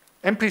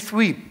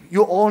 MP3,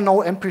 you all know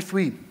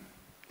MP3.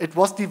 It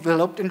was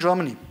developed in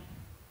Germany.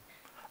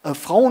 A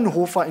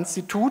Fraunhofer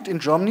Institute in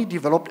Germany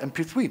developed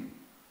MP3.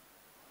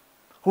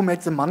 Who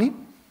made the money?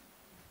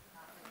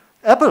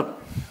 Apple.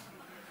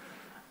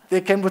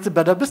 They came with a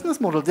better business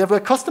model. They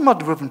were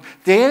customer-driven.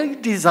 They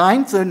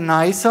designed the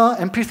nicer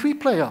MP3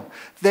 player.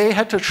 They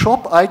had a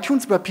shop,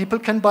 iTunes, where people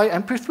can buy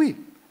MP3.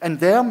 And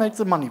they made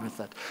the money with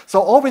that. So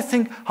always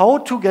think how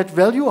to get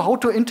value, how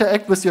to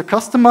interact with your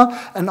customer.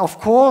 And of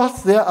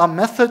course, there are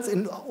methods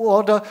in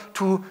order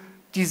to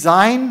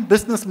design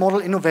business model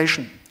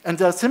innovation. And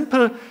there are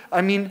simple,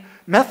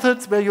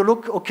 methods where you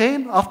look,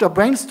 okay, after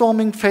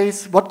brainstorming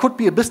phase, what could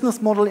be a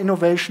business model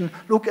innovation?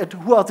 Look at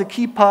who are the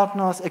key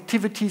partners,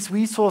 activities,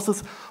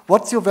 resources.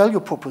 What's your value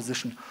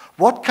proposition?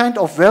 What kind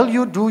of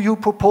value do you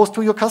propose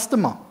to your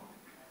customer?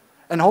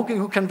 And how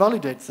you can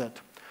validate that?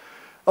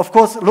 Of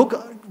course, look,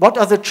 what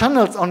are the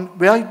channels on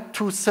where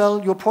to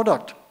sell your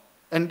product?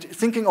 And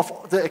thinking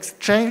of the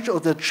exchange or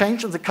the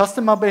change in the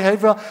customer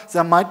behavior,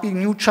 there might be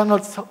new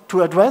channels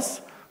to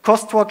address,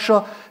 cost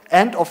structure,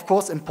 and of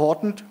course,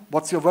 important,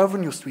 what's your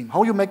revenue stream?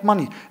 How you make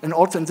money? And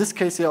also in this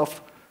case, you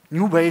have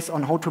new ways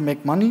on how to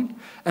make money.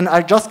 And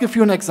I'll just give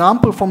you an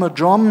example from a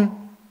German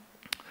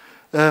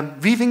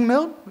weaving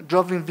mill,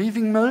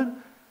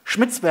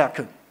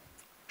 Schmitzwerke.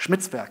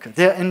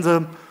 They're in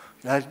the,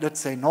 let's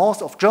say,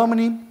 north of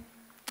Germany,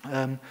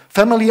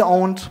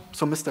 family-owned,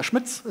 so Mr.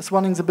 Schmitz is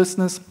running the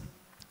business,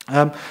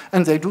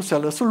 and they do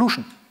sell a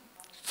solution.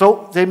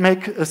 So they make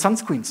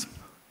sunscreens,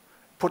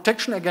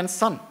 protection against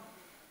sun.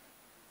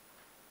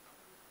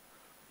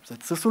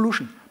 That's the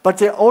solution. But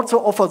they also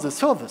offer the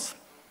service.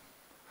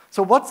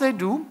 So what they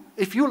do,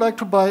 if you like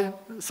to buy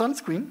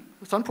sunscreen,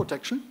 sun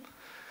protection,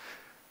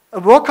 a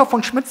worker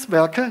from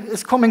Schmitzwerke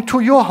is coming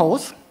to your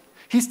house.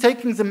 He's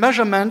taking the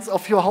measurements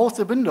of your house,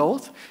 the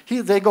windows.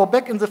 They go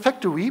back in the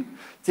factory.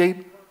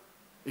 They,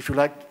 if you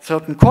like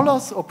certain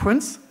colors or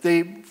prints,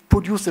 they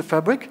produce the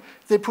fabric.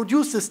 They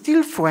produce the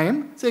steel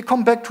frame. They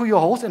come back to your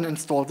house and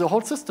install the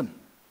whole system.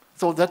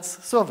 So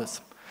that's service.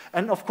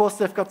 And of course,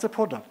 they've got the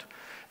product.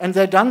 And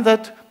they've done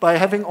that by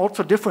having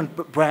also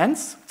different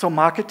brands. So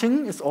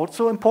marketing is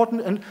also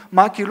important. And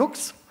Marky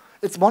Lux,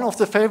 it's one of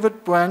the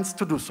favorite brands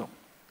to do so.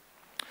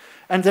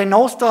 And they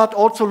now start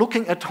also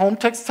looking at home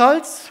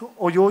textiles,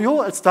 or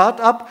Yo-Yo, a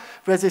startup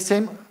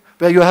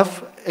where you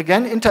have,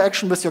 again,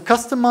 interaction with your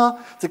customer.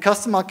 The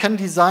customer can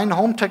design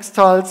home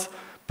textiles,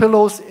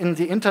 pillows in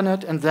the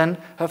internet, and then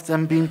have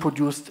them being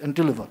produced and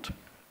delivered.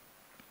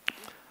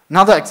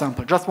 Another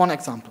example, just one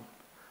example.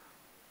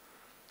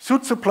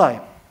 Suit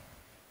Supply.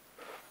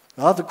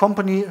 The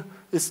company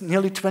is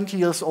nearly 20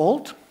 years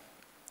old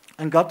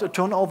and got a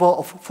turnover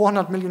of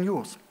 400 million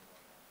euros.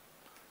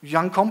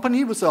 Young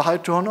company with a high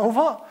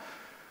turnover.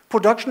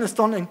 Production is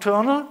done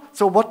internal.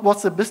 So what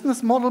was the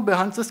business model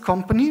behind this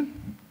company?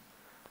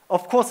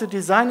 Of course, the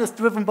design is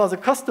driven by the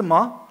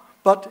customer,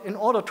 but in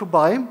order to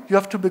buy, you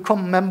have to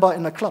become a member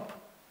in a club.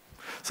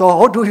 So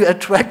how do you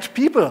attract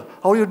people?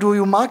 How do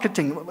you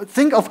marketing?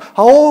 Think of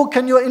how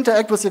can you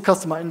interact with your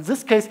customer. In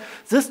this case,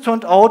 this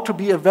turned out to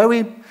be a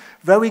very,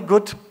 very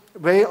good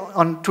way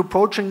to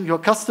approaching your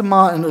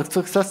customer in a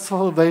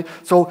successful way.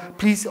 So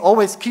please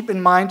always keep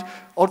in mind,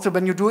 also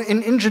when you do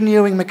in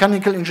engineering,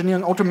 mechanical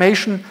engineering,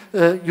 automation,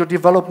 your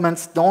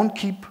developments,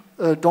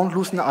 don't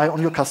lose an eye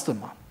on your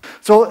customer.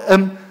 So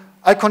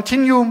I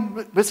continue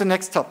with the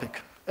next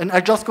topic. And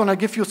I'm just going to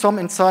give you some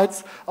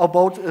insights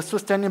about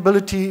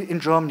sustainability in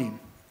Germany.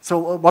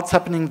 So what's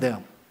happening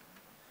there?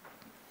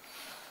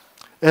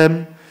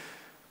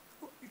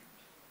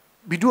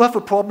 we do have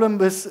a problem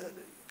with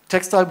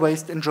textile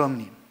waste in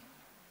Germany.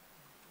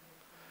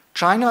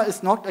 China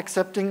is not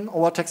accepting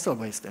our textile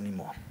waste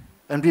anymore.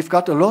 And we've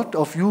got a lot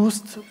of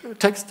used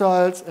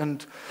textiles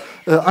and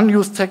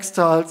unused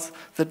textiles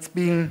that's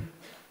being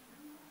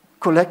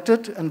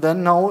collected and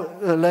then now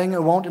laying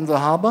around in the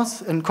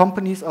harbors. And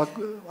companies are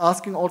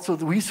asking also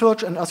the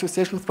research and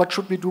associations, what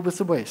should we do with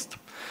the waste?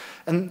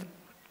 And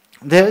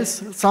there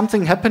is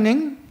something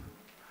happening.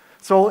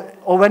 So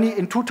already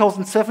in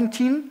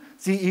 2017,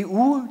 the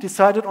EU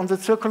decided on the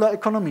circular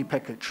economy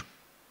package.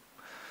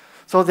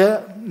 So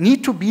there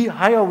need to be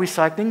higher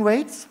recycling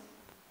rates.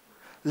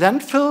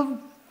 Landfill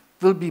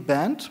will be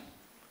banned.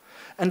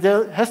 And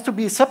there has to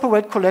be a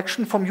separate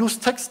collection from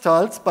used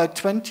textiles by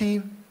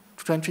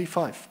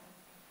 2025.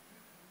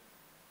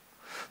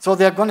 So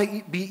there are going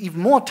to be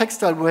even more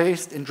textile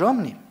waste in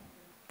Germany.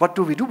 What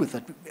do we do with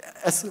it?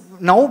 As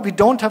now we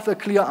don't have a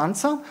clear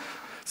answer.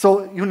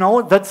 So you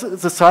know that's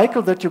the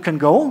cycle that you can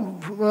go.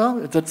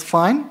 Well, that's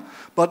fine.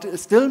 But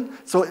still,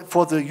 so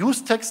for the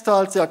used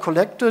textiles, they are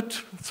collected.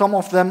 Some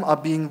of them are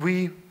being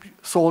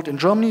resold in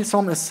Germany.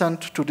 Some is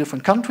sent to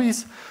different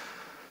countries.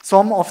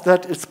 Some of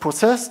that is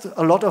processed.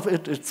 A lot of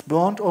it is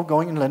burnt or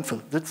going in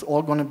landfill. That's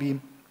all going to be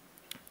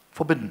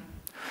forbidden.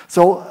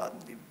 So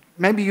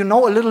maybe you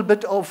know a little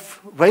bit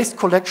of waste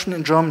collection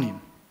in Germany.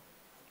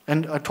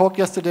 And I talked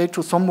yesterday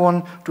to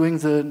someone during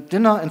the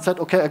dinner and said,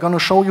 okay, I'm going to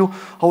show you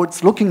how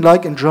it's looking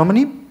like in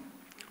Germany.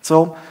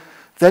 So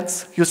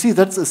that's, you see,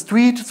 that's a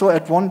street. So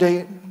at one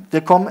day, they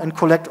come and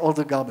collect all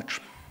the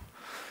garbage.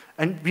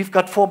 And we've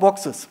got 4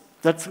 boxes.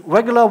 That's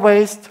regular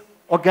waste,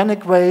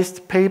 organic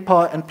waste,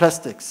 paper, and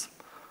plastics.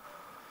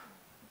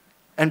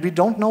 And we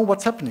don't know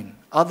what's happening.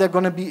 Are there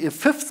going to be a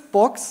 5th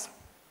box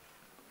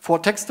for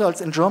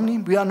textiles in Germany?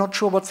 We are not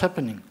sure what's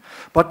happening.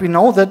 But we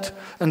know that,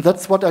 and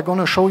that's what I'm going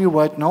to show you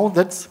right now,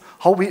 that's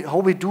how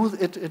we do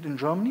it in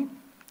Germany.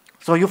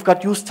 So you've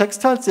got used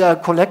textiles. They are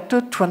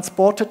collected,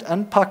 transported,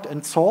 unpacked,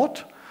 and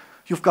sorted.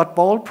 You've got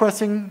ball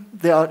pressing.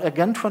 They are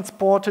again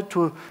transported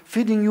to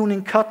feeding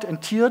unit, cut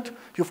and tiered.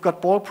 You've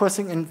got ball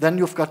pressing, and then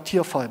you've got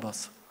tier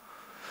fibers.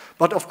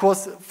 But of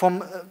course,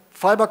 from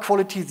fiber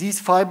quality, these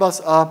fibers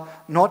are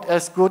not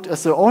as good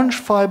as the orange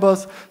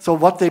fibers. So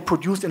what they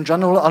produce in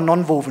general are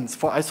nonwovens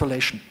for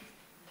isolation.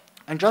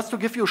 And just to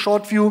give you a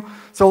short view,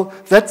 so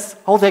that's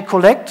how they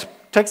collect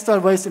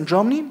textile waste in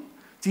Germany.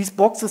 These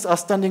boxes are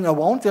standing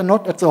around. They're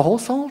not at the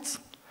households.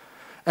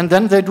 And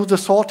then they do the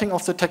sorting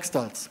of the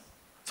textiles.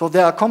 So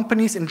there are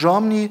companies in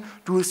Germany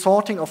do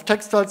sorting of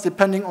textiles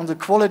depending on the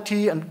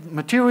quality and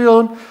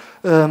material,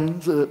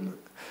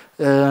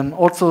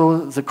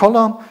 also the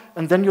color.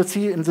 And then you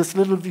see in this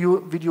little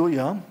video,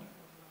 yeah,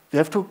 they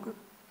have to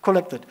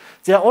collect it.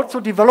 There are also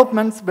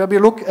developments where we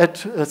look at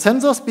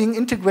sensors being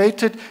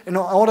integrated in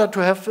order to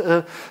have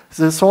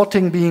the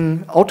sorting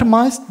being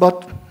automized.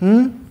 But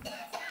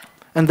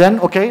and then,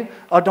 okay,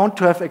 I don't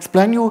have to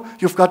explain you.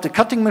 You've got the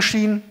cutting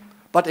machine.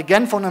 But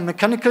again, from a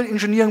mechanical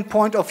engineering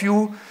point of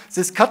view,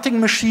 this cutting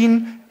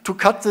machine to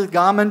cut the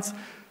garments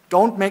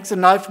don't make the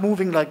knife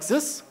moving like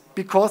this,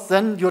 because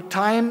then your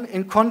time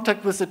in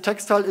contact with the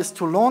textile is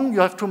too long.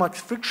 You have too much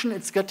friction.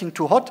 It's getting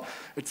too hot.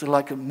 It's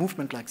like a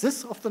movement like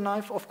this of the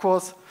knife, of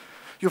course.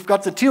 You've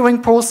got the tearing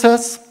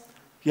process,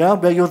 yeah,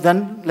 where you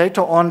then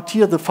later on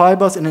tear the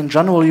fibers, and in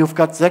general, you've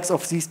got 6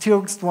 of these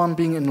tearing strands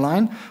being in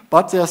line,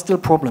 but there are still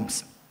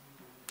problems.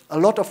 A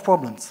lot of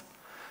problems.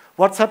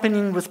 What's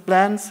happening with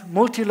blends,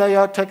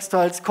 multi-layer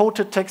textiles,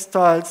 coated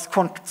textiles,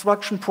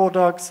 construction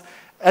products,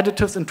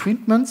 additives and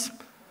treatments.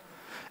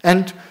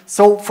 And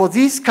so for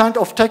these kind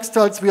of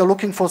textiles, we are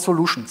looking for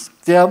solutions.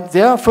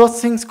 There are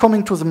first things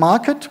coming to the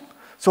market.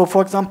 So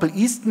for example,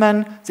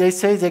 Eastman, they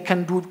say they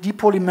can do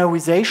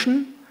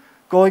depolymerization,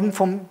 going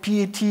from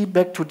PET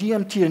back to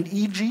DMT and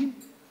EG.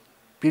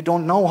 We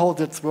don't know how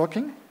that's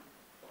working.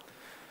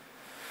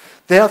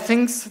 There are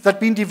things that have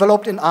been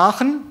developed in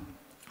Aachen.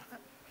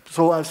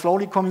 So I'm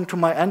slowly coming to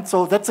my end.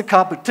 So that's a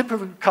carpet,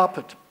 typical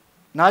carpet.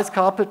 Nice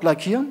carpet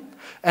like here.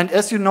 And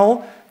as you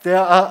know, there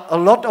are a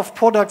lot of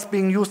products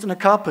being used in a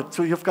carpet.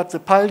 So you've got the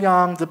pile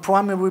yarn, the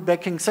primary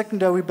backing,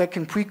 secondary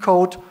backing,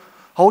 pre-coat.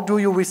 How do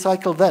you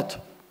recycle that?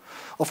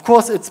 Of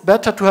course, it's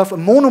better to have a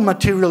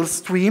monomaterial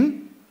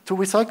stream to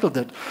recycle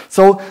that.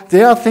 So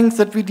there are things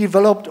that we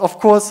developed, of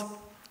course,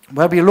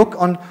 where we look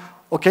on,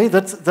 okay,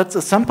 that's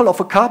a sample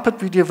of a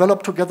carpet we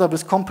developed together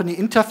with company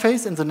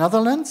Interface in the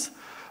Netherlands,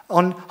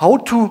 on how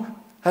to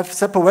have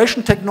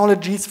separation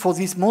technologies for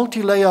these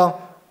multi-layer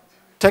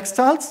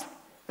textiles.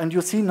 And you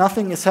see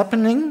nothing is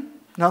happening.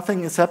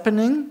 Nothing is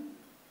happening.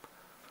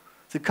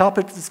 The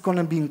carpet is going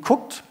to be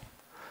cooked.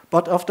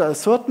 But after a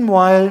certain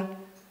while,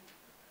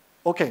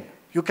 okay,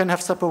 you can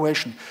have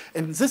separation.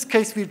 In this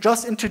case, we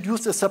just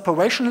introduced a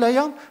separation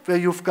layer where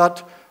you've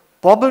got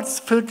bubbles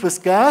filled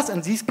with gas,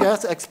 and these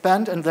gas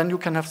expand, and then you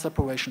can have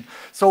separation.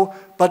 So,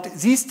 but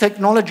these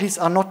technologies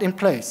are not in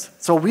place.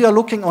 So we are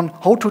looking on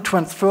how to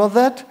transfer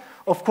that.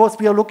 Of course,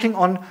 we are looking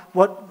on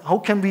how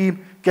can we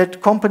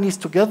get companies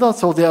together.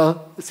 So there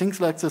are things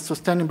like the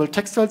Sustainable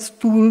Textiles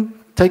Tool,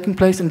 taking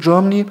place in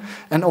Germany.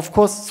 And of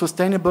course,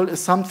 sustainable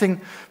is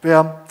something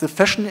where the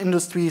fashion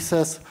industry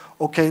says,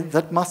 okay,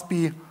 that must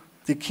be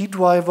the key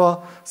driver.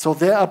 So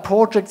there are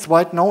projects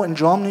right now in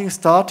Germany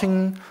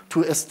starting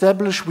to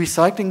establish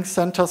recycling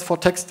centers for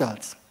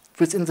textiles.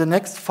 Within the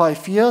next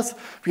 5 years,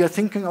 we are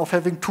thinking of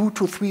having 2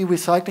 to 3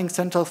 recycling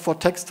centers for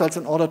textiles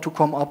in order to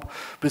come up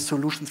with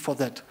solutions for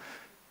that.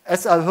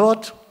 As I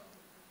heard,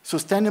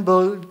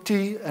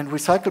 sustainability and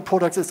recycled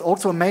products is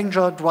also a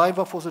major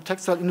driver for the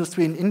textile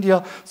industry in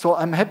India. So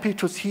I'm happy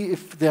to see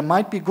if there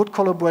might be good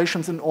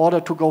collaborations in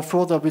order to go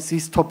further with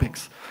these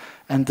topics.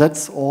 And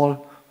that's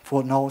all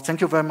for now.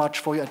 Thank you very much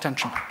for your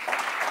attention.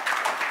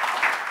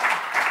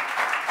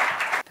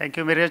 Thank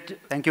you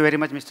very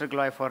much, Mr.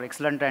 Gloy, for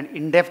excellent and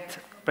in-depth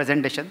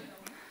presentation.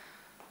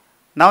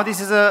 Now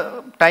this is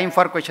a time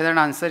for question and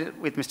answer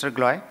with Mr.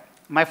 Gloy.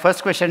 My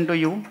first question to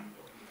you,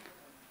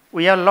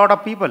 we have a lot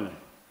of people.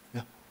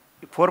 Yeah.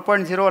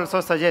 4.0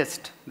 also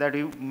suggests that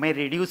you may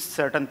reduce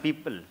certain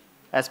people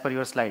as per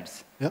your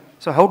slides. Yeah.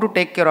 So how to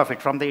take care of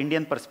it from the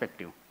Indian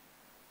perspective?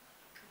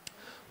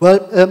 Well,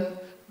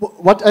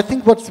 what I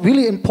think what's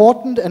really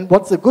important and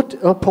what's a good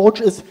approach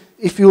is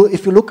if you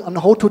look on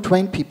how to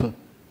train people.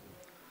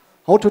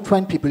 How to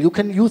train people. You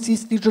can use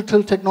these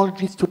digital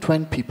technologies to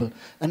train people.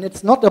 And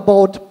it's not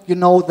about,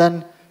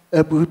 then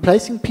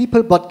replacing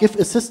people, but give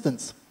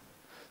assistance.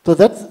 So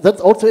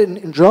that's also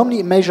in Germany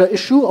a major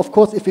issue. Of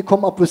course, if we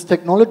come up with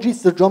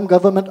technologies, the German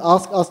government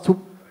asks us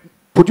to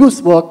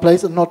produce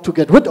workplace and not to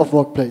get rid of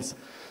workplace.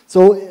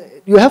 So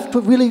you have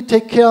to really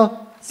take care,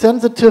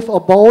 sensitive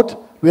about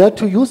where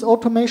to use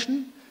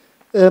automation.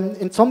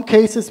 In some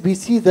cases, we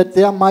see that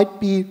there might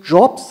be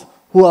jobs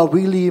who are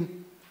really,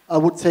 I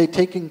would say,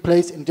 taking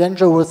place in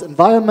dangerous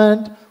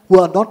environment, who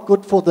are not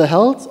good for the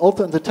health,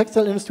 also in the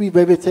textile industry,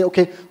 where we say,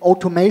 okay,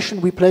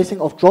 automation,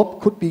 replacing of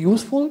job could be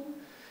useful.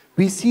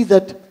 We see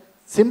that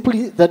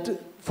simply that,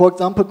 for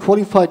example,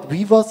 qualified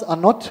weavers are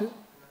not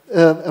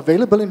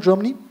available in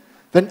Germany.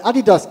 When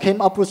Adidas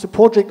came up with a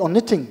project on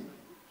knitting,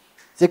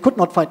 they could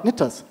not find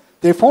knitters.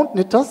 They found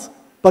knitters,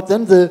 but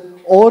then the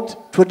old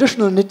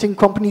traditional knitting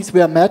companies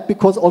were mad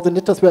because all the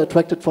knitters were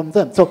attracted from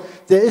them. So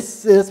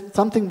there's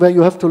something where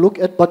you have to look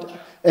at, but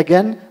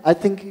again, I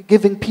think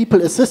giving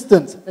people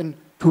assistance and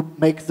to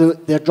make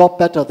their job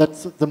better,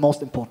 that's the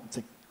most important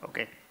thing.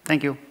 Okay,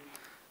 thank you.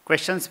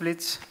 Questions,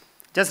 please.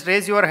 Just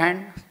raise your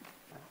hand.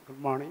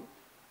 Good morning.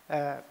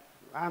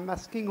 I'm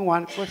asking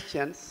one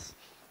question.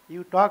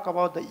 You talk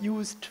about the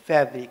used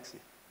fabrics,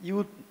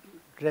 used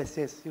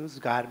dresses,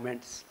 used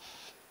garments.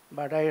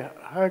 But I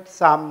heard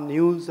some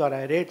news or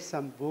I read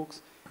some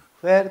books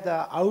where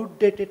the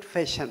outdated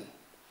fashion,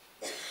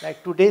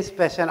 like today's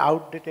fashion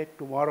outdated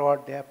tomorrow or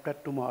day after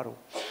tomorrow,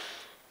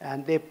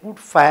 and they put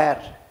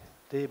fire,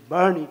 they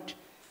burn it,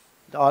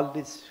 all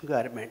these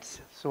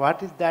garments. So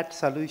what is that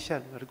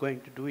solution we're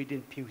going to do it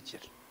in future?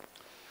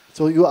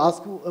 So you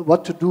ask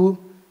what to do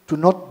to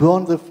not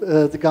burn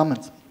the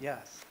garments?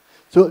 Yes.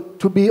 So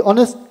to be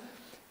honest,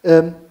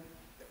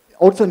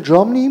 also in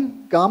Germany,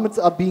 garments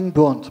are being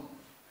burned.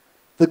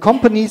 The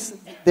companies,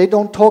 they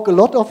don't talk a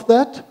lot of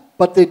that,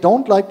 but they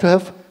don't like to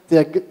have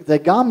their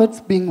garments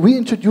being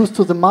reintroduced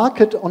to the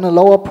market on a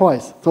lower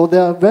price. So they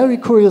are very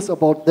curious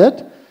about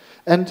that.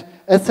 And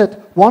as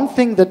said, one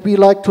thing that we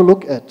like to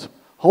look at,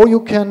 how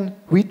you can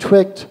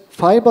retract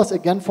fibers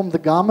again from the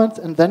garments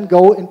and then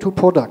go into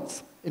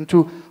products,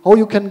 into how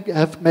you can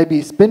have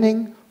maybe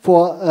spinning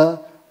for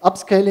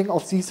upscaling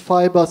of these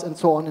fibers and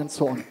so on and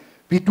so on.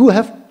 We do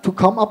have to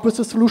come up with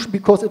a solution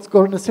because it's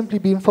going to simply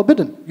be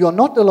forbidden. You are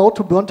not allowed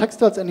to burn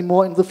textiles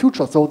anymore in the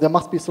future, so there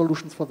must be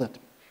solutions for that.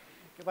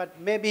 Okay,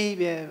 but maybe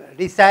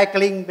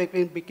recycling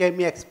became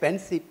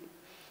expensive,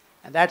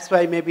 and that's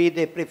why maybe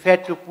they prefer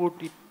to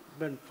put it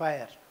on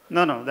fire.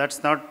 No,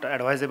 that's not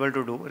advisable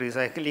to do.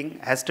 Recycling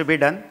has to be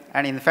done,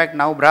 and in fact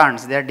now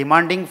brands, they are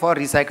demanding for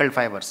recycled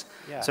fibers.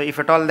 Yeah. So if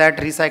at all that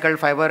recycled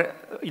fiber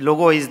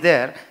logo is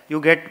there,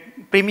 you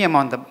get premium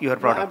on your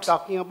products. I'm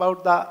talking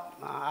about the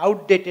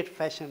outdated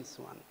fashions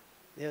one.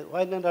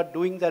 Why they are not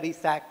doing the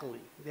recycling?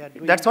 They are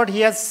doing That's what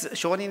he has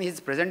shown in his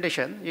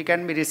presentation. You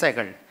can be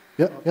recycled.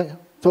 Yeah.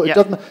 So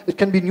it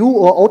can be new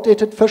or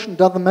outdated fashion,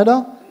 doesn't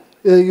matter.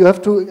 You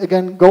have to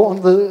again go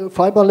on the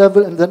fiber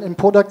level and then in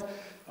product.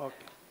 Okay.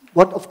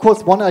 What of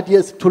course one idea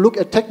is to look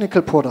at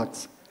technical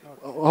products.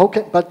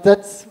 Okay, but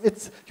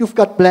you've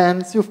got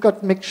blends, you've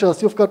got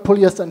mixtures, you've got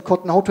polyester and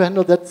cotton. How to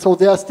handle that? So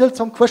there are still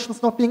some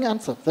questions not being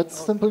answered. That's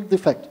simply the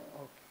fact.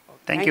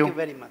 Thank you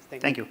very much.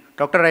 Thank you.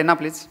 Dr. Raina,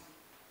 please.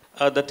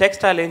 The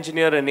textile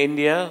engineer in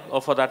India,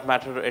 or for that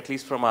matter, at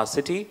least from our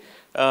city,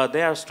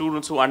 they are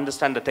students who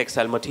understand the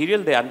textile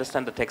material, they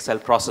understand the textile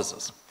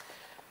processes.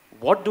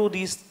 What do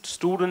these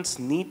students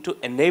need to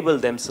enable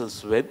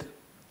themselves with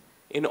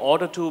in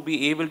order to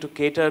be able to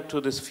cater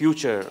to this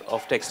future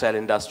of textile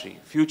industry,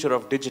 future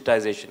of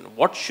digitization?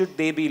 What should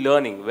they be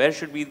learning? Where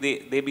should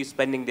they be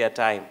spending their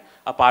time,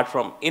 apart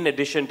from, in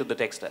addition to the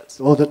textiles?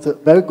 Oh, that's a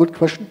very good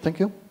question. Thank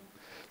you.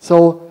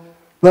 So,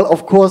 Well,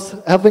 of course,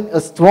 having a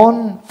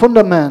strong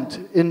fundament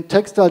in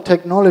textile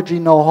technology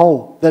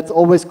know-how, that's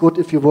always good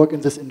if you work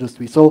in this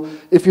industry. So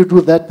if you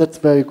do that, that's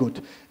very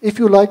good. If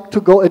you like to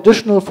go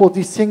additional for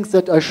these things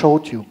that I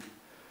showed you,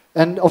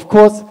 and of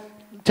course,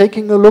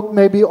 taking a look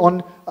maybe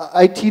on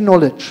IT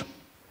knowledge.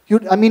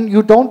 I mean,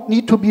 you don't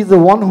need to be the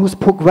one who's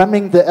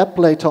programming the app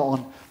later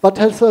on, but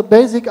has a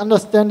basic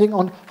understanding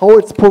on how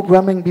its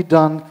programming be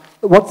done,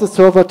 what's the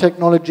server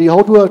technology,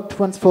 how do I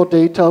transfer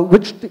data,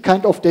 which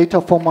kind of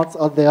data formats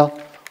are there.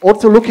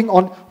 Also looking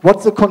on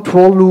what's the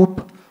control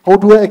loop, how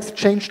do I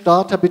exchange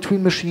data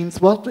between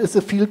machines, what is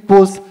the field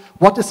bus,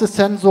 what is the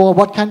sensor,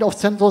 what kind of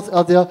sensors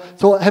are there.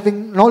 So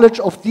having knowledge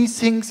of these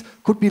things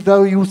could be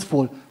very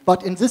useful.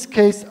 But in this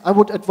case, I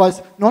would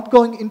advise not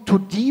going into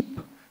deep,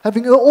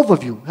 having an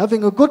overview.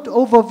 Having a good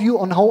overview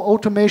on how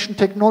automation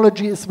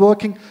technology is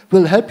working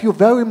will help you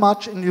very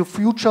much in your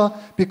future,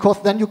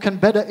 because then you can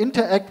better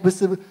interact with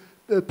the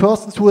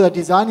persons who are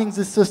designing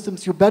these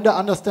systems, you better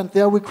understand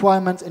their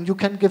requirements, and you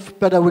can give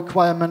better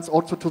requirements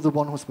also to the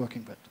one who's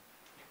working with.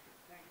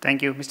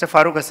 Thank you. Mr.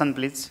 Farooq Hassan,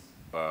 please.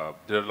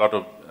 There are a lot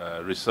of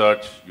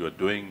research you are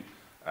doing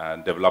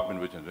and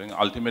development which you're doing.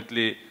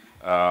 Ultimately,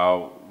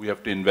 we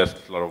have to invest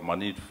a lot of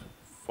money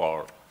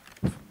for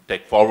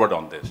take forward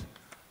on this.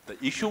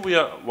 The issue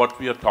what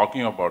we are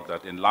talking about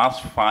that in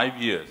last 5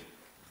 years,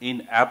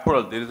 in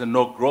April, there is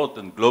no growth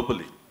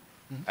globally.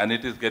 And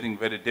it is getting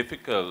very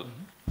difficult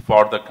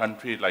for the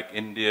country like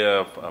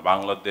India,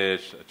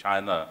 Bangladesh,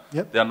 China.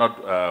 Yep. They are not,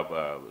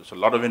 so a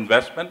lot of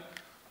investment,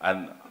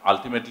 and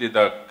ultimately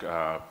the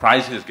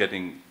price is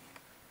getting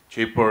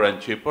cheaper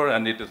and cheaper,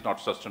 and it is not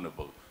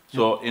sustainable.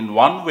 So in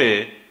one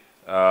way,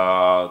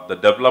 the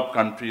developed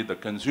country, the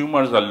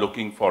consumers are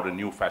looking for a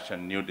new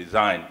fashion, new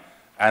design,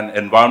 and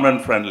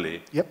environment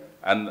friendly. Yep.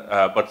 And,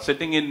 but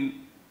sitting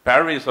in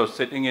Paris or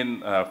sitting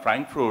in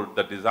Frankfurt,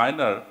 the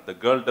designer, the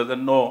girl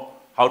doesn't know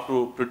how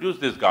to produce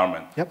this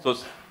garment. Yep. So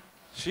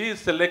she is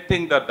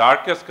selecting the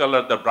darkest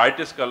color, the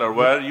brightest color,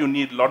 where you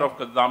need a lot of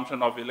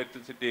consumption of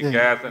electricity,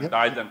 gas, and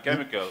dyes and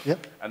chemicals.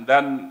 And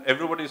then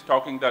everybody is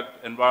talking that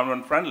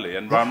environment friendly,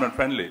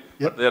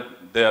 but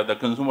the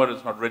consumer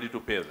is not ready to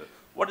pay that.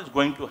 What is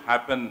going to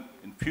happen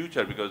in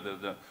future? Because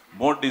there's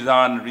more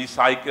design,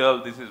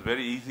 recycle. This is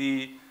very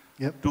easy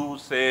to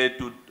say,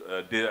 to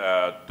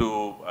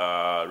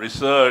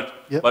research,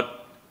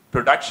 but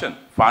production.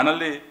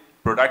 Finally,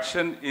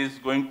 production is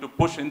going to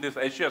push in this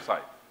Asia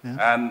side,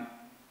 and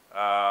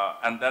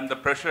then the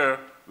pressure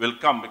will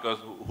come, because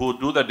who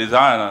do the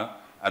design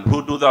and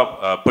who do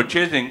the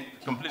purchasing,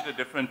 completely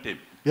different team.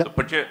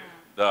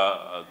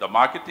 The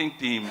marketing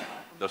team,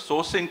 the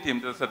sourcing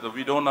team, they said that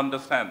we don't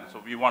understand, so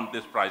we want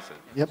this prices.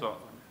 So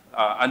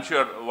I'm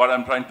sure what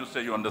I'm trying to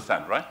say you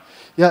understand, right?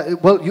 Yeah,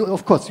 well,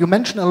 of course, you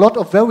mentioned a lot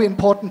of very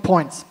important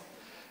points.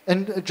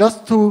 And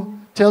just to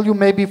tell you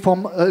maybe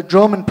from a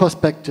German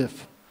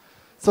perspective.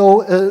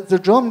 So the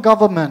German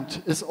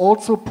government is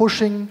also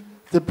pushing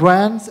the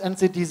brands and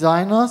the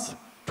designers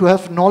to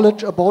have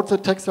knowledge about the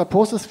textile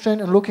process chain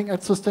and looking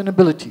at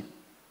sustainability.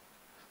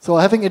 So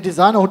having a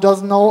designer who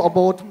doesn't know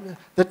about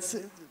that,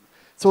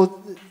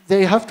 so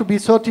they have to be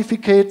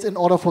certificates in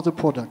order for the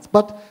products.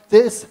 But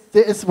there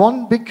is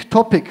one big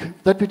topic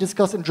that we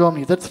discuss in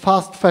Germany, that's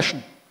fast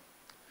fashion.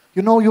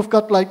 You know, you've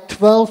got like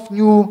 12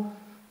 new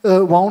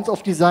rounds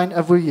of design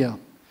every year.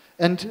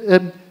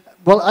 And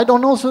well, I don't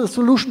know the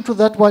solution to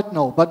that right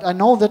now, but I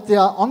know that there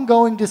are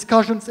ongoing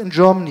discussions in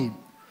Germany.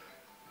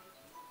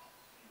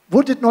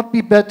 Would it not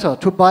be better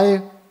to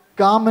buy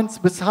garments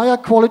with higher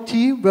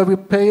quality, where we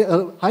pay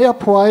a higher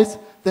price,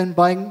 than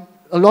buying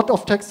a lot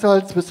of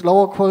textiles with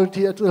lower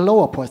quality at a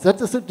lower price?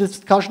 That is a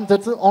discussion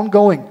that's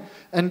ongoing.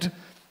 And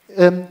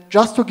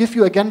just to give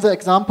you again the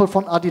example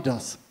from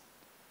Adidas.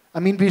 I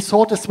mean, we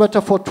sold a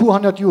sweater for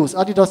 200 euros.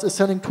 Adidas is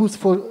selling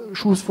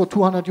shoes for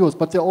 200 euros,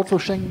 but they're also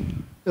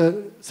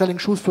selling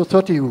shoes for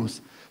 30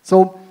 euros.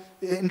 So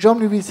in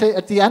Germany, we say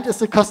at the end it's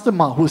the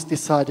customer who's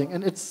deciding,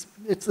 and it's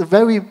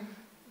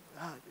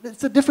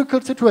a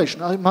difficult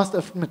situation, I must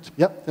admit.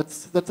 Yeah,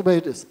 that's the way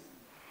it is.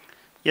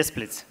 Yes,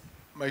 please.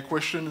 My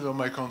question or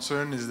my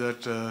concern is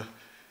that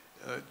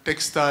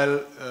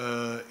textile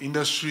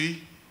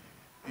industry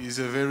is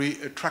a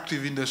very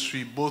attractive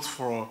industry, both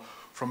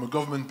from a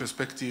government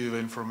perspective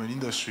and from an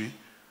industry,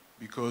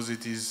 because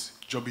it is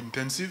job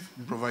intensive,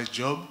 provides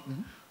job,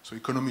 so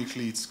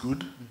economically it's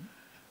good.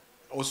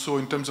 Also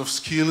in terms of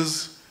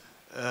skills,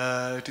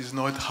 it is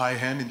not high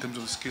hand in terms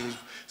of skills,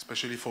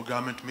 especially for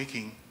garment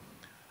making.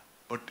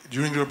 But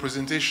during your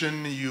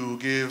presentation, you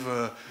gave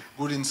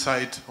good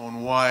insight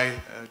on why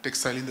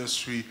textile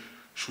industry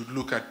should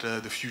look at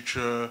the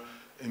future,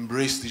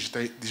 embrace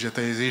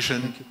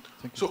digitization. Thank you.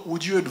 So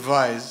would you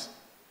advise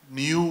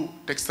new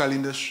textile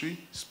industry,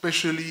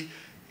 especially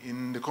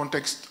in the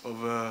context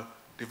of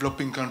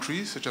developing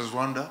countries such as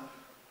Rwanda,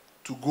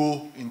 to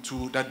go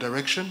into that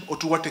direction? Or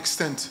to what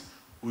extent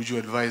would you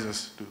advise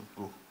us to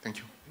go? Thank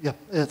you. Yeah,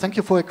 thank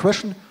you for your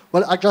question.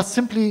 Well, I just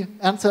simply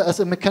answer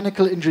as a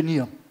mechanical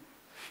engineer.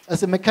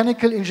 As a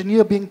mechanical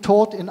engineer being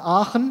taught in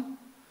Aachen,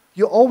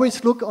 you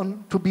always look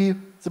on to be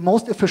the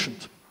most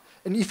efficient.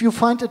 And if you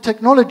find a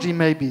technology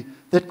maybe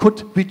that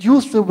could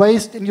reduce the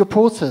waste in your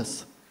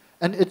process,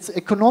 and it's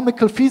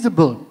economical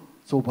feasible,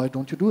 so why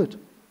don't you do it?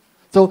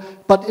 So,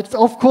 but it's,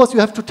 of course, you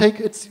have to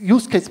take, it's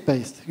use case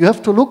based. You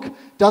have to look,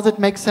 does it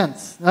make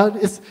sense?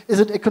 Is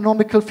it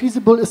economical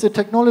feasible? Is the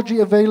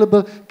technology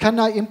available? Can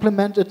I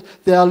implement it?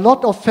 There are a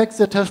lot of facts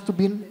that have to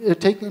be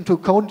taken into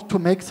account to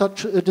make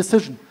such a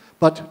decision.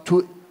 But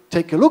to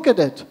take a look at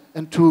it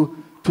and to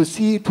do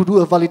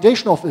a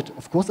validation of it,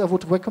 of course, I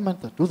would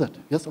recommend that. Do that.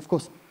 Yes, of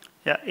course.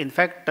 Yeah, in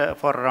fact,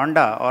 for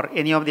Rwanda or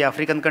any of the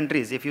African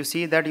countries, if you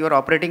see that your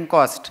operating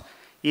cost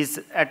is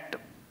at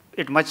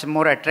it much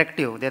more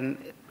attractive, then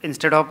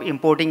instead of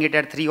importing it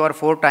at 3 or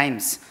 4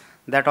 times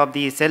that of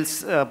the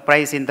sales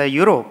price in the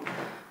Europe,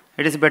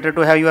 it is better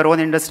to have your own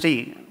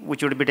industry,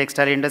 which would be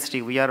textile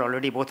industry. We are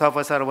already, both of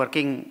us are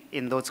working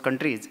in those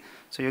countries,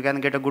 so you can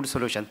get a good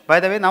solution.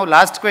 By the way, now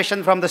last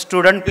question from the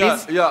student,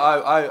 please. Yeah,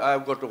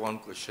 I've got one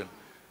question.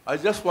 I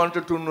just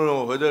wanted to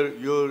know whether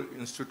your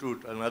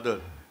institute and other,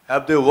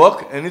 have they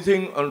worked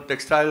anything on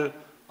textile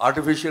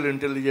artificial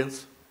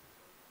intelligence?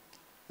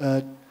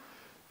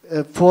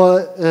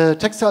 For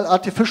textile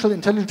artificial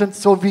intelligence,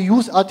 so we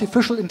use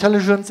artificial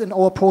intelligence in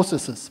our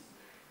processes.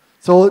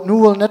 So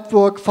neural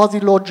network, fuzzy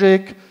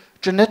logic,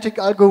 genetic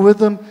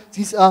algorithm,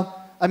 these are,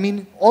 I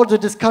mean, all the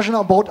discussion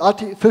about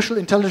artificial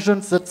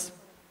intelligence, that's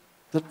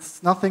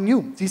nothing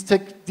new. These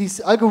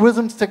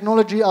algorithms,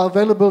 technology are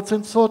available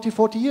since 30,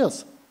 40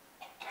 years.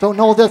 So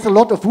now there's a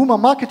lot of rumor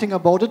marketing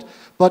about it,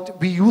 but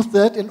we use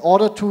that in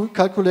order to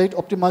calculate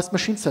optimized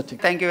machine setting.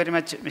 Thank you very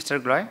much,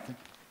 Mr. Gloy.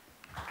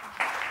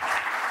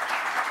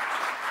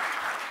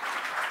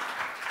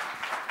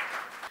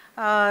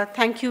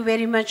 Thank you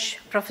very much,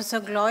 Professor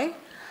Gloy.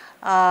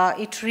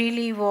 It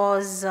really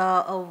was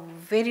a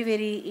very,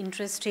 very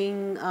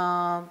interesting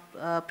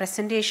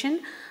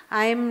presentation.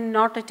 I am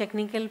not a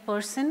technical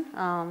person.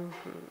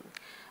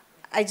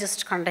 I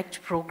just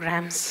conduct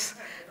programs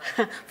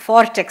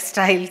for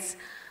textiles.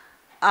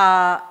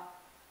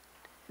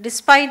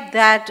 Despite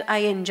that, I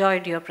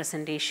enjoyed your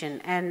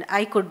presentation, and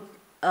I could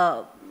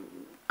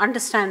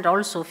understand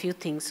also a few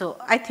things. So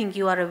I think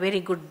you are a very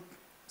good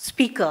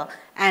speaker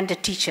and a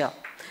teacher.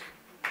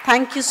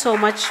 Thank you so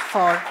much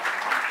for...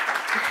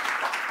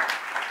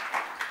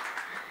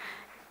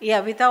 Yeah,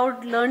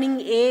 without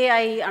learning A,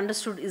 I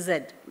understood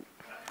Z.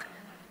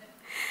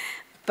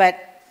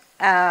 But,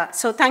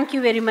 so thank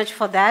you very much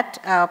for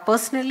that,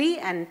 personally,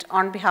 and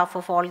on behalf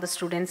of all the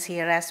students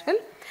here as well.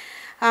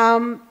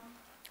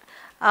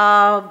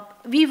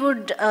 We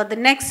would, the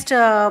next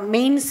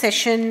main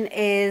session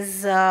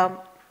is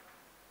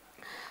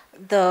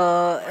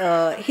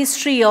the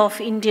history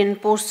of Indian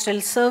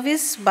Postal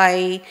Service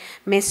by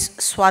Ms.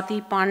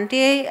 Swati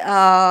Pandey,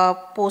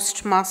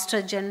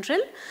 Postmaster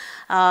General.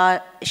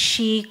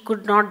 She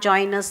could not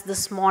join us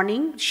this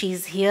morning.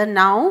 She's here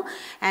now,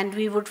 and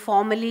we would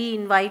formally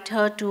invite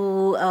her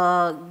to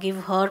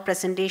give her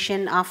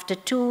presentation after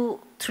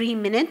 2-3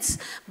 minutes,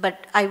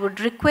 but I would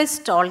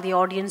request all the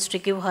audience to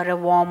give her a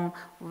warm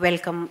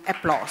welcome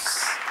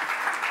applause.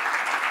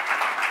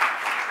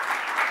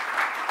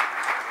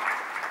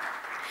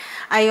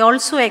 I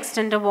also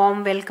extend a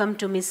warm welcome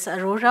to Ms.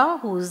 Arora,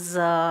 who's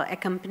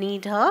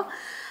accompanied her.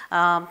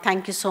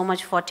 Thank you so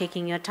much for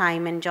taking your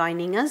time and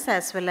joining us,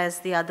 as well as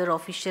the other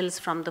officials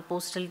from the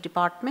Postal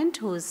Department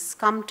who's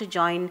come to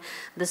join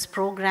this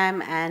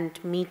program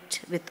and meet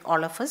with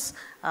all of us.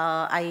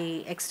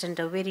 I extend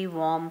a very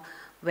warm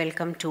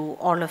welcome to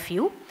all of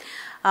you.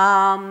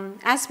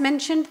 As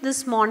mentioned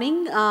this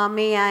morning,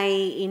 may I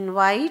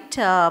invite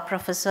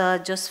Professor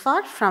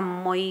Josephat from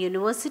Moi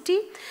University.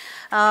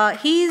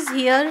 He is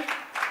here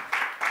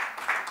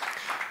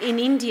in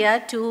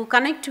India to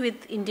connect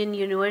with Indian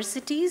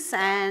universities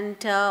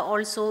and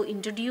also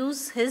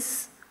introduce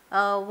his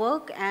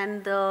work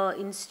and the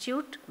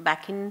institute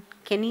back in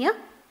Kenya.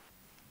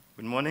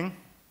 Good morning.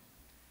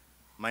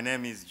 My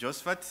name is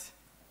Josephat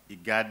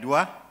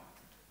Igadwa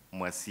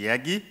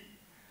Mwasiagi.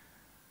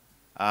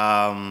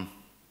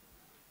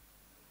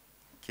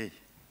 Okay,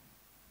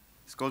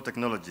 it's called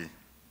technology.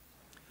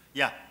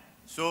 Yeah,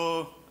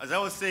 so as I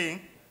was saying,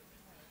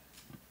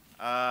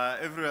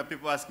 everywhere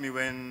people ask me,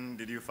 when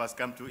did you first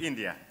come to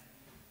India?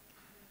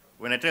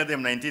 When I tell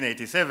them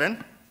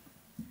 1987,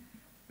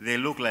 they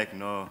look like,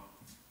 no,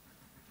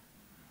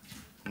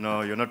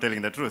 you're not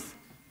telling the truth.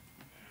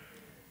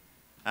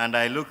 And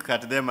I look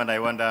at them and I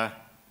wonder,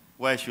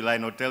 why should I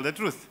not tell the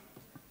truth?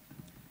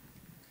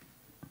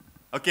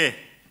 Okay,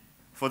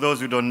 for those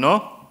who don't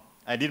know,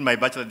 I did my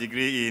bachelor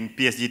degree in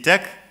PSG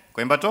Tech,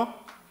 Coimbatore.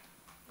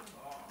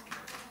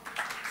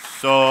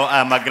 So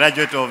I'm a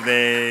graduate of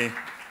the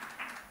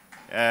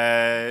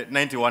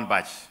 91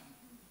 batch.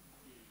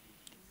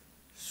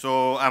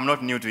 So I'm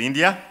not new to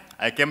India.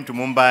 I came to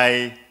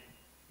Mumbai,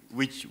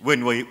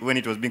 when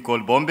it was being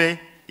called Bombay,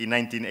 in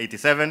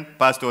 1987,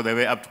 passed all the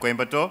way up to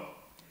Coimbatore,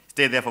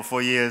 stayed there for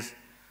 4 years,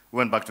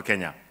 went back to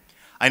Kenya.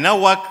 I now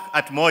work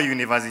at Moi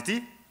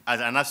University as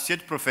an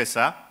associate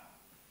professor,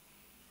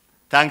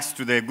 thanks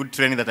to the good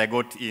training that I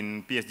got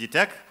in PSG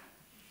Tech.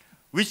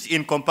 which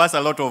encompass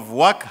a lot of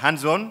work,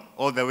 hands-on,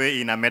 all the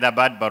way in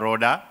Ahmedabad,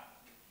 Baroda.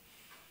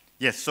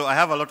 Yes, so I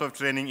have a lot of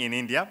training in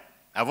India.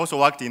 I've also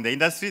worked in the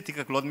industry,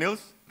 thicker cloth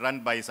mills,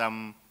 run by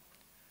some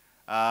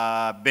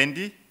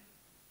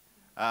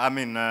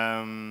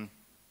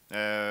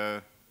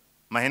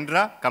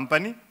Mahindra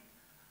company,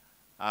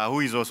 who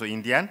is also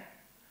Indian.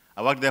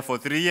 I worked there for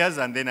 3 years,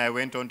 and then I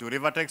went on to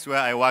Rivertex, where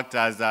I worked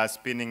as a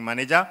spinning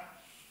manager.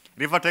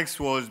 Rivertex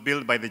was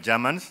built by the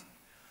Germans,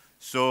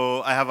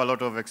 so I have a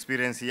lot of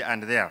experience here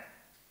and there.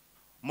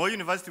 Moi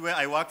University, where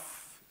I worked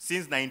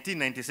since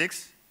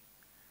 1996,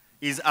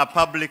 is a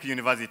public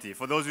university.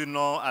 For those who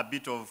know a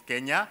bit of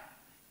Kenya,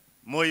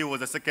 Moi was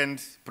the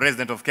second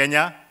president of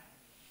Kenya,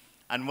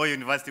 and Moi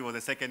University was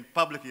the second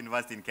public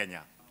university in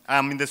Kenya.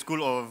 I'm in the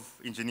School of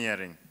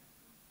Engineering.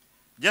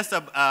 Just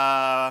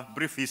a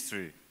brief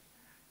history.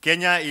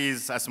 Kenya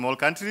is a small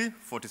country,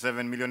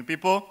 47 million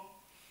people,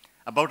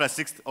 about a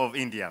sixth of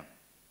India.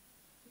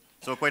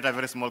 So quite a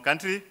very small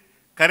country.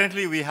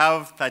 Currently, we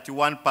have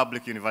 31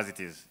 public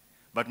universities,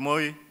 but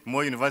Moi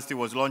University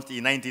was launched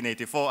in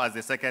 1984 as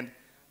the second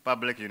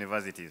public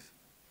universities.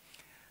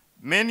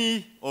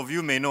 Many of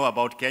you may know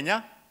about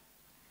Kenya.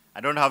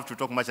 I don't have to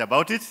talk much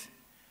about it,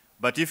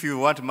 but if you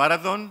want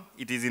marathon,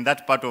 it is in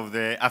that part of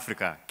the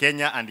Africa,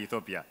 Kenya and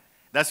Ethiopia.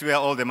 That's where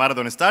all the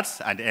marathon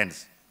starts and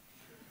ends.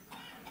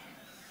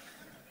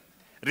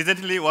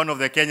 Recently, one of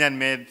the Kenyan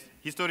made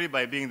history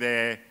by being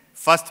the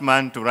first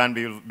man to run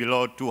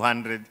below 2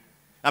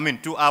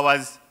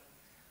 hours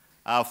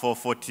for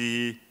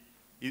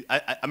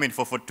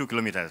 42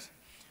 kilometers.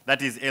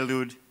 That is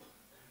Eliud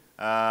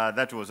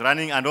that was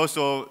running, and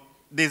also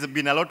there's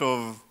been a lot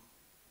of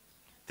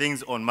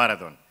things on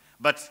marathon.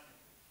 But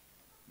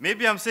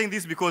maybe I'm saying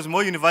this because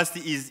Moi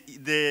University is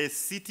the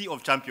city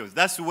of champions.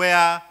 That's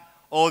where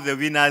all the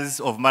winners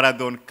of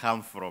marathon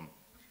come from.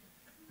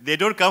 They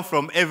don't come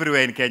from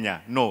everywhere in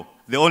Kenya. No,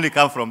 they only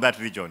come from that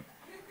region.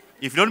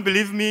 If you don't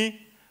believe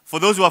me, for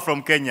those who are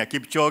from Kenya,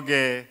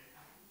 Kipchoge,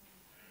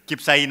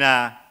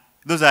 Kipsaina,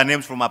 those are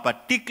names from a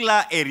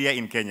particular area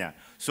in Kenya.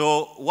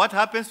 So what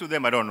happens to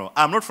them, I don't know.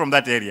 I'm not from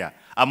that area.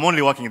 I'm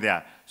only working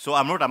there. So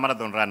I'm not a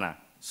marathon runner.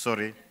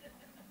 Sorry.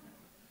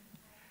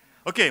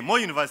 Okay, Moi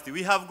University.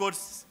 We have got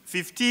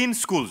 15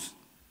 schools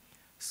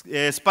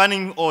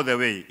spanning all the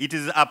way. It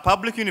is a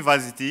public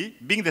university.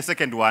 Being the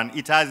second one,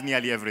 it has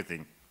nearly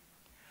everything.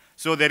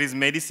 So there is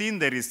medicine,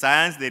 there is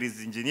science, there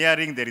is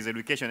engineering, there is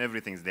education,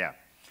 everything's there.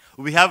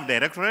 We have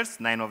directorates,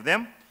 9 of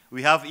them.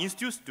 We have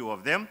institutes, 2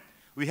 of them.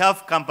 We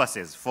have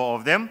campuses, 4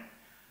 of them.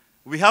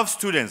 We have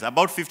students,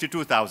 about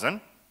 52,000.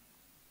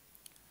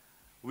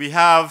 We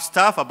have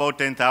staff, about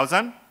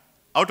 10,000.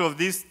 Out of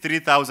these,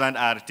 3,000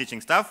 are teaching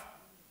staff.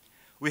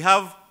 We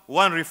have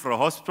 1 referral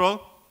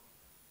hospital,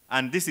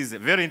 and this is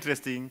very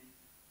interesting.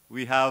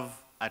 We have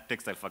a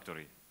textile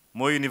factory.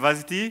 Moi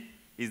University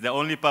is the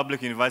only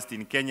public university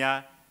in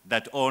Kenya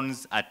that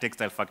owns a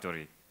textile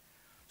factory.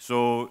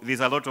 So there's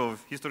a lot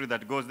of history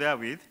that goes there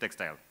with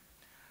textile.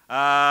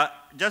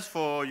 Just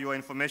for your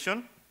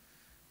information,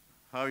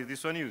 how is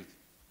this one used?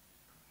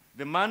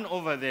 The man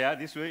over there,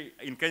 this way,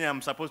 in Kenya,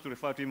 I'm supposed to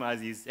refer to him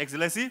as His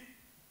Excellency.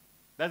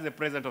 That's the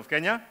President of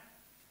Kenya.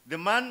 The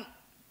man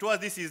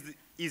towards this is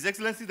His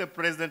Excellency, the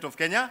President of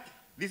Kenya.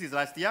 This is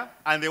last year.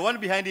 And the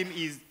one behind him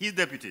is his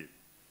deputy.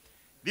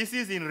 This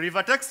is in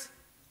Rivertex,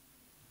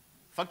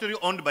 factory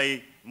owned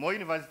by Moi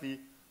University.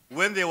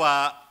 When they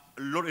were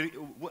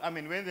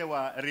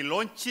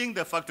relaunching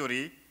the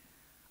factory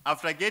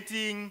after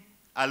getting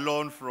a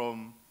loan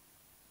from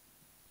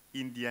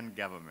Indian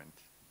government.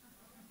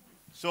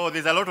 So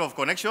there's a lot of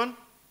connection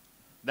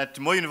that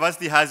Moi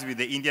University has with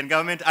the Indian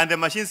government, and the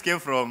machines came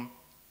from,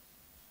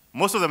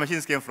 most of the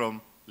machines came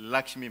from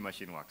Lakshmi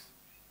Machine Works.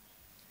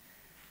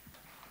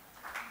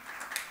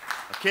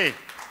 Okay.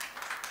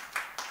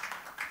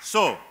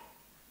 So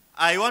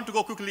I want to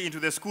go quickly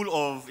into the School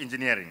of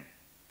Engineering.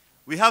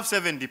 We have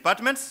 7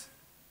 departments.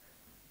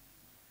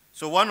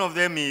 So one of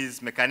them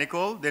is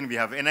mechanical, then we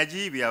have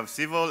energy, we have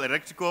civil,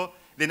 electrical.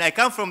 Then I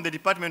come from the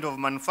Department of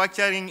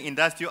Manufacturing,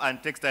 Industrial,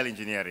 and Textile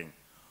Engineering.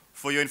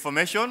 For your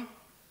information,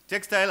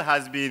 textile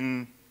has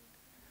been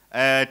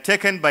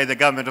taken by the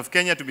government of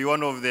Kenya to be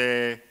one of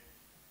the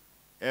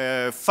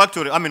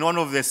one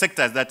of the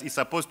sectors that is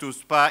supposed to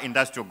spur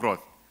industrial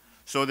growth.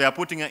 So they are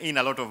putting in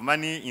a lot of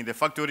money in the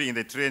factory, in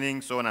the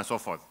training, so on and so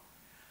forth.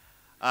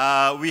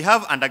 We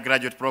have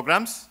undergraduate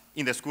programs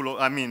in the school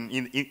of,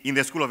 in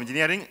the School of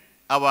Engineering.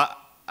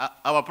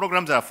 Our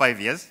programs are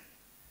 5 years.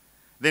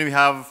 Then we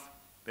have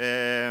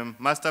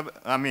master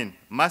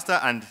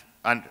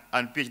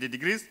and PhD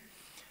degrees.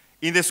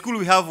 In the school,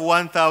 we have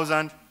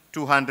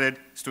 1,200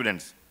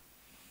 students.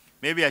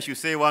 Maybe I should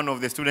say one of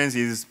the students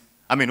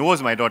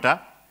was my daughter,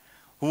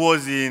 who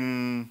was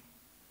in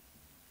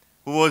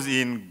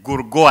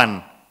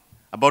Gurgaon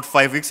about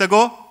 5 weeks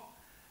ago,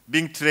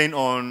 being trained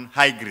on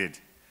high grade.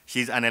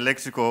 She's an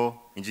electrical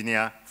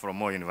engineer from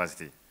Moi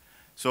University.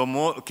 So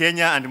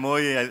Kenya and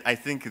Moi, I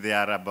think they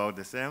are about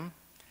the same.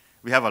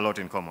 We have a lot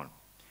in common.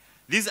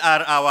 These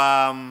are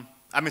our,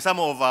 some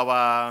of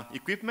our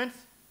equipment.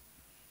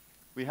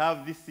 We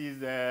have, this is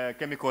the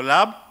chemical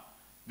lab.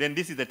 Then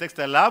this is the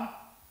textile lab.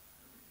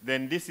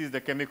 Then this is the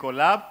chemical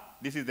lab.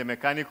 This is the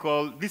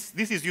mechanical. This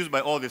is used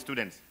by all the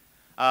students,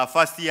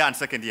 first year and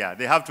second year.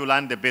 They have to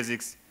learn the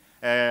basics,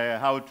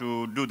 how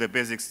to do the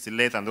basics,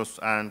 lathe and those,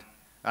 and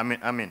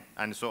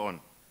and so on.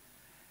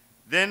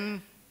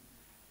 Then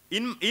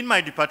in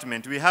my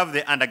department, we have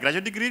the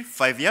undergraduate degree,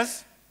 5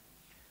 years.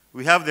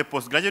 We have the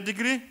postgraduate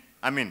degree,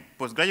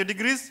 postgraduate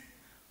degrees,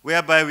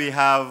 whereby we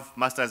have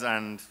masters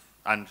and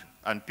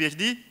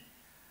PhD.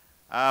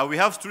 We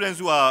have students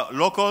who are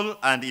local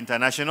and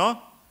international.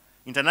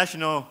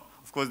 International,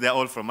 of course, they're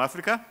all from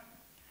Africa.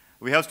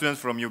 We have students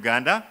from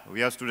Uganda.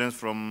 We have students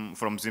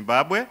from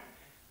Zimbabwe.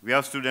 We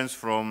have students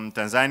from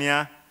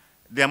Tanzania.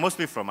 They are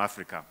mostly from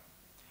Africa.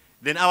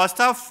 Then our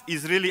staff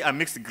is really a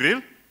mixed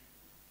grill.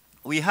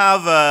 We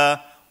have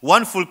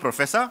one full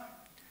professor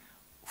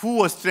who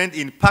was trained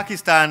in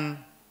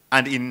Pakistan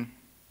and in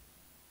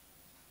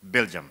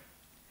Belgium.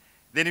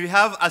 Then we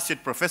have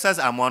associate professors.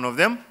 I'm one of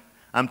them.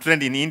 I'm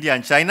trained in India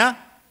and China.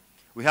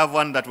 We have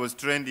one that was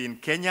trained in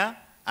Kenya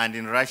and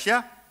in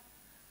Russia.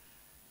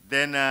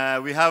 Then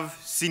we have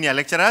senior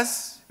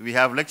lecturers. We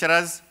have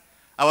lecturers.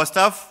 Our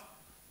staff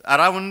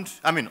around,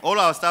 all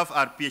our staff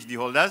are PhD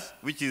holders,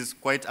 which is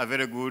quite a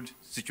very good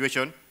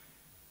situation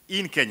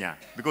in Kenya,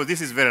 because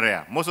this is very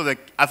rare. Most of the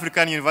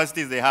African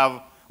universities, they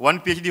have one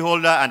PhD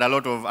holder and a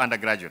lot of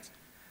undergraduates.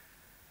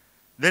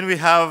 Then we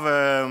have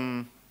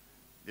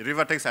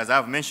Rivertex, as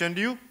I've mentioned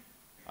you.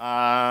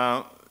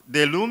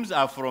 The looms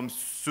are from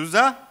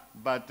Suza,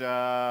 but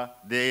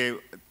the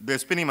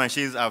spinning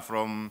machines are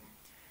from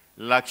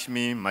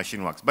Lakshmi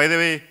Machine Works. By the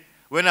way,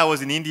 when I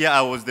was in India,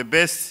 I was the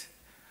best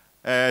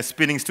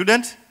spinning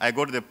student. I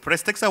got the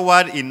Prestex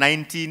Award in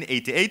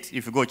 1988,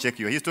 if you go check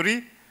your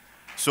history.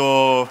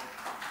 So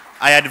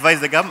I advise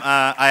the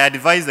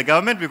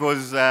government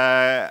because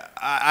I'm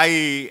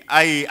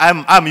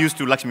used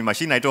to Lakshmi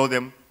machine. I told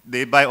them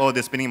they buy all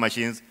the spinning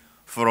machines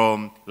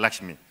from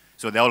Lakshmi.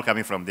 So they're all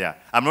coming from there.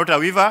 I'm not a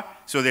weaver,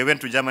 so they went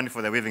to Germany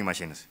for the weaving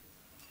machines.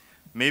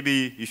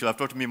 Maybe you should have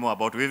taught me more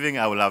about weaving.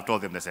 I will have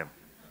told them the same.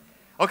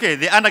 Okay,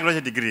 the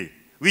undergraduate degree.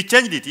 We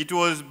changed it. It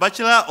was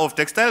Bachelor of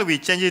Textile. We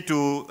changed it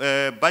to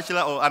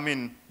Bachelor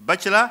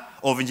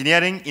of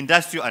Engineering,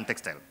 Industrial and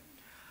Textile.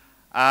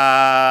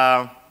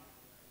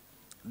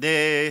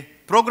 The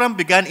program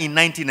began in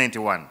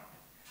 1991,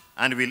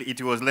 and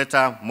it was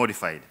later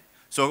modified.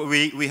 So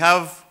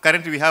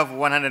currently we have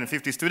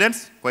 150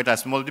 students, quite a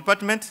small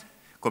department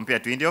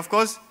compared to India, of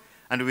course,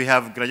 and we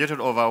have graduated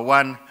over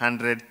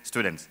 100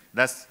 students.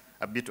 That's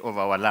a bit of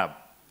our lab.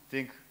 I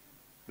think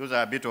those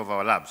are a bit of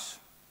our labs.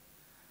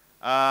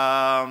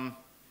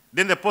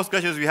 Then the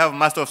postgraduates, we have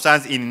Master of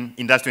Science in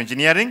Industrial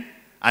Engineering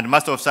and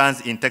Master of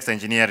Science in Textile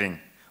Engineering.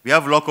 We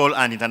have local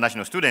and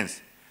international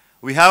students.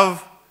 We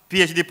have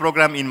PhD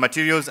program in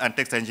Materials and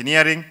Textile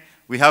Engineering.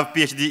 We have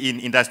PhD in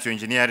Industrial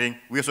Engineering.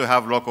 We also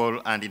have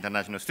local and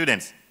international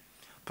students.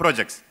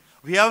 Projects.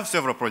 We have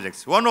several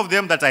projects. One of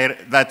them that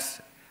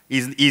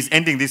is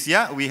ending this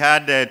year, we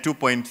had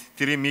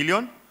 2.3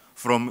 million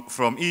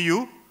from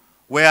EU,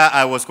 where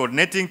I was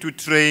coordinating to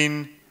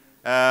train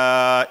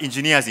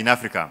engineers in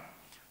Africa.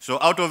 So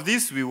out of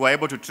this, we were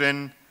able to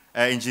train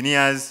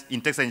engineers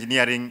in textile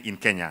engineering in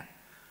Kenya.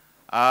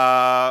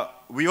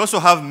 We also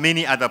have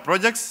many other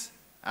projects,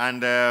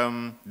 and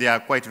there are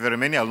quite very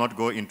many. I'll not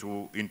go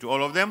into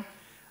all of them.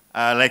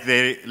 Like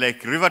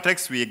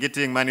Rivertex, we are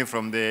getting money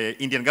from the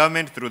Indian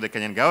government through the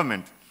Kenyan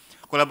government.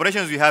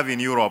 Collaborations we have in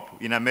Europe,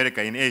 in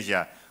America, in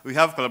Asia. We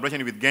have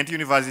collaboration with Ghent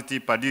University,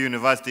 Purdue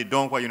University,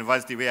 Donghua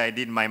University, where I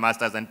did my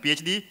master's and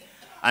PhD,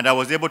 and I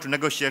was able to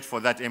negotiate for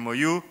that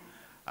MOU.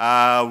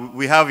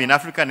 We have in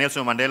Africa,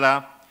 Nelson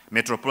Mandela,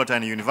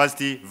 Metropolitan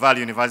University, Val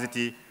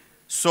University,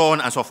 so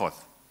on and so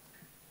forth.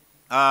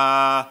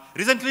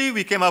 Recently,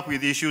 we came up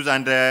with issues,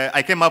 and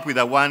I came up with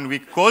a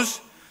one-week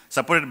course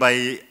supported by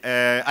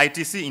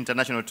ITC,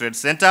 International Trade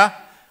Center,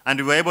 and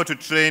we were able to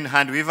train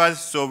hand weavers.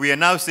 So we are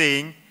now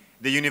saying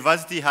the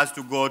university has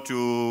to go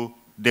to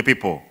the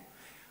people.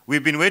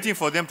 We've been waiting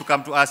for them to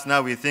come to us.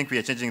 Now we think we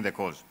are changing the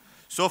course.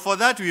 So for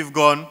that, we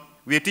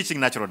are teaching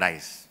natural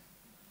dyes.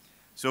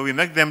 So we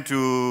make them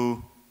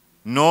to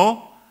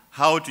know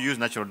how to use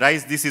natural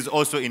dyes. This is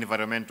also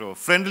environmental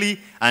friendly,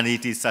 and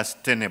it is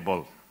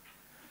sustainable.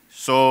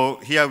 So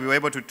here we were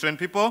able to train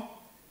people.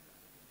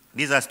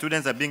 These are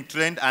students that are being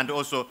trained, and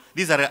also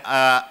these are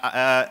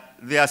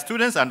they are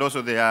students, and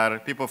also they are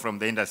people from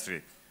the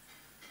industry.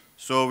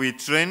 So we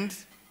trained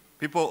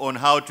people on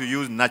how to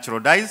use natural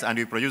dyes, and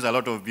we produce a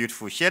lot of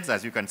beautiful shades,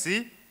 as you can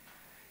see.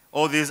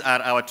 All these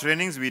are our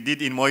trainings we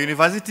did in Moi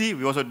University.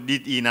 We also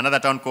did in another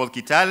town called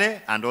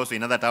Kitale, and also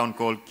in another town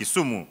called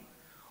Kisumu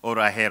or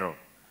Ahero.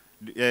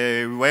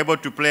 We were able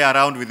to play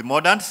around with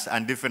moderns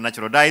and different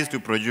natural dyes to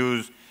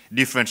produce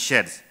different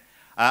shades.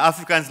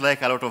 Africans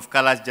like a lot of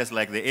colors, just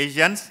like the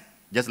Asians,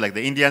 just like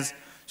the Indians.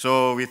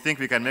 So we think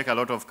we can make a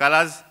lot of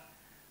colors.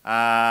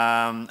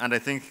 And I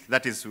think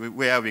that is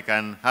where we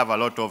can have a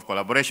lot of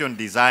collaboration,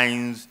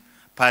 designs,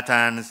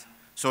 patterns,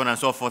 so on and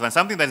so forth. And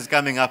something that is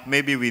coming up,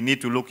 maybe we need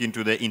to look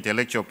into the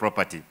intellectual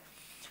property.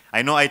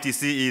 I know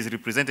ITC is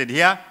represented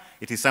here.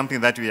 It is something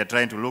that we are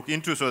trying to look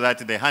into so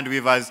that the hand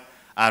weavers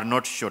are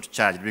not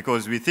short-charged,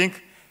 because we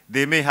think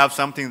they may have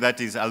something that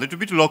is a little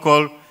bit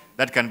local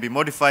that can be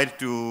modified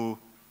to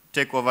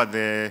take over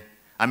the,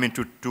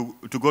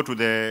 to go to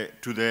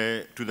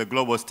the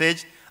global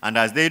stage, and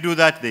as they do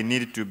that, they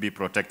need to be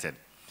protected.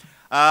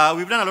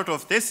 We've done a lot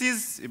of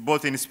theses,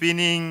 both in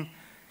spinning,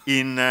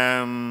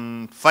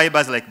 in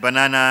fibers like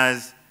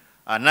bananas,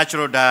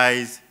 natural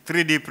dyes,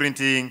 3D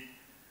printing.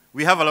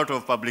 We have a lot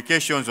of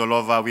publications all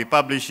over. We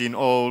publish in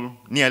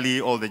nearly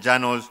all the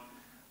journals.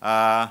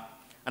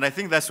 And I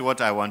think that's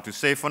what I want to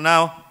say for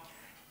now.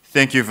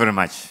 Thank you very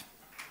much.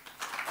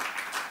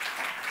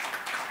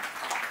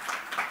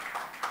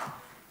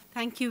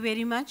 Thank you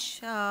very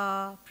much,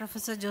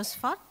 Professor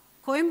Josephat.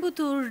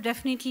 Coimbatore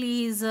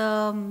definitely is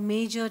a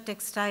major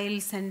textile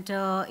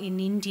center in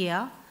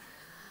India.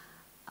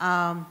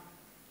 And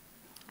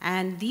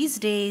these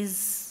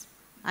days,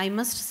 I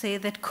must say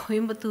that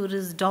Coimbatore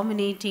is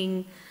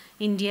dominating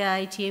India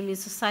ITME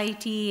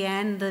Society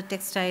and the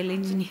textile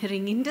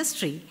engineering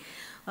industry.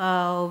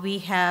 We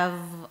have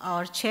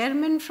our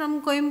chairman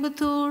from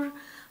Coimbatore,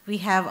 we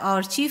have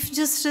our Chief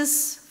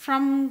Justice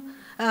from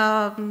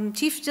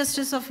Chief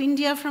Justice of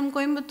India from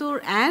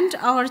Coimbatore, and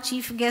our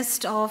chief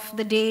guest of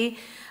the day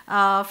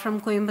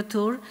from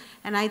Coimbatore.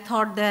 And I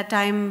thought that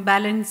I'm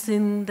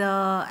balancing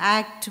the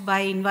act by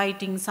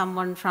inviting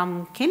someone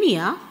from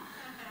Kenya.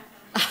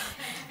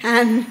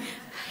 And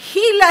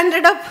he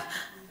landed up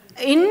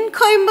in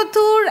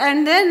Coimbatore,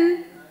 and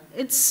then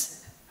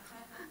it's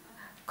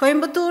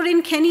Coimbatore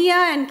in Kenya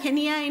and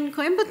Kenya in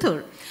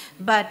Coimbatore.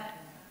 But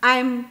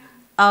I'm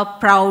a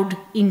proud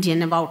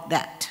Indian about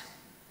that.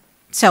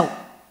 So,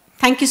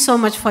 thank you so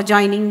much for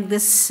joining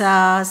this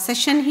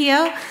session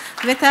here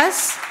with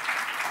us.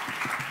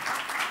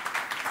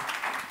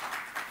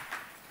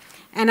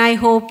 And I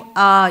hope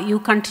you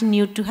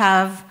continue to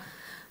have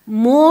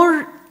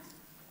more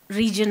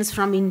regions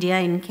from India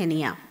in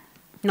Kenya,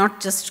 not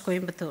just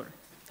Coimbatore.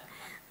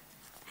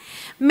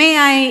 May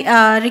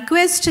I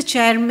request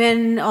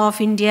Chairman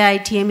of India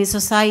ITME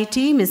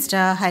Society,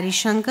 Mr. Hari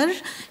Shankar,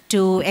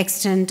 to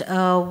extend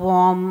a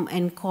warm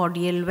and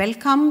cordial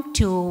welcome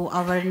to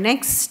our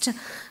next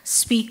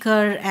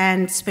speaker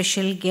and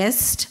special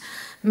guest,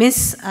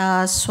 Ms.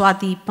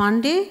 Swati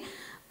Pandey,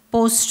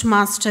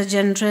 Postmaster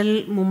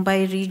General,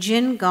 Mumbai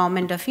Region,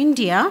 Government of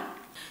India.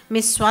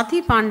 Ms.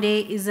 Swati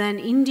Pandey is an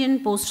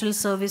Indian Postal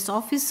Service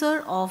officer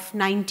of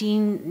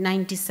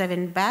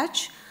 1997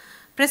 batch.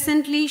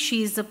 Presently,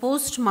 she is the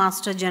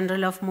Postmaster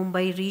General of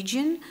Mumbai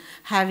Region,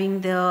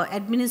 having the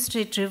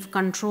administrative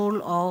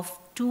control of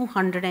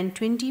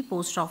 220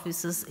 post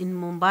offices in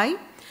Mumbai.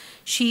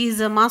 She is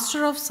a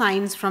Master of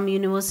Science from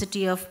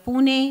University of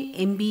Pune,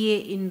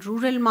 MBA in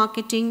Rural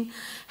Marketing,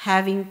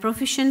 having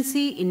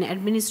proficiency in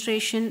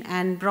administration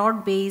and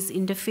broad-based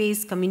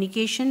interface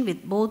communication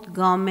with both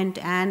government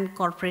and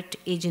corporate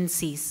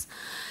agencies.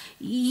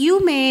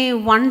 You may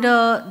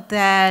wonder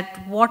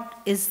that what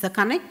is the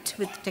connect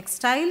with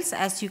textiles.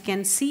 As you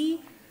can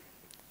see,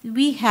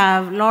 we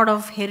have a lot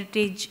of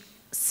heritage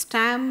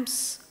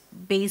stamps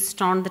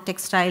based on the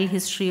textile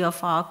history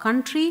of our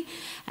country,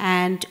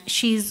 and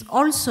she's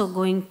also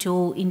going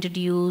to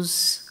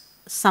introduce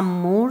some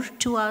more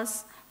to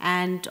us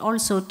and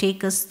also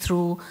take us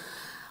through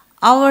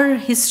our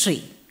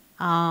history.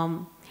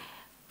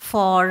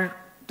 For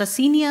the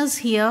seniors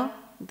here,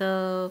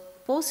 the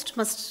post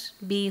must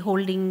be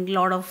holding a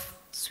lot of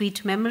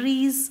sweet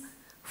memories,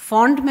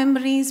 fond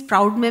memories,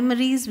 proud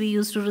memories. We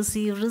used to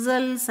receive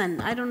results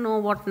and I don't know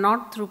what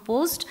not through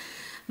post,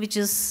 which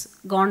is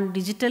gone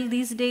digital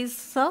these days,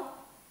 sir,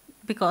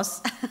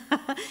 because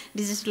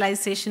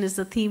digitalization is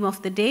the theme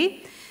of the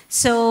day.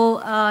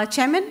 So,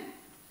 Chairman,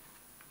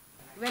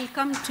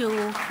 welcome to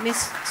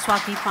Ms.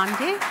 Swati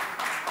Pandey.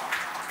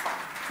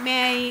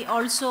 May I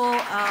also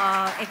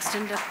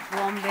extend a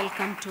warm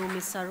welcome to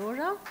Ms.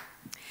 Arora.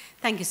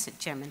 Thank you,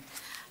 Chairman.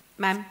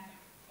 Ma'am,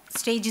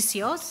 stage is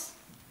yours.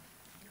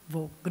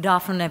 Well, good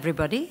afternoon,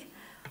 everybody.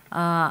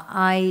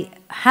 I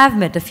have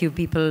met a few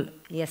people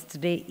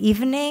yesterday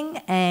evening,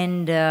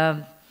 and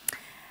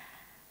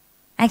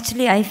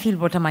actually I feel,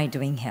 what am I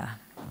doing here?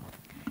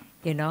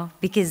 You know,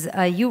 because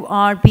you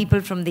are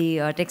people from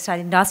the textile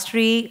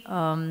industry,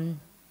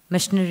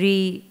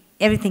 machinery,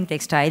 everything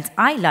textiles.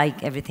 I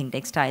like everything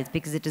textiles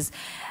because it is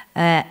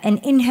an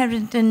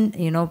inherent,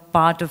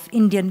 part of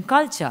Indian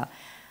culture.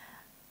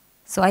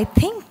 So I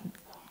think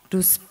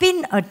to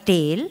spin a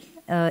tale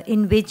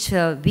in which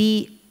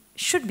we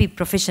should be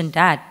proficient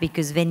at,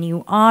 because when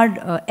you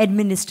are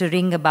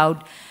administering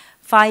about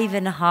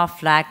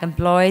 5.5 lakh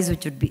employees,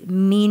 which would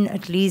mean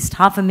at least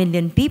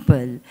 500,000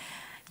 people,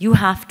 you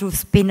have to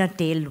spin a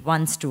tale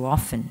once too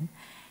often.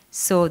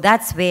 So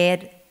that's where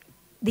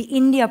the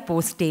India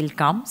Post tale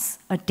comes,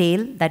 a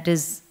tale that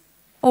is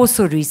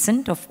also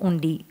recent, of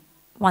only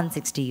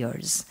 160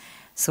 years.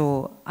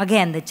 So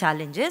again, the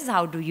challenge is,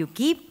 how do you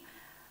keep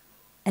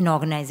an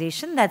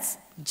organization that's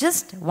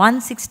just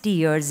 160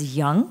 years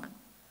young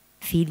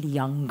feel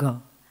younger?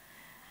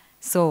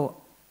 So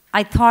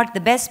I thought the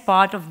best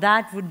part of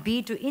that would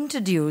be to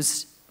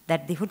introduce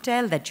that the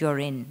hotel that you're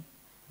in,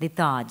 the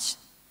Taj,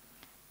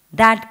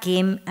 that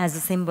came as a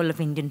symbol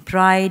of Indian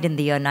pride in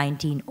the year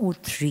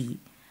 1903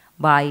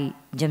 by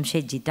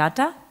Jamshedji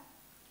Tata,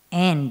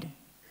 and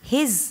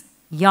his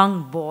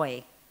young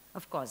boy,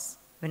 of course,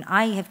 when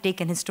I have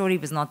taken his story, he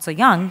was not so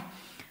young,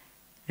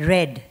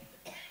 read,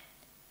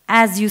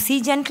 "As you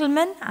see,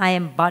 gentlemen, I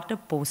am but a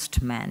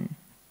postman,"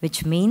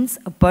 which means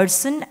a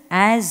person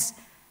as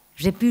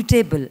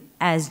reputable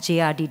as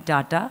J.R.D.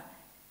 Tata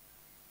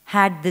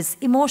had this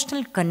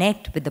emotional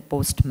connect with the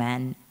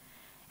postman.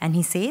 And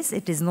he says,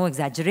 it is no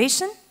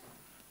exaggeration.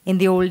 In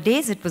the old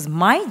days, it was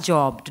my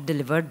job to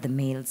deliver the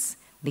mails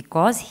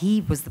because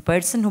he was the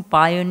person who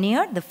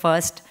pioneered the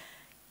first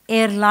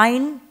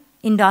airline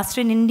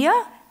industry in India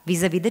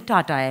vis-a-vis the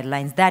Tata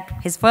Airlines. That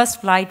his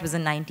first flight was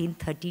in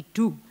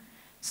 1932.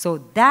 So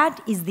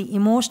that is the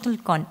emotional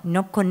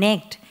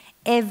connect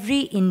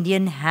every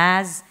Indian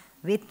has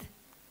with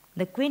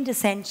the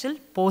quintessential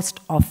post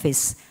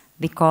office,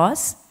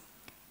 because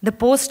the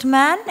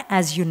postman,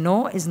 as you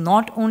know, is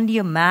not only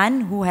a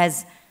man who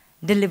has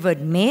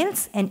delivered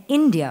mails, and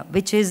India,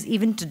 which is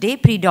even today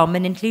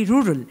predominantly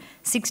rural,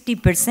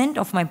 60%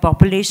 of my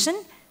population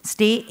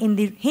stay in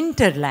the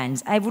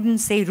hinterlands. I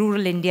wouldn't say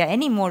rural India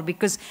anymore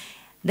because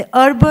the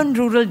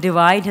urban-rural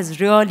divide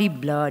has really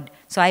blurred.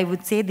 So I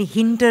would say the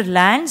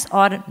hinterlands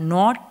are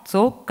not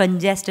so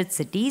congested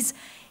cities.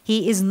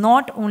 He is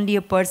not only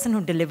a person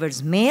who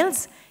delivers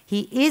mails,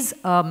 he is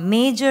a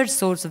major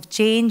source of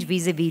change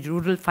vis-a-vis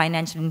rural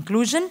financial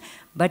inclusion,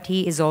 but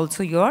he is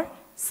also your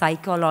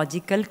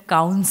psychological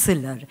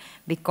counselor,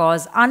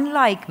 because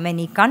unlike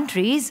many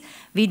countries,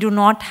 we do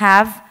not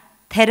have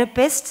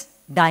therapists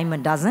dime a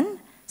dozen.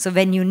 So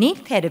when you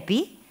need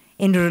therapy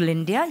in rural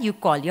India, you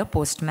call your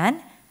postman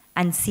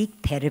and seek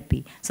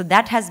therapy. So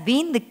that has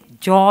been the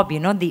job, you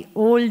know, the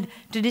old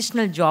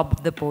traditional job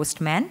of the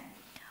postman.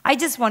 I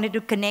just wanted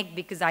to connect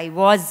because I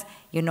was,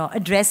 you know,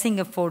 addressing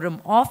a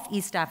forum of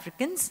East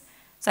Africans.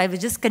 So I was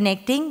just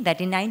connecting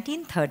that in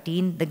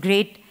 1913, the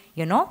great,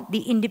 you know, the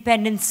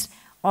independence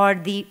or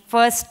the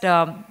first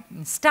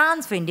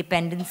stance for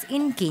independence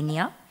in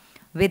Kenya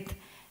with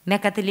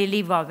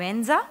Mekatilili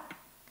Wawenza,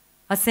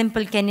 a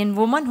simple Kenyan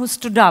woman who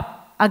stood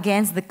up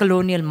against the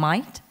colonial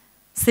might.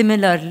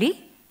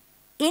 Similarly,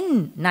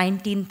 in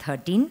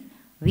 1913,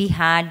 we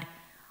had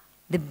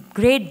the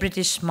great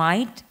British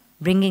might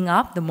bringing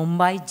up the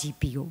Mumbai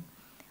GPO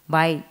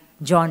by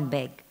John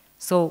Begg.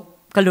 So,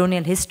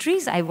 colonial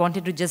histories, I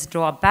wanted to just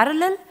draw a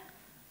parallel.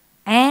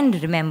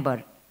 And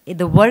remember,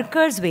 the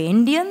workers were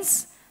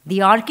Indians.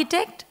 The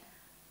architect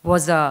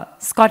was a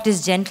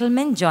Scottish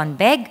gentleman, John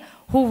Begg,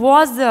 who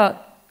was the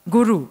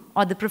guru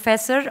or the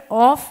professor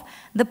of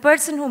the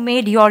person who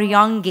made your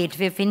young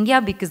Gateway of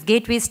India, because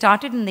Gateway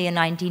started in the year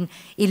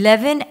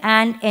 1911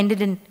 and ended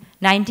in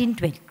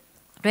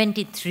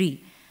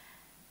 1923.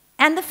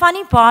 And the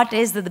funny part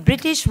is that the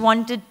British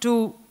wanted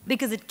to,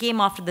 because it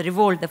came after the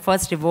revolt, the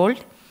first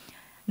revolt,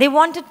 they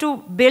wanted to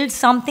build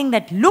something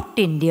that looked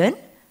Indian,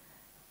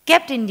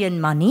 kept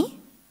Indian money,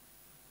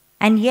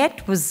 and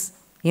yet was,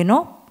 you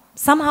know,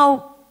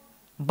 somehow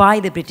by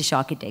the British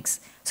architects.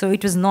 So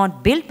it was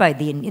not built by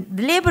the Indian.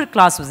 The labor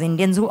class was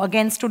Indians who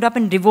again stood up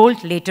in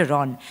revolt later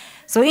on.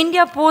 So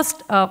India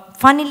Post,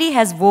 funnily,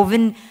 has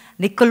woven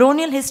the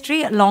colonial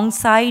history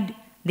alongside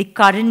the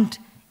current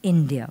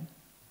India.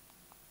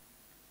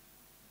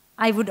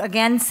 I would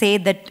again say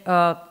that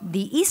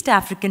the East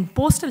African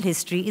postal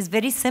history is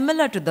very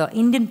similar to the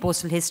Indian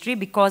postal history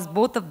because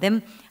both of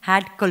them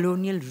had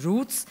colonial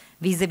roots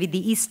vis-a-vis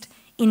the East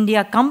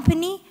India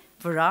Company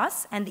for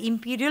us and the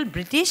Imperial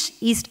British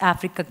East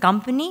Africa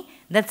Company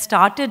that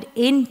started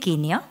in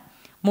Kenya,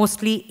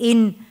 mostly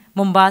in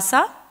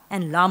Mombasa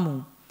and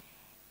Lamu.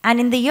 And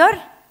in the year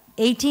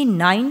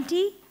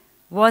 1890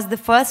 was the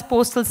first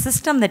postal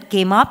system that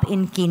came up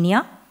in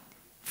Kenya,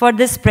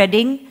 further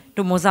spreading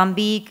to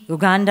Mozambique,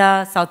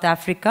 Uganda, South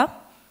Africa.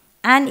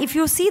 And if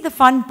you see, the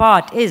fun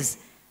part is,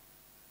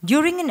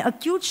 during an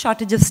acute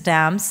shortage of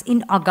stamps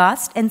in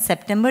August and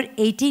September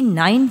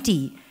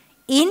 1890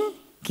 in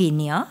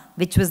Kenya,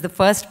 which was the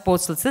first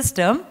postal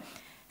system,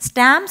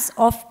 stamps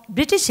of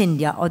British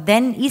India, or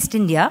then East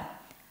India,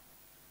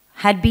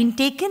 had been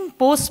taken,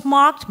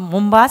 postmarked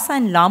Mombasa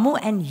and Lamu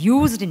and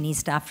used in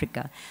East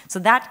Africa. So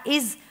that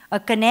is a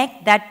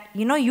connect that,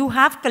 you know, you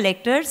have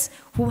collectors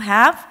who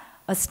have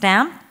a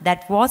stamp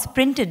that was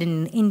printed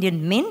in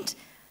Indian Mint,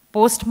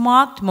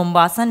 postmarked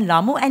Mombasa and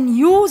Lamu, and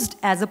used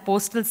as a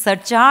postal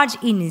surcharge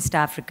in East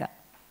Africa.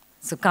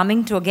 So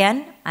coming to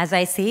again, as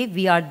I say,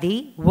 we are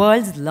the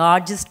world's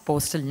largest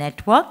postal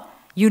network.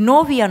 You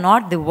know we are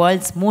not the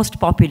world's most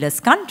populous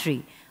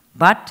country,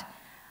 but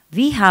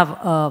we have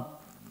a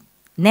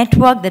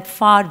network that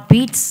far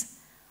beats,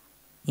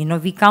 you know,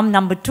 we come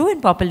number 2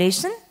 in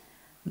population,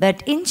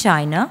 but in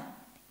China,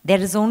 there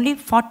is only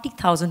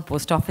 40,000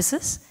 post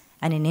offices.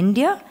 And in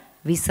India,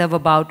 we serve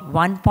about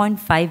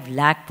 1.5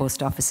 lakh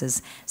post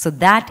offices. So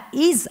that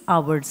is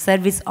our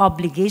service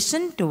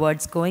obligation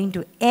towards going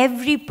to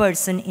every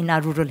person in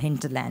our rural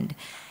hinterland.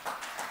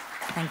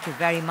 Thank you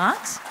very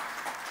much.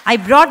 I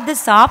brought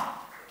this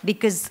up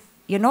because,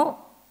 you know,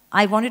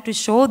 I wanted to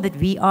show that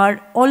we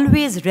are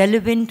always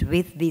relevant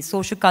with the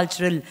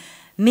socio-cultural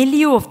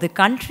milieu of the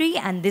country,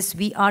 and this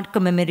we are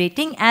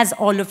commemorating, as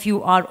all of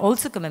you are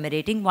also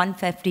commemorating,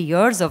 150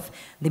 years of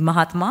the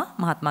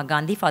Mahatma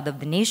Gandhi, father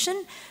of the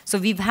nation. So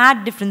we've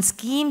had different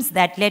schemes,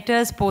 that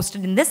letters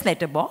posted in this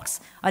letterbox,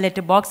 a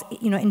letterbox,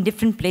 you know, in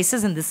different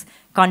places in this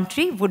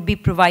country would be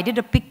provided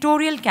a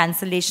pictorial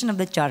cancellation of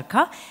the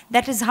charkha.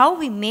 That is how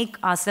we make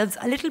ourselves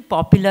a little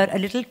popular, a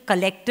little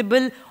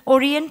collectible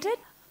oriented.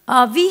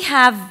 We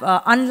have,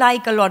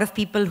 unlike a lot of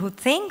people who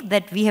think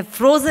that we have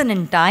frozen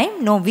in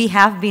time, no, we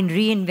have been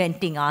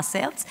reinventing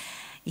ourselves.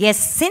 Yes,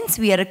 since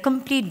we are a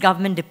complete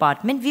government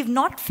department, we've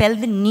not felt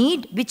the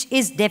need, which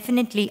is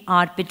definitely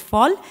our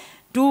pitfall,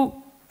 to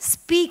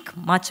speak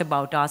much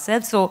about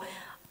ourselves. So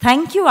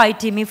thank you,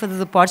 ITME, for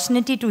this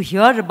opportunity to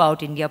hear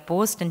about India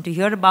Post and to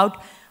hear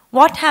about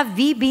what have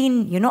we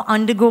been, you know,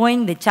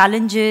 undergoing, the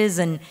challenges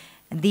and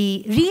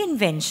the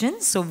reinvention.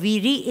 So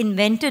we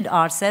reinvented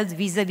ourselves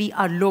vis-a-vis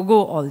our logo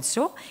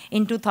also.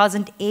 In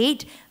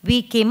 2008,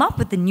 we came up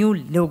with a new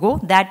logo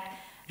that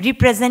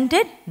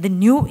represented the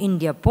new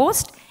India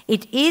Post.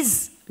 It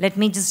is, let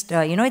me just,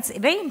 you know, it's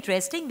very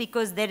interesting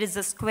because there is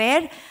a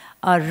square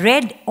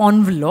red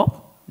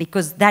envelope,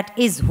 because that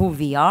is who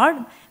we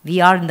are.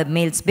 We are in the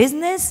mails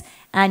business,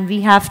 and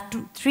we have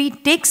three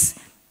ticks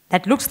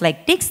that looks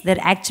like ticks. They're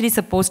actually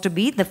supposed to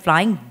be the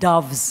flying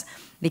doves,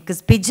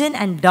 because pigeon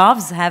and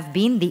doves have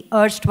been the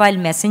erstwhile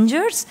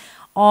messengers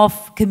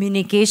of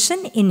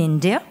communication in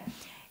India.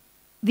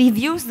 We've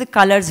used the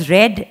colors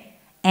red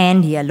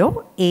and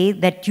yellow.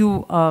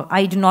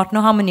 I do not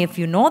know how many of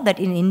you know that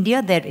in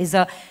India there is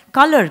a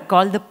color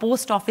called the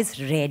post office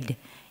red.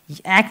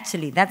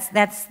 Actually,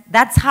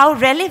 that's how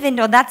relevant,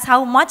 or that's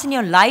how much in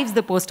your lives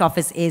the post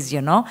office is, you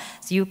know.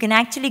 So you can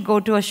actually go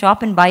to a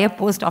shop and buy a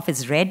post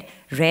office red.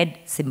 Red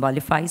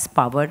symbolifies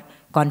power,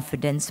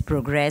 confidence,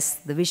 progress,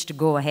 the wish to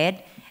go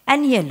ahead.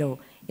 And yellow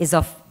is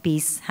of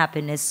peace,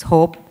 happiness,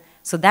 hope.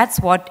 So that's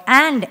what,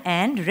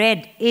 and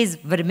red is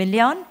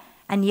vermilion,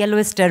 and yellow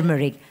is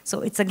turmeric. So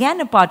it's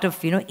again a part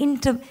of, you know,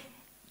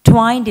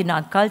 intertwined in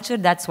our culture.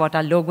 That's what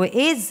our logo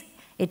is.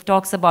 It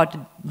talks about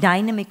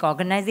dynamic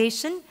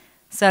organization,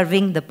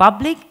 serving the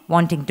public,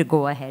 wanting to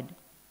go ahead.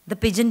 The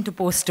pigeon to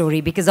post story,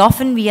 because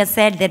often we are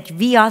said that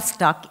we are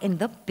stuck in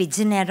the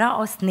pigeon era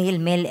or snail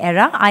mail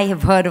era. I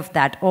have heard of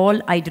that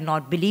all. I do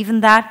not believe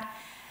in that.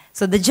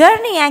 So the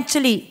journey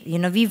actually, you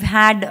know, we've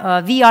had,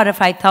 we are a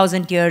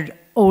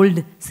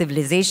 5,000-year-old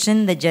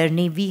civilization. The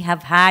journey, we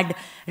have had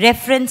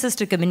references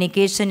to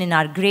communication in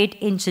our great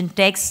ancient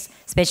texts,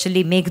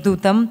 especially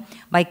Meghdutam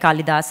by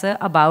Kalidasa,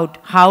 about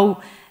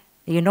how,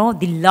 you know,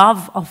 the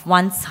love of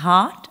one's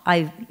heart.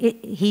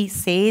 He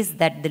says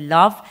that the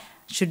love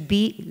should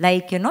be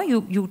like, you know,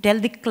 you tell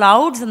the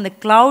clouds and the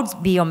clouds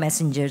be your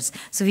messengers.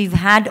 So we've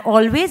had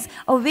always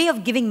a way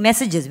of giving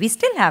messages. We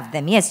still have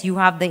them. Yes, you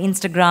have the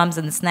Instagrams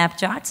and the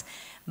Snapchats.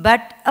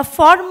 But a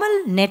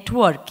formal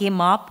network came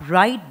up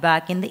right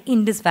back in the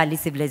Indus Valley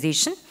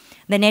civilization.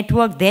 The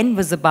network then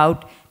was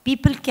about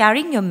people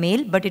carrying your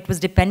mail, but it was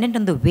dependent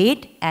on the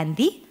weight and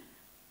the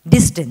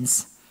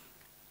distance.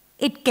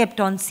 It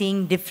kept on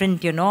seeing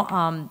different, you know,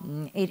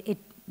 it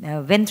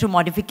went through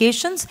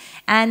modifications,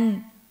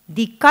 and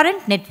the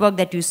current network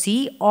that you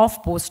see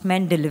of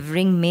postmen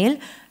delivering mail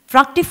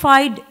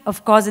fructified,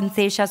 of course, in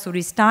Sesha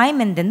Suri's time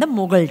and then the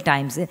Mughal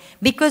times,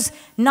 because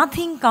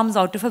nothing comes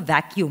out of a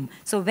vacuum.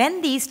 So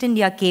when the East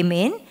India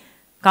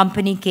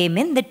company came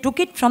in, they took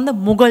it from the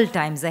Mughal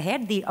times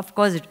ahead. They, of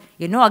course,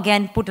 you know,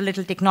 again, put a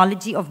little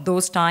technology of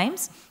those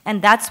times,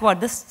 and that's what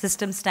the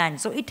system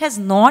stands. So it has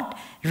not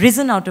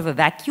risen out of a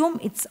vacuum.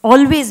 It's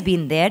always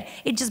been there.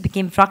 It just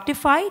became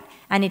fructified,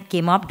 and it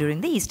came up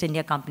during the East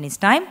India Company's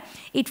time.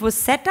 It was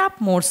set up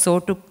more so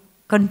to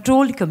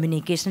control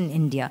communication in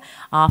India.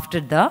 After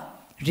the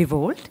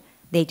revolt,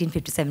 the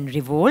 1857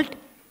 revolt,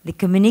 the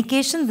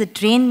communications, the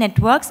train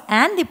networks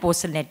and the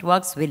postal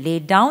networks were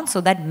laid down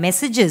so that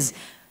messages,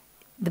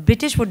 the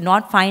British would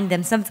not find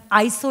themselves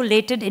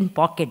isolated in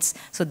pockets.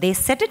 So they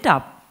set it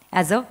up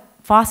as a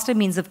faster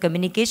means of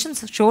communication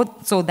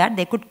so that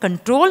they could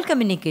control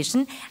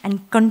communication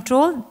and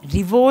control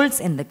revolts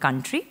in the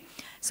country.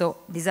 So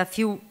these are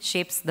few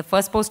shapes. The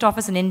first post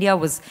office in India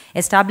was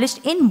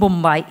established in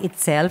Mumbai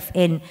itself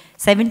in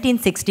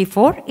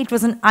 1764. It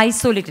was an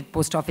isolated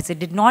post office. It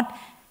did not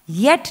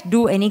yet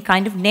do any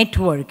kind of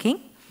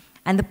networking.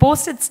 And the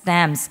postage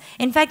stamps.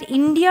 In fact,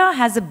 India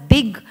has a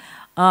big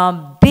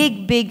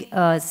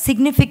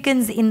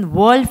significance in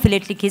world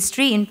philately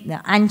history.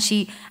 And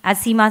she, as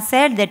Seema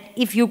said, that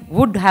if you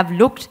would have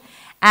looked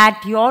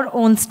at your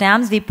own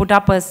stamps, we put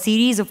up a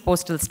series of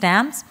postal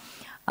stamps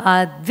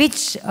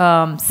which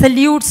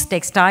salutes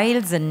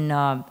textiles and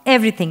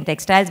everything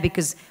textiles,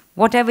 because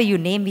whatever you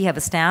name, we have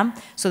a stamp.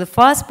 So the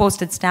first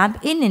postage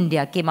stamp in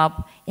India came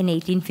up in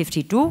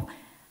 1852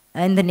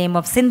 in the name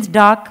of Sindh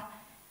Dak.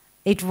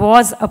 It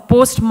was a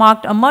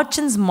postmarked, a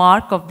merchant's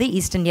mark of the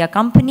East India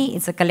Company.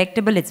 It's a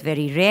collectible, it's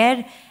very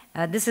rare.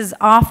 This is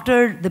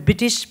after the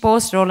British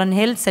Post, Rowland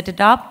Hill, set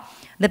it up,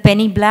 the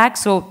penny black.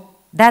 So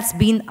that's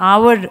been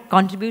our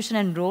contribution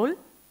and role.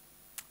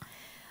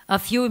 A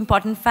few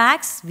important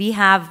facts. We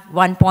have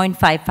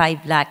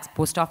 1.55 lakh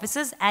post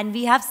offices, and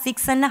we have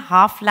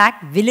 6.5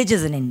 lakh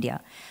villages in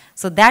India.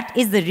 So that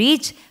is the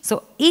reach.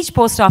 So each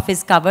post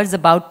office covers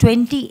about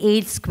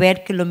 28 square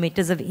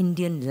kilometers of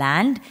Indian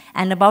land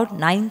and about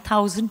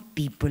 9,000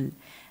 people.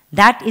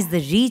 That is the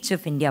reach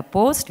of India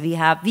Post. We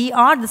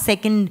are the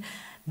second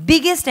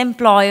biggest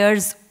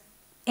employers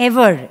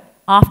ever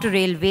after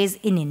railways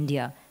in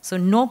India. So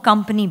no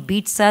company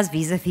beats us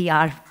vis-a-vis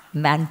our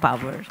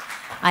manpower.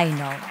 I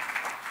know.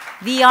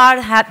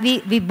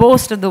 We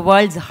boast of the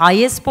world's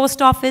highest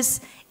post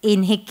office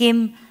in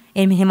Sikkim,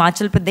 in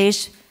Himachal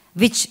Pradesh,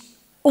 which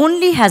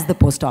only has the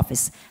post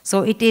office.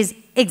 So it is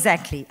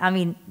exactly, I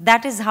mean,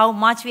 that is how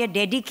much we are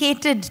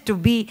dedicated to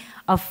be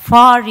a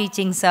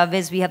far-reaching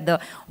service. We have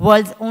the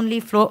world's only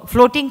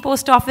floating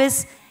post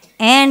office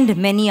and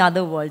many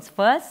other world's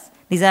firsts.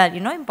 These are,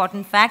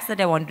 important facts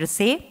that I wanted to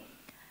say.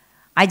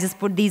 I just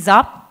put these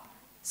up.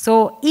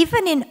 So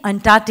even in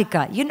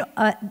Antarctica,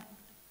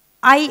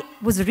 I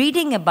was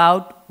reading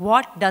about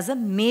what does a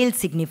mail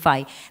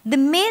signify. The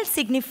mail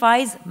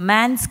signifies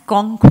man's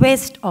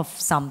conquest of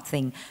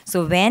something.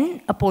 So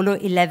when Apollo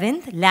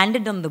 11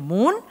 landed on the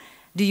moon,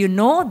 do you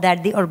know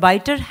that the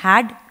orbiter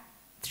had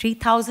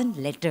 3,000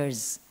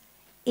 letters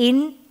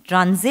in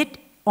transit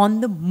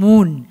on the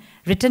moon,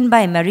 written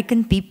by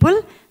American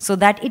people, so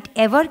that it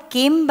ever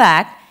came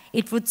back,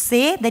 it would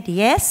say that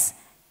yes,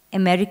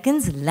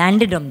 Americans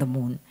landed on the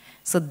moon.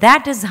 So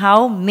that is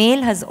how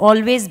mail has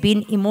always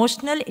been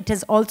emotional. It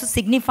has also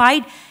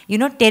signified,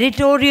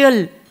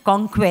 territorial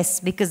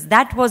conquest, because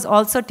that was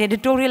also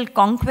territorial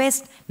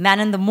conquest, man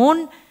on the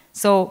moon.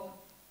 So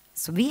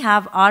we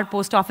have our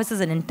post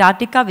offices in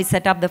Antarctica. We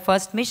set up the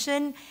first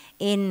mission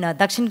in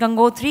Dakshin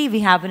Gangotri.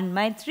 We have it in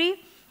Maitri.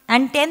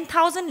 And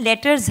 10,000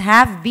 letters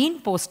have been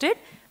posted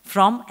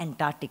from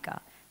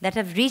Antarctica that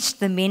have reached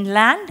the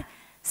mainland,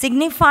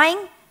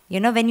 signifying,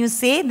 when you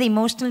say the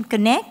emotional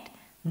connect,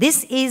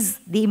 this is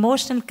the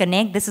emotional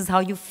connect. This is how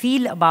you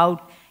feel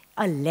about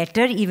a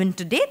letter even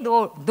today,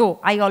 though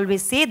I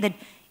always say that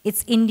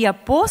it's India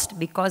Post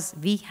because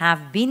we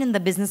have been in the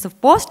business of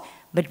post,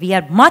 but we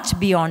are much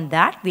beyond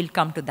that. We'll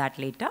come to that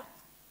later.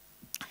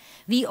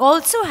 We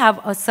also have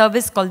a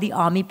service called the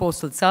Army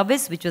Postal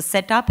Service, which was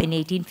set up in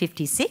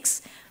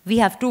 1856. We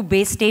have 2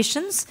 base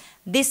stations.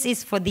 This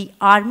is for the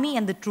army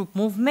and the troop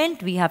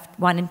movement. We have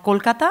one in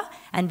Kolkata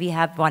and we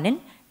have one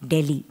in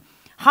Delhi.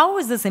 How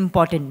is this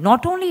important?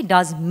 Not only it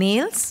does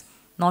mails,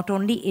 not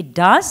only it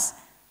does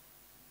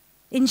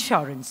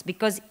insurance,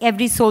 because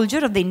every soldier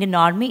of the Indian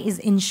Army is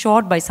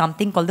insured by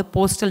something called the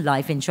Postal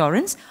Life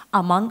Insurance,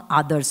 among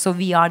others. So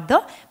we are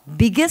the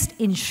biggest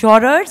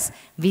insurers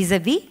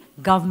vis-a-vis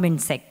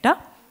government sector.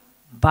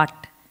 But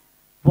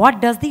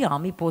what does the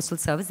Army Postal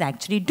Service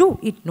actually do?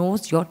 It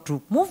knows your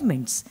troop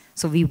movements.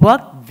 So we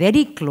work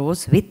very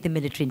close with the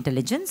military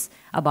intelligence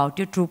about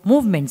your troop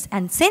movements.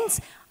 And since,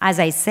 as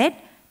I said,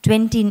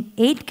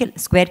 28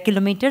 square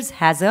kilometers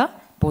has a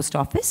post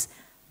office,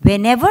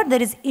 whenever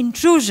there is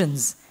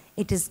intrusions,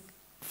 it is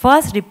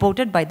first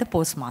reported by the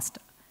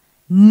postmaster,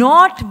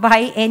 not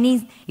by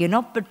any,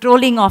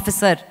 patrolling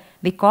officer,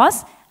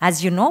 because,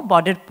 as you know,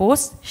 border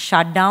posts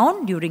shut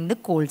down during the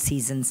cold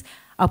seasons.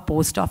 A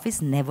post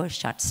office never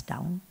shuts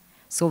down.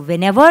 So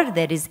whenever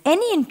there is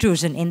any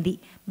intrusion in the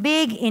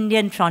big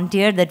Indian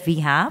frontier that we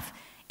have,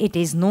 it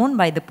is known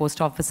by the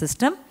post office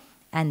system.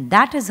 And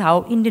that is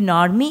how Indian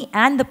Army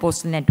and the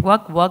postal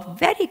network work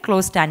very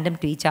close tandem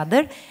to each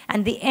other.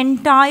 And the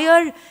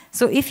entire,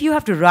 so if you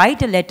have to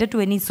write a letter to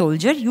any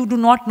soldier, you do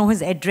not know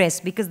his address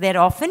because they're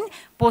often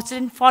posted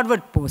in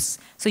forward posts.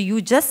 So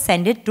you just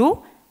send it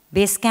to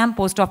Base Camp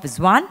Post Office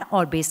 1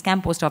 or Base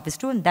Camp Post Office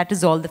 2, and that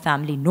is all the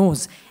family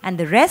knows. And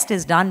the rest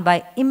is done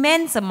by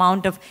immense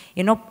amount of,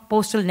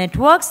 postal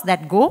networks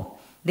that go.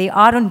 They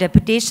are on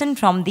deputation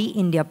from the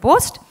India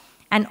Post,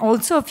 and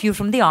also a few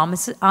from the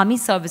Army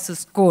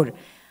Services Corps.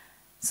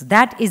 So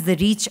that is the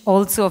reach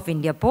also of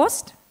India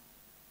Post.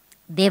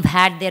 They've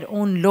had their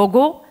own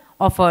logo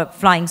of a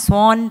flying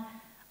swan,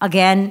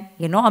 again,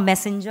 a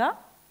messenger.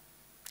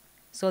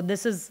 So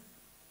this is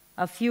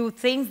a few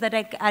things that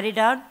I carried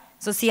out.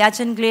 So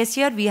Aachen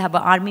Glacier, we have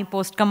an Army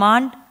Post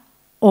Command,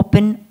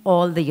 open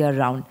all the year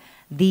round.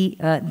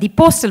 The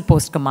Postal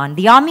Post Command,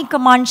 the Army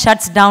Command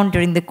shuts down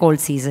during the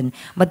cold season,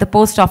 but the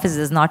post office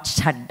is not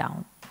shut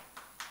down.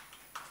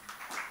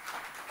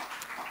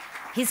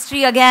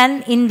 History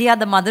again, India,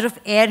 the mother of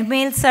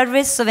airmail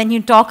service. So when you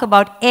talk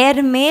about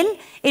airmail,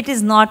 it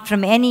is not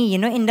from any,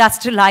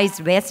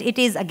 industrialized West. It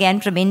is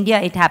again from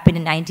India. It happened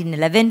in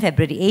 1911,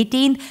 February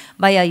 18th,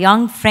 by a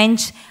young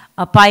French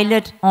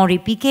pilot, Henri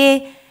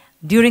Piquet,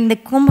 during the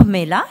Kumbh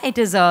Mela. It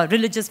is a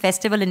religious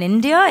festival in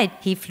India.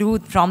 He flew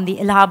from the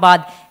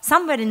Allahabad,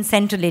 somewhere in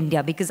central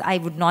India, because I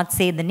would not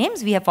say the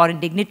names. We have foreign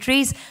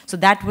dignitaries. So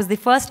that was the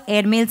first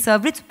airmail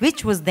service,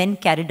 which was then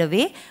carried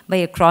away by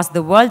across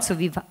the world. So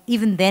we've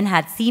even then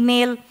had sea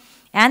mail.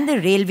 and the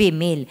railway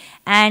mail.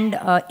 And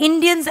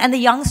Indians and the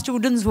young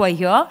students who are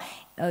here,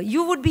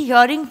 you would be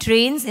hearing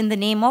trains in the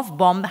name of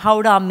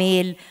Howrah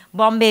Mail,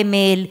 Bombay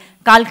Mail,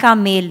 Kalka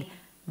Mail.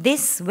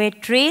 These were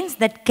trains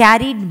that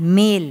carried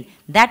mail.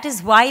 That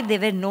is why they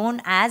were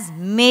known as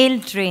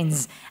mail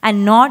trains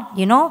and not,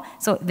 you know.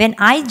 So when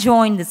I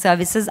joined the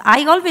services,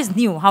 I always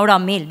knew Howrah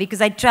Mail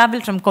because I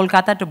traveled from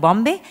Kolkata to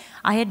Bombay.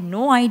 I had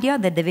no idea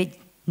that they were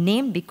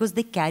named because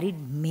they carried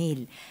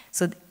mail.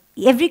 So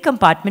every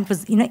compartment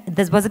was, you know,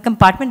 there was a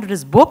compartment that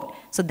was booked.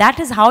 So that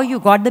is how you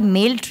got the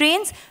mail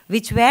trains,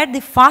 which were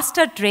the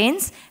faster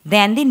trains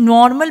than the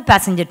normal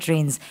passenger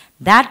trains.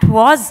 That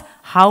was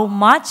how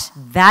much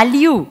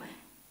value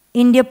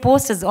India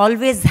Post has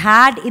always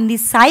had in the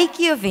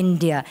psyche of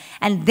India.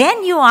 And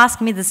then you ask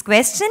me this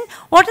question,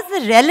 what is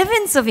the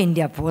relevance of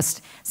India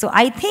Post? So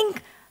I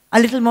think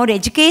a little more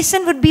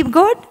education would be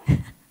good.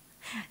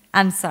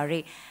 I'm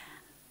sorry.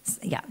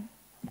 Yeah.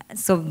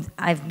 So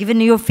I've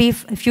given you a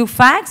few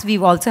facts.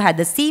 We've also had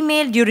the sea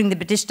mail during the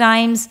British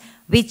times,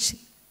 which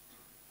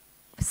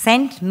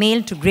sent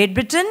mail to Great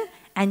Britain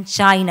and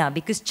China,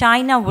 because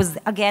China was,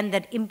 again,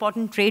 that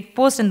important trade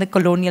post in the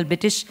colonial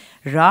British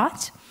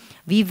Raj.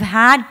 We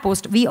have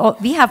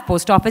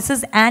post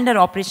offices and our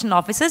operational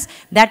offices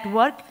that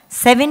work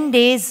 7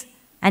 days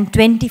and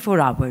 24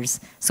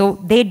 hours. So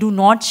they do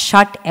not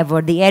shut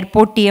ever. The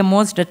airport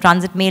TMOs, the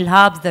transit mail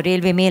hubs, the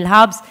railway mail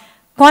hubs,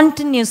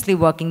 continuously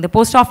working. The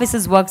post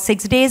offices work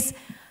 6 days,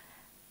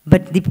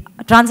 but the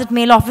transit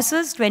mail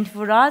offices,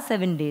 24 hours,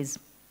 7 days.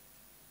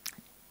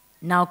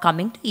 Now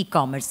coming to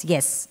e-commerce,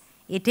 yes.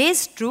 It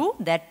is true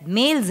that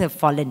mails have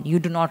fallen. You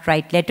do not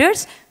write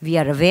letters. We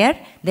are aware.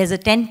 There's a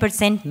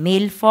 10%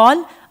 mail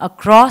fall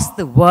across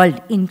the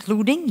world,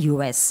 including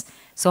US.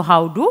 So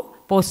how do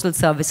postal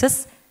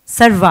services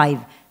survive?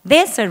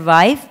 They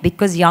survive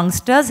because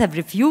youngsters have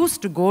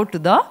refused to go to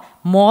the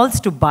malls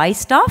to buy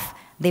stuff.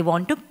 They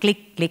want to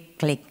click, click,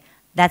 click.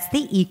 That's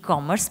the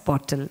e-commerce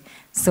portal.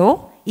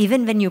 So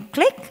even when you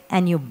click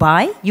and you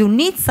buy, you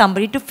need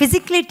somebody to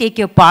physically take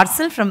your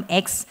parcel from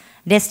X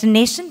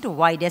destination to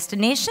Y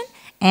destination.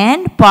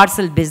 And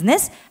parcel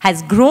business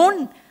has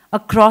grown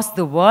across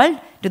the world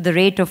to the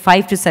rate of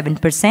 5 to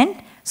 7%.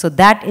 So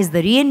that is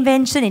the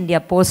reinvention. India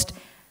Post,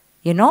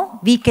 you know,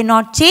 we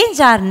cannot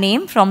change our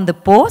name from the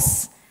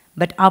post,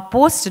 but our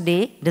post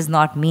today does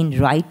not mean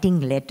writing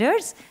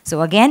letters.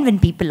 So again, when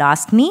people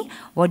ask me,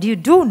 what do you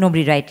do?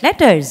 Nobody write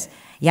letters.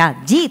 Yeah,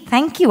 gee,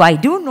 thank you. I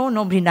do know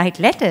nobody write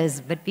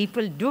letters, but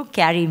people do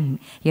carry,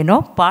 you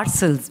know,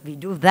 parcels. We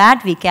do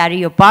that. We carry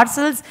your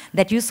parcels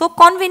that you so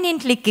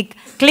conveniently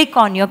click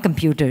on your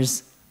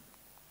computers.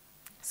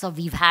 So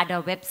we've had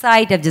our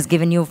website. I've just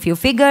given you a few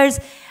figures.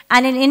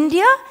 And in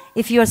India,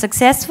 if you are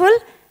successful,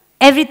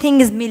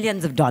 everything is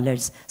millions of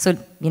dollars. So,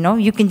 you know,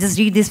 you can just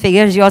read these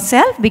figures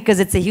yourself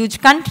because it's a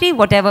huge country.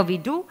 Whatever we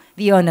do,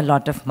 we earn a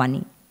lot of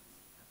money.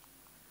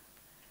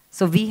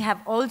 So we have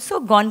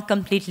also gone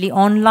completely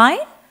online.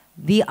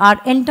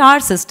 Our entire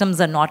systems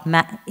are not,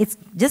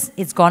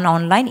 it's gone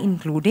online,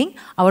 including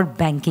our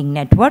banking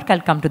network.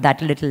 I'll come to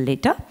that a little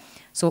later.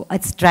 So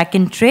it's track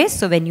and trace.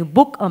 So when you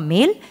book a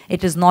mail,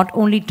 it is not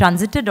only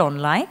transited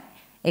online,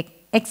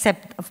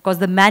 except, of course,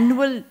 the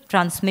manual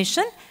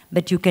transmission,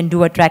 but you can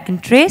do a track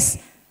and trace.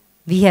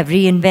 We have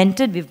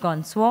reinvented, we've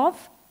gone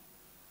suave.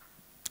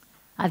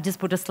 I've just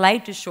put a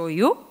slide to show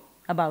you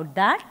about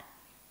that.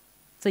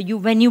 So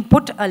when you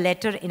put a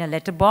letter in a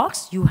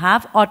letterbox, you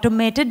have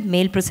automated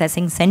mail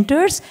processing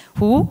centers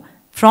who,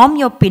 from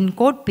your PIN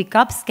code, pick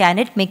up, scan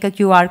it, make a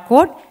QR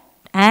code,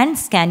 and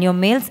scan your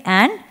mails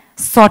and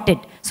sort it.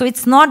 So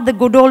it's not the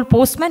good old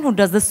postman who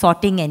does the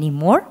sorting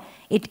anymore.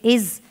 It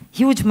is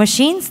huge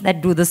machines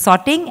that do the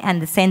sorting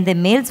and they send their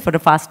mails for a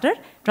faster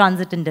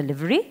transit and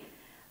delivery.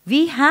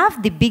 We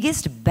have the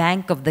biggest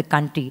bank of the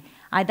country.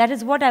 That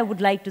is what I would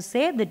like to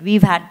say, that we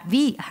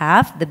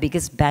have the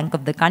biggest bank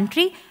of the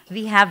country.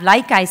 We have,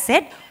 like I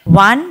said,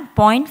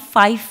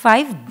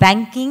 1.55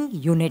 banking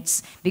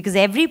units, because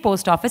every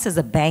post office is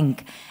a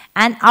bank.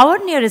 And our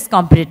nearest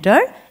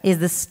competitor is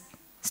the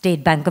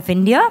State Bank of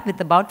India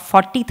with about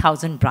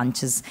 40,000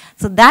 branches.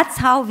 So that's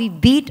how we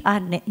beat our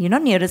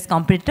nearest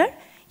competitor.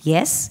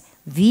 Yes,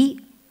 we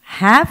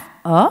have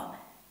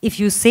if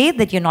you say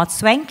that you're not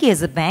swanky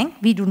as a bank,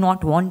 we do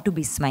not want to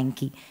be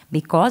swanky,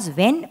 because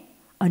when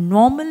a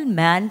normal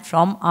man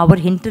from our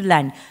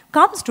hinterland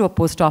comes to a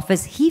post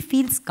office, he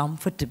feels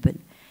comfortable.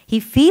 He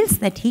feels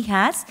that he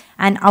has,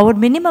 and our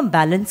minimum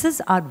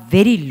balances are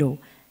very low,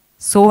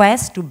 so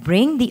as to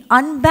bring the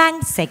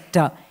unbanked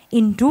sector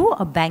into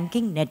a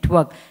banking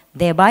network.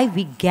 Thereby,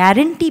 we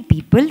guarantee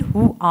people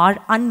who are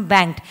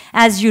unbanked.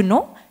 As you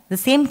know, the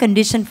same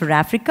condition for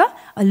Africa,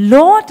 a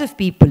lot of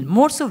people,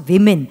 more so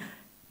women,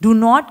 do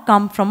not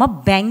come from a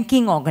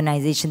banking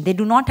organization. They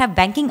do not have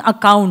banking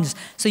accounts.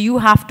 So you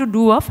have to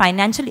do a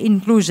financial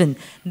inclusion.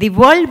 The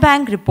World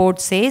Bank report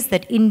says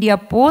that India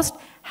Post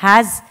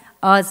has,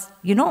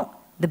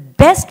 the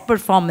best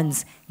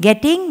performance,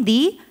 getting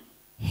the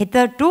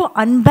hitherto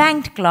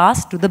unbanked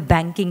class to the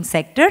banking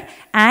sector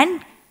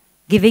and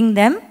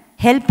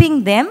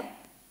helping them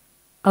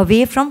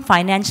away from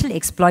financial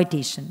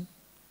exploitation.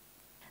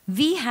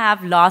 We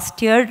have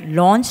last year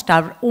launched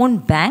our own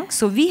bank.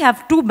 So we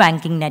have two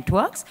banking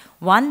networks,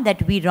 one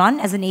that we run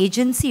as an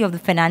agency of the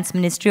Finance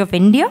Ministry of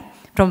India,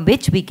 from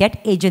which we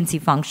get agency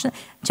function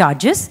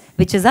charges,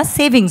 which is a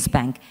savings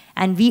bank.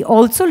 And we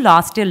also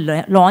last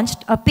year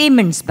launched a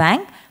payments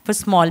bank for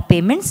small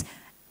payments,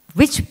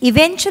 which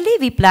eventually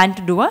we plan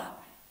to do a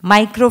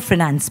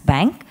microfinance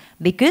bank,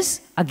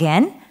 because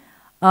again,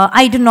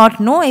 I do not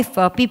know if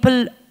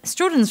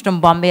students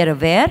from Bombay are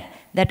aware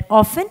that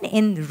often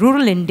in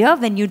rural India,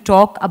 when you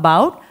talk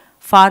about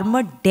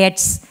farmer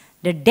debts,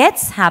 the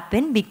debts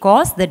happen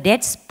because the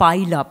debts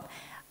pile up.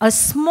 A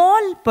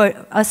small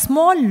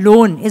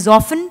loan is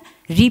often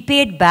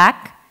repaid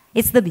back.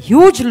 It's the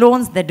huge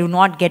loans that do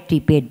not get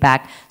repaid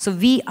back. So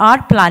we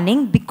are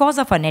planning, because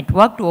of our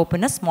network, to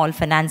open a small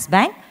finance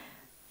bank.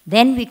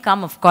 Then we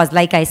come, of course,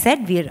 like I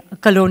said, we are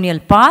colonial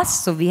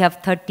past, so we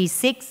have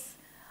 36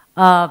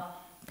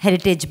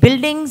 heritage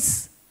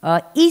buildings,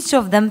 each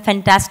of them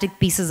fantastic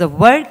pieces of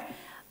work.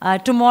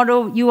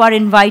 Tomorrow you are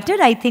invited.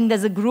 I think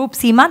there's a group,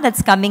 Seema,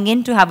 that's coming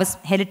in to have a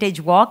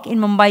heritage walk in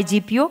Mumbai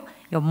GPO.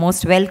 You're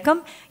most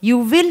welcome. You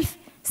will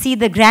see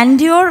the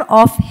grandeur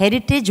of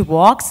heritage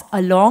walks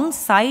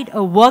alongside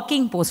a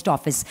working post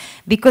office,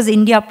 because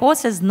India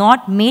Post has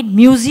not made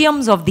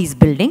museums of these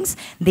buildings.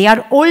 They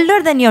are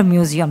older than your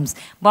museums.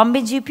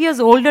 Bombay GPO is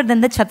older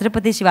than the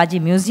Chhatrapati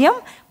Shivaji Museum,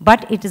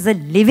 but it is a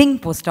living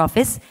post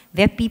office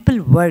where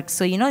people work.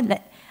 So, you know,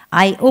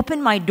 I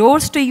open my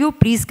doors to you.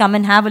 Please come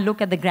and have a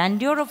look at the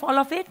grandeur of all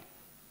of it.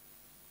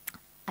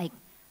 I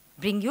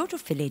bring you to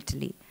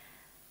philately.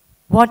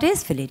 What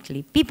is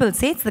philately? People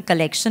say it's the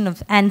collection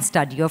of and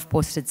study of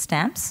postage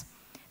stamps.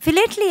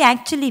 Philately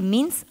actually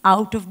means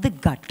out of the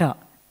gutter.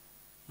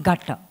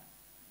 Gutter.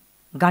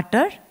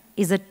 Gutter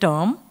is a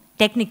term,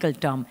 technical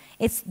term.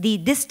 It's the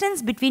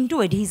distance between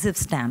two adhesive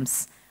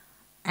stamps.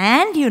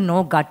 And you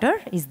know,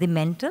 gutter is the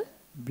mental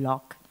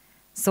block.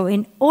 So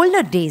in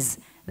older days,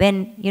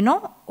 when, you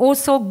know,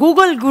 also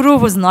Google Guru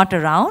was not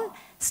around,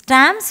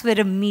 stamps were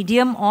a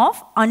medium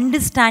of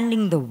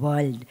understanding the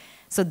world.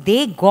 So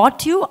they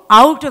got you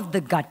out of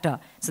the gutter.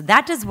 So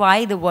that is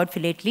why the word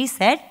philately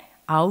said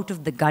out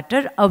of the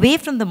gutter, away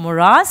from the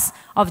morass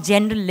of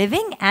general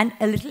living and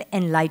a little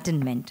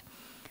enlightenment.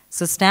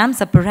 So stamps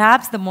are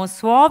perhaps the most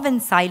suave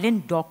and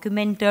silent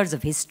documenters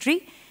of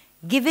history.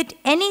 Give it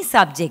any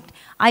subject.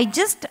 I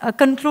just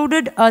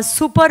concluded a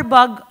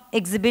superbug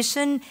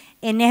exhibition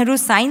in Nehru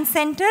Science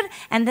Center,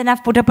 and then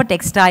I've put up a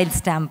textile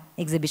stamp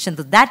exhibition.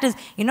 So that is,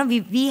 you know,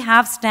 we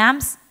have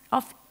stamps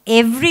of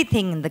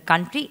everything in the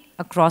country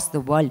across the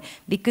world,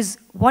 because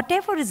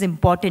whatever is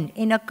important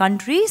in a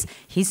country's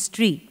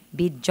history,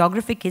 be it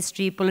geographic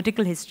history,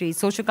 political history,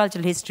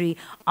 sociocultural history,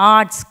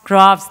 arts,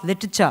 crafts,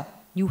 literature,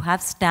 you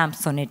have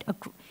stamps on it.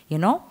 You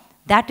know,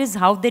 that is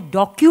how they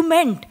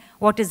document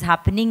what is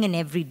happening in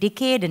every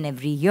decade and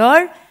every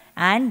year,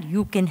 and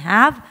you can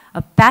have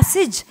a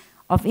passage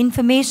of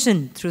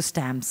information through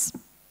stamps.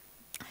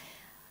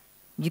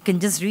 You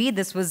can just read,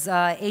 this was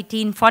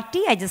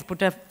 1840. I just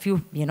put a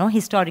few, you know,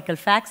 historical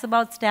facts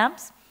about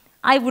stamps.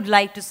 I would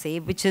like to say,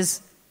 which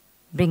is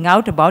bring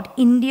out about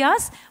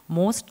India's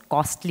most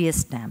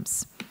costliest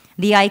stamps.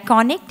 The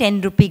iconic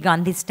 10 rupee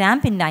Gandhi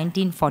stamp in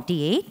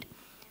 1948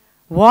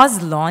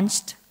 was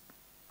launched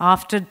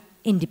after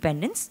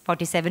independence.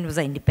 47 was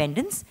our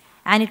independence,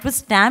 and it was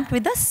stamped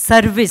with a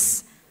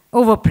service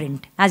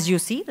overprint. As you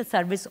see, the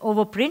service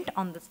overprint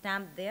on the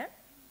stamp there.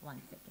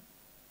 One second.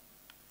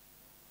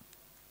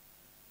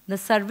 The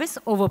service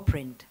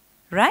overprint,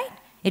 right?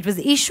 It was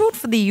issued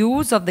for the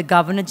use of the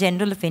Governor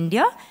General of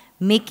India,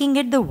 making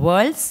it the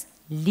world's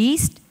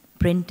least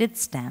printed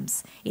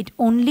stamps. It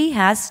only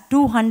has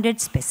 200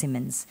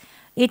 specimens.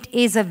 It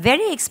is a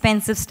very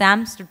expensive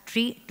stamp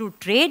to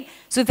trade.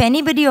 So if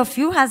anybody of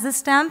you has this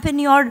stamp in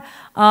your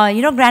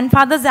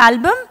grandfather's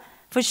album,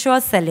 for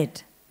sure sell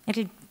it.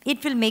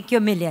 It will make you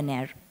a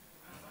millionaire.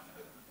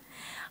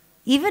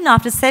 Even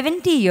after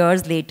 70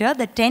 years later,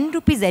 the 10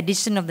 rupees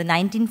edition of the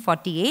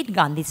 1948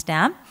 Gandhi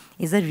stamp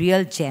is a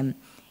real gem.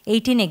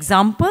 18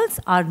 examples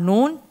are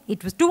known.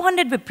 It was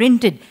 200 were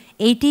printed,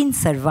 18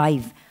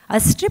 survive. A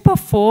strip of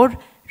 4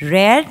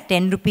 rare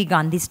 10 rupee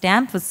Gandhi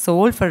stamps was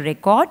sold for a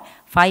record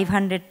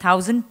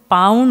 500,000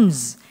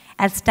 pounds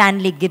at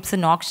Stanley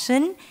Gibson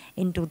auction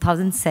in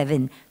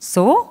 2007.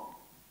 So,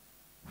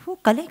 who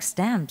collects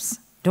stamps?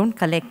 Don't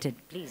collect it,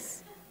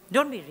 please.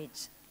 Don't be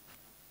rich.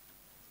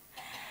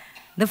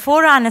 The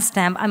 4-anna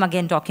stamp, I'm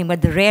again talking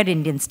about the rare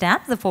Indian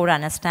stamp, the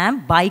 4-anna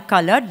stamp,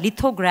 bicolored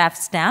lithograph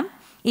stamp,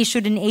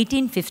 issued in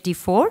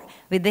 1854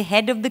 with the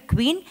head of the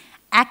Queen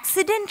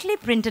accidentally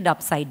printed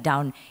upside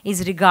down,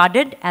 is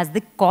regarded as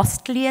the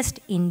costliest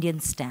Indian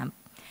stamp.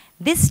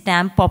 This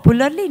stamp,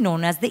 popularly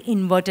known as the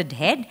inverted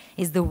head,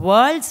 is the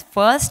world's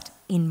first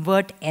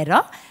invert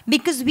error,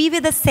 because we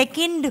were the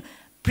second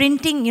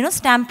printing,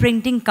 stamp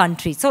printing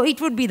country. So it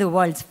would be the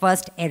world's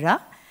first error.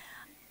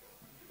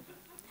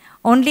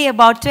 Only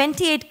about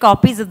 28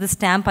 copies of the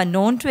stamp are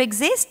known to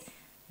exist.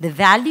 The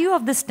value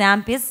of the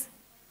stamp is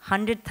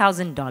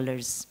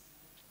 $100,000.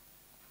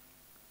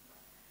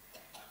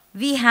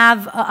 We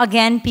have,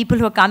 again, people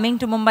who are coming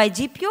to Mumbai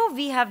GPO.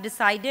 We have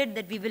decided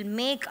that we will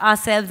make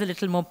ourselves a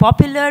little more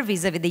popular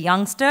vis-a-vis the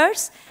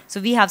youngsters. So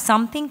we have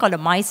something called a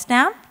My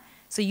Stamp.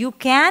 So you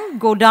can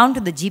go down to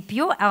the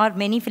GPO or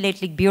many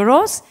philately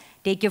bureaus,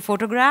 take your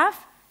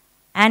photograph,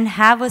 and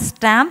have a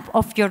stamp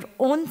of your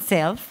own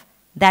self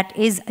that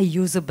is a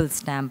usable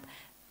stamp.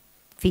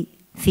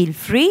 Feel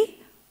free,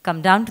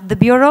 come down to the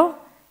bureau,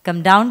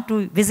 come down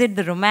to visit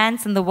the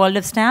romance and the world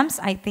of stamps.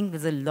 I think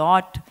there's a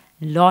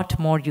lot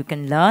more you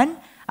can learn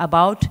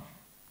about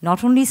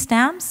not only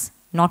stamps,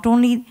 not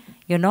only,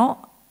 you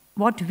know,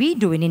 what we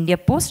do in India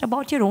Post,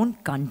 about your own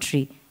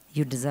country.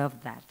 You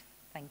deserve that.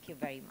 Thank you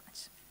very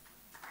much.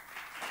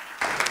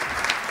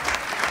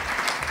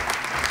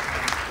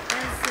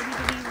 Does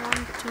anybody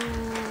want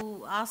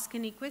to ask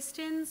any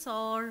questions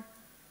or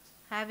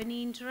have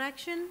any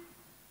interaction?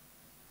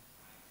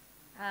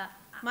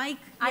 Mike?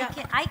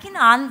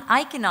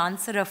 I can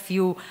answer a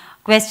few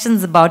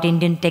questions about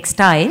Indian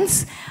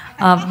textiles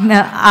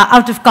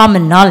out of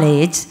common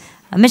knowledge.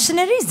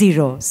 Missionary,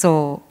 zero.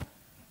 So.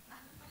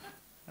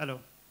 Hello.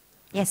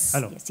 Yes.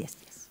 Hello.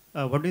 Yes.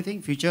 What do you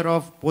think future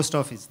of post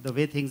office, the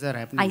way things are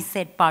happening? I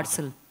said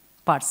parcel.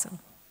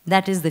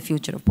 That is the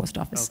future of post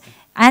office. Okay.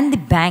 And the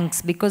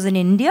banks, because in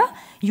India,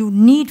 you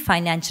need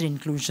financial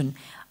inclusion.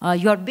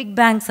 Your big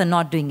banks are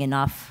not doing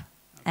enough.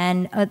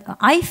 And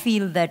I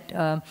feel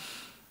that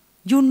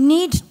you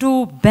need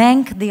to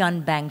bank the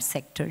unbanked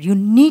sector. You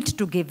need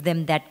to give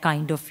them that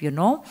kind of, you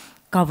know,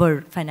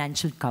 cover,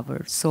 financial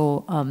cover.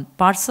 So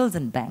parcels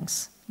and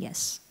banks,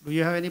 yes. Do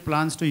you have any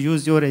plans to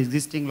use your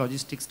existing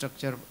logistic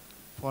structure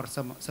for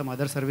some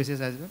other services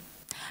as well?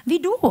 We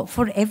do,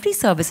 for every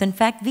service. In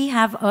fact, we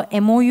have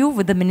a MOU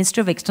with the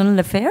Ministry of External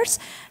Affairs.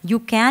 You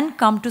can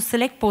come to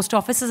select post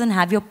offices and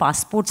have your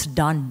passports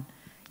done.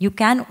 You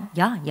can,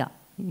 yeah.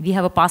 We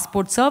have a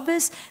passport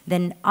service.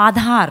 Then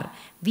Aadhaar.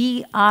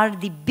 We are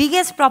the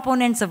biggest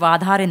proponents of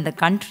Aadhaar in the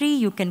country.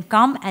 You can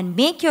come and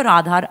make your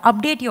Aadhaar,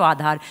 update your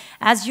Aadhaar.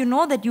 As you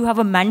know that you have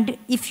a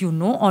if you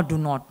know or do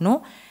not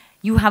know,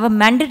 you have a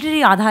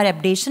mandatory Aadhaar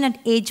updation at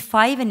age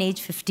 5 and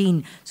age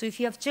 15. So if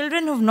you have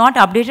children who have not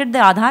updated the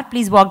Aadhaar,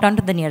 please walk down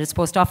to the nearest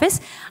post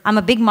office. I'm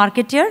a big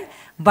marketeer,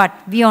 but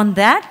beyond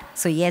that,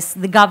 so yes,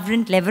 the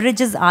government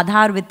leverages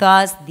Aadhaar with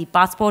us, the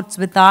passports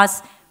with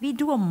us. We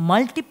do a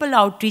multiple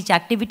outreach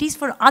activities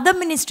for other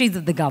ministries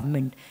of the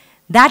government.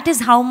 That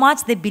is how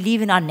much they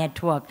believe in our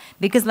network.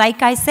 Because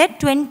like I said,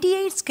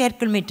 28 square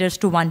kilometers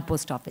to one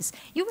post office.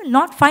 You will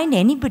not find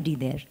anybody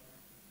there.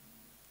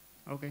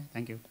 Okay,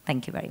 thank you.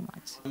 Thank you very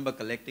much. Remember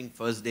collecting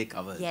first day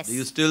covers. Yes. Do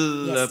you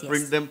still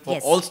print them for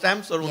all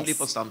stamps or only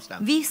for some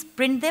stamps? We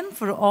print them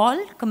for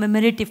all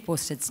commemorative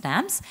postage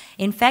stamps.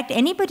 In fact,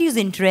 anybody who's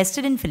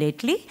interested in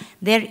philately,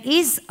 there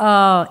is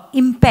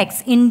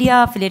IMPEX,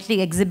 India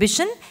Philately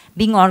Exhibition,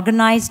 being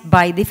organized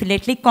by the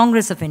Philately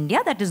Congress of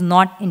India, that is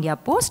not India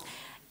Post,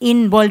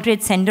 in World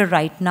Trade Center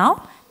right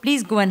now.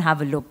 Please go and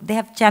have a look. They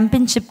have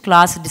championship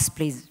class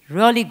displays,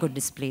 really good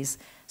displays.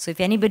 So if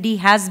anybody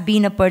has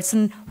been a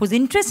person who's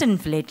interested in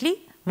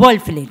philately,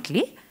 world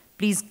philately,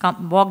 please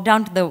come, walk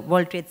down to the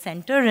World Trade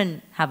Center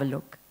and have a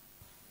look.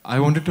 I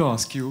wanted to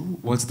ask you,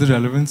 what's the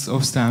relevance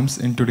of stamps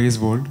in today's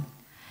world?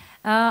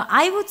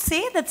 I would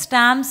say that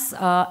stamps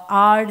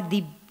are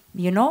the,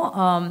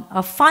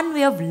 a fun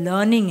way of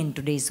learning in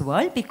today's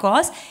world,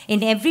 because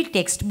in every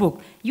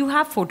textbook, you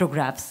have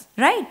photographs,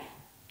 right?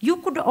 You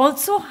could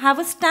also have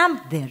a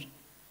stamp there,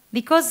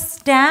 because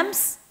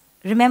stamps,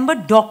 remember,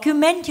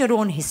 document your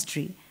own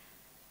history.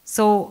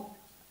 So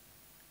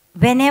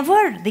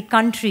whenever the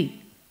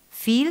country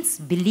feels,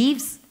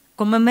 believes,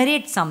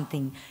 commemorates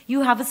something,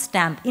 you have a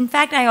stamp. In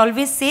fact, I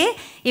always say,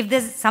 if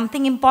there's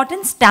something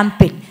important, stamp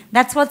it.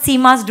 That's what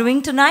Seema is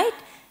doing tonight.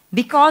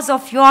 Because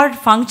of your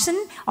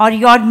function or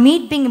your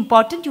meet being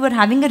important, you are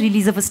having a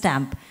release of a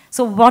stamp.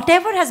 So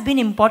whatever has been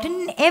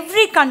important in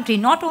every country,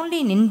 not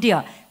only in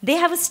India, they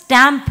have a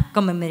stamp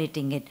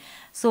commemorating it.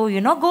 So,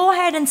 go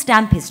ahead and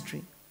stamp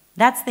history.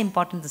 That's the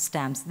importance of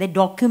stamps. They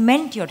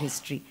document your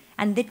history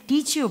and they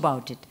teach you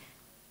about it.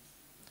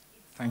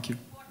 Thank you.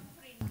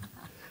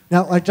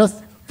 Now, I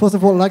just, first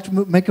of all, like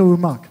to make a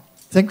remark.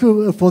 Thank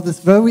you for this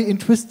very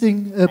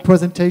interesting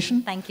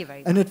presentation. Thank you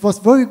very much. And it was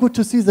very good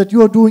to see that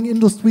you are doing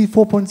Industry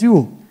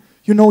 4.0.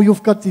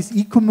 You've got this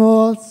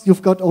e-commerce,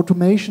 you've got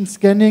automation,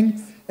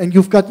 scanning, and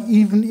you've got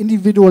even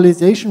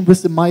individualization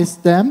with the My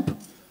Stamp.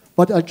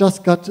 But I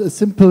just got a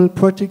simple,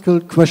 practical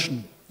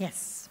question.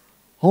 Yes.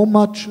 How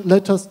much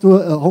will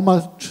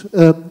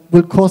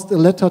cost a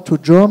letter to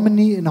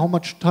Germany, and how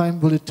much time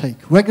will it take?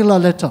 Regular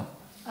letter.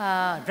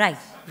 Right.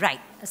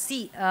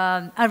 See,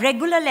 a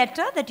regular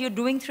letter that you're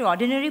doing through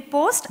ordinary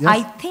post, yes,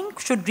 I think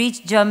should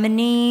reach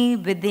Germany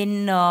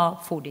within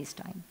 4 days'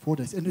 time. 4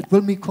 days. And it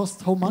will me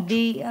cost how much?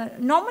 The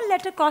normal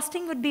letter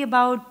costing would be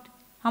about,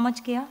 how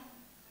much, Kia?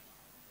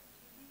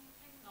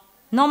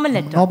 Normal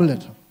letter. Normal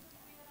letter.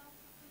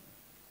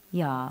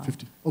 Yeah.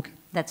 50. Okay.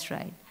 That's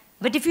right.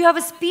 But if you have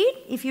a speed,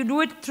 if you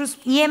do it through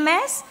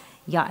EMS,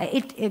 yeah,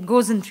 it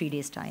goes in 3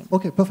 days' time.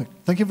 Okay, perfect.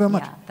 Thank you very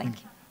much. Yeah,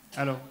 thank you.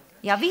 Hello.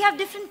 Yeah, we have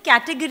different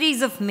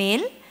categories of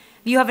mail.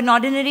 You have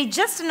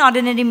just an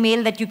ordinary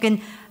mail that you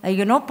can,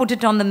 put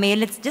it on the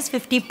mail. It's just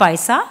 50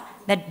 paisa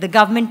that the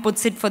government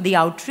puts it for the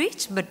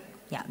outreach. But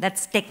yeah,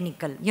 that's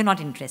technical. You're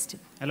not interested.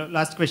 Hello,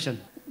 last question.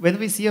 When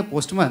we see a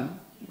postman,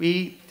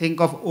 we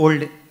think of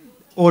old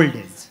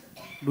days.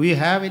 Do you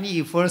have any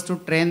efforts to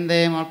train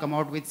them or come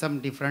out with some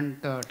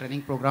different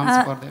training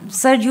programs for them?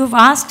 Sir, you've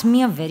asked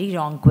me a very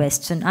wrong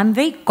question. I'm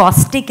very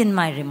caustic in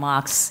my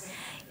remarks.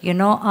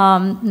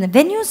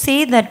 When you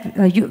say that,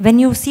 when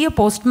you see a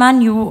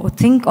postman, you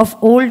think of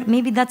old,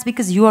 maybe that's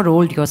because you are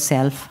old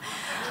yourself.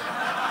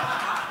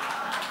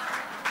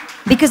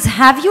 Because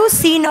have you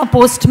seen a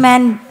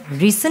postman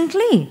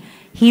recently?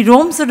 He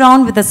roams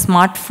around with a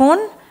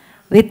smartphone,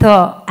 with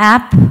an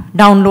app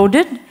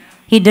downloaded.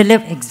 He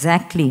delivers,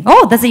 exactly.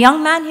 Oh, there's a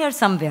young man here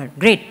somewhere.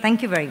 Great,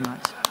 thank you very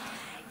much.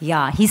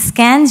 Yeah, he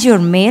scans your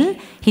mail.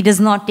 He does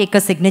not take a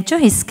signature.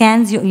 He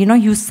scans,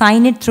 you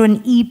sign it through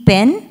an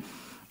e-pen.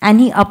 And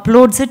he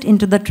uploads it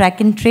into the track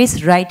and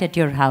trace right at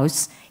your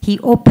house. He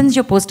opens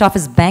your post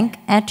office bank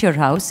at your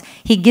house.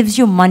 He gives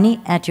you money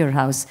at your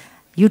house.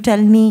 You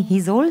tell me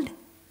he's old?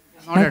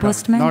 Not at all.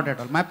 Not at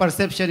all. My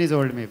perception is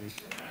old, maybe.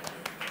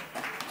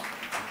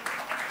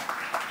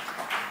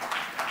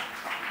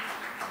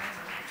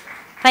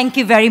 Thank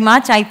you very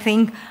much. I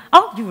think,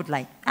 you would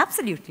like.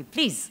 Absolutely,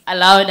 please.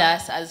 Allowed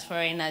us as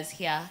foreigners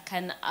here.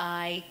 Can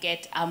I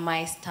get a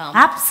my stamp?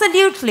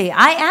 Absolutely.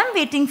 I am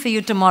waiting for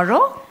you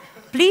tomorrow.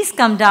 Please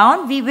come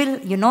down. We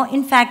will,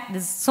 in fact,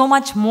 there's so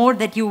much more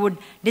that you would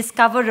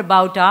discover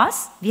about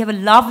us. We have a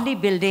lovely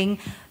building.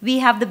 We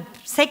have the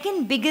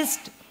second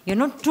biggest,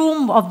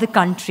 tomb of the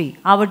country.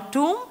 Our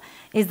tomb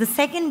is the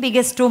second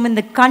biggest tomb in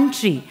the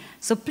country.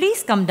 So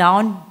please come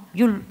down.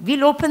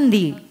 We'll open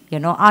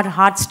our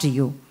hearts to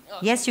you.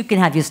 Okay. Yes, you can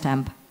have your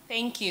stamp.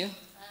 Thank you.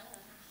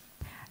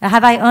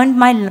 Have I earned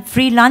my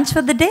free lunch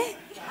for the day?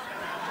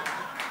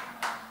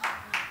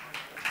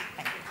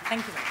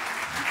 Thank you.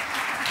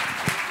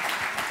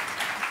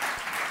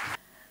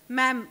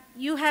 Ma'am,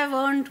 you have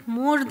earned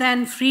more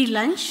than free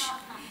lunch.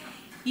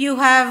 You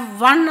have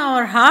won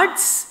our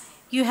hearts.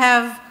 You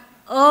have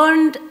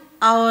earned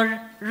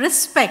our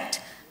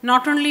respect,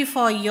 not only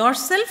for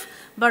yourself,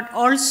 but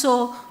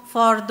also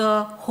for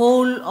the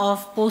whole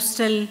of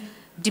Postal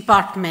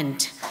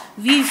Department.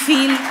 We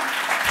feel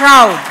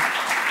proud.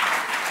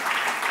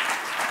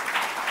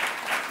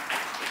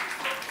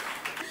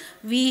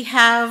 We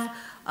have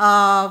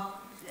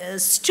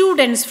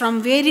students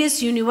from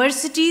various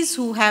universities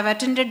who have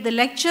attended the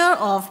lecture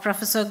of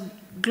Professor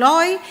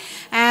Gloy,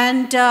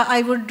 and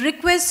I would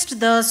request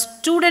the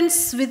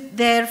students with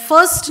their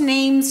first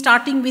name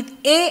starting with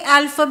A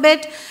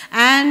alphabet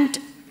and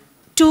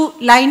to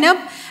line up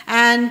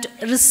and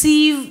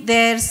receive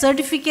their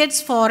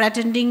certificates for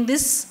attending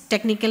this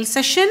technical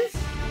session.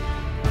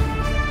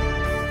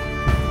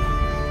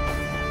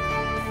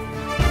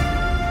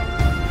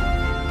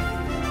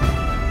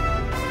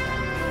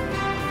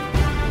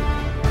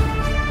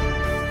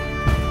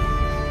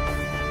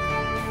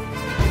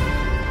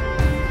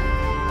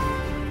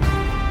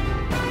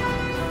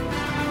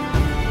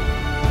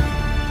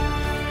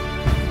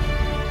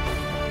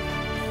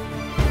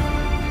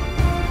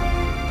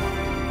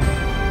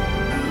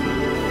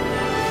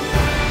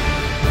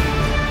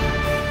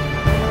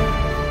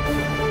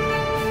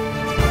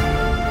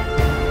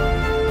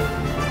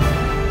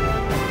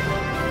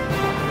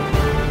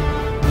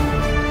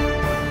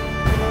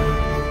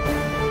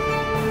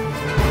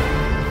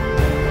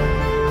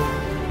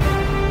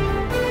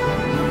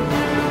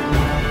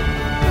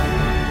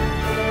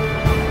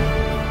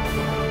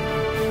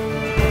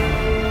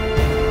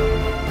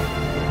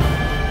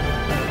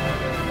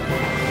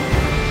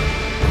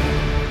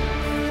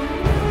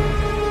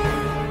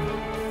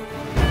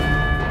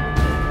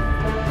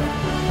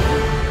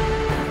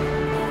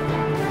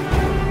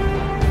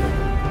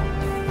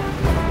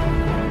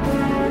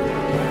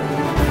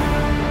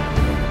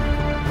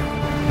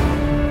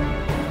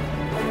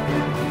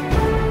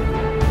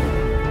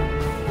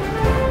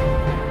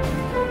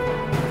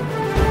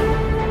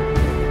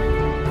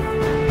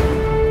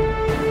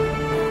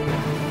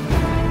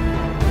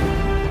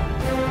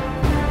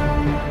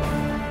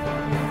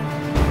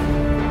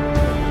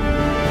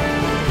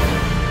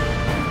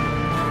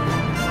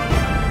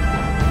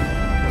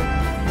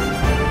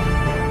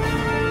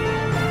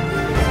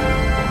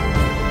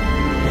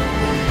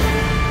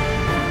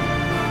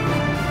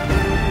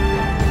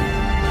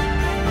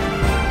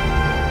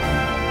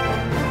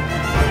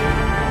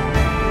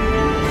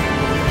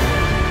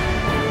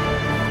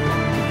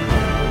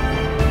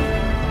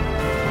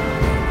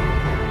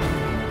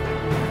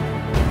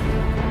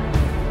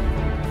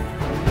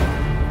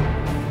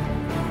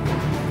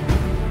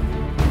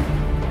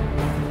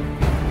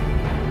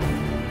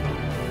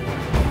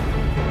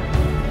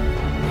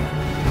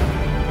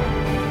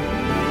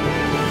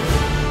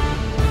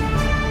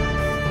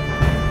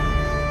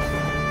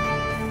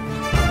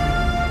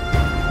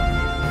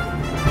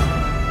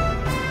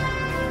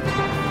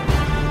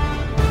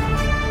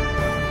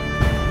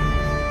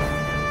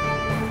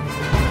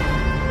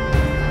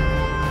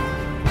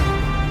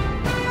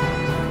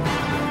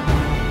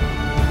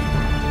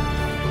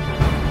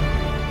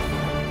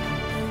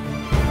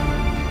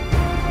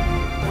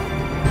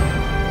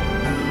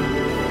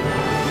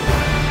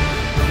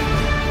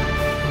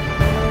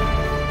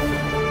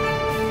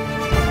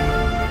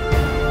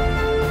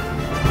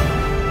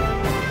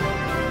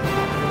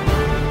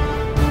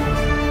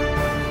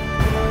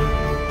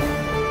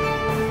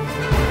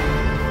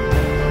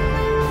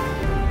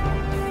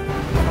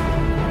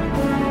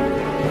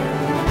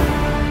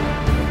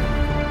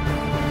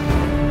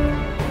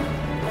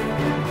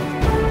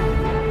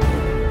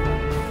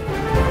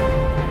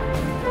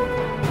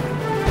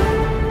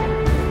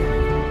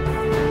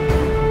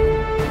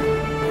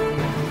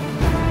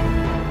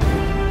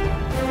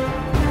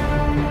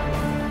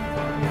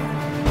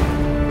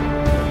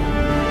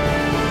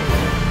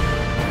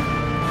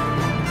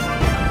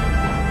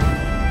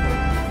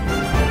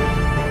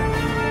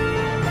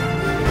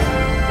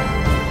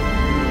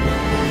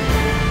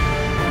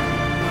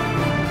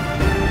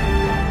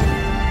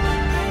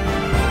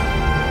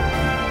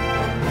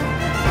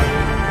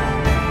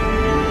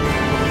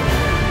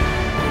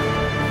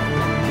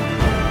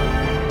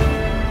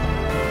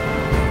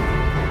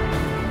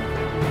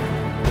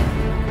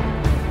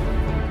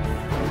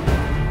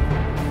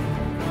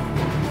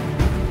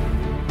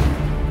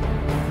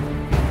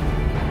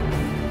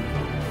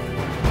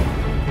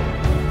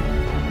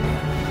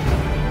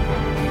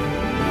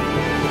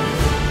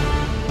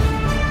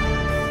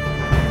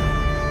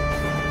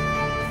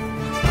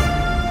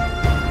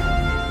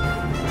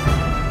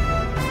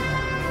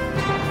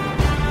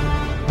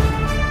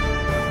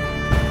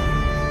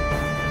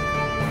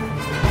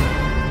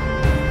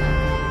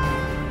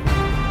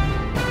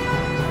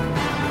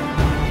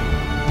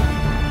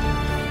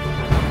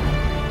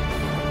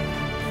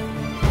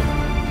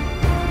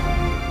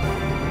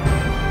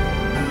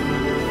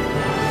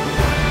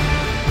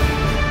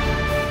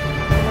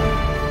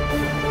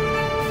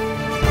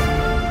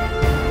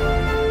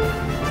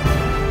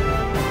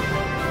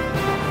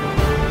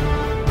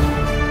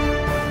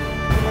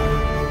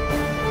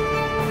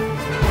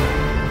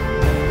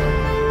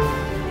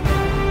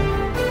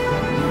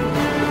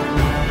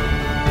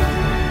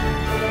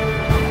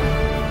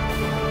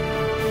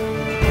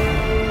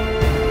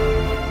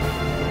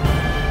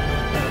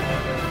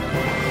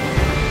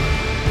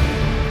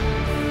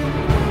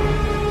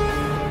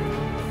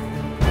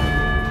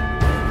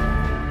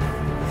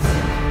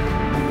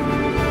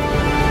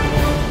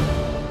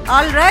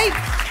 All right.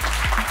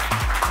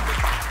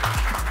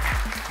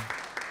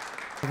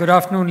 Good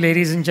afternoon,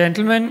 ladies and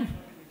gentlemen.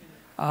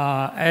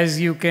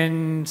 As you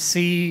can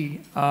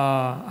see,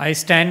 I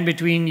stand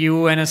between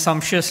you and a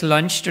sumptuous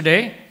lunch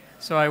today,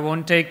 so I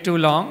won't take too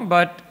long,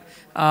 but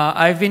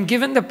I've been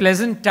given the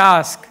pleasant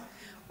task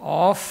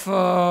of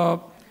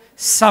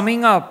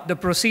summing up the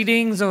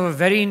proceedings of a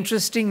very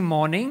interesting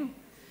morning.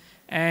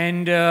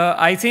 And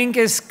I think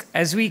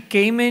as we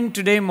came in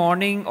today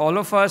morning, all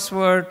of us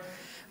were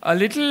a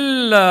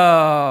little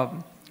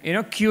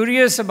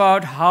curious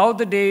about how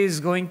the day is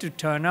going to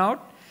turn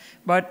out.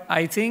 But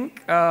I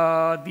think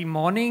the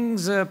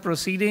morning's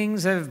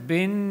proceedings have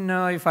been,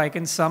 if I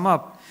can sum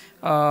up,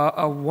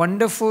 a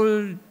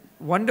wonderfully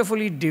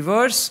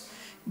diverse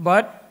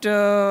but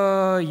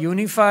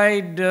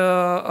unified,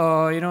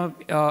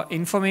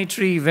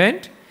 informatory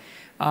event.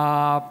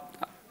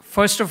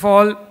 First of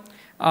all,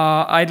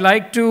 I'd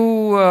like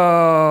to,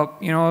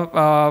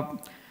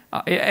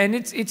 and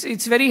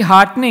it's very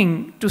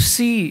heartening to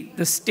see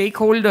the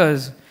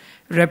stakeholders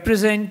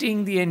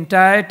representing the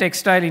entire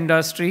textile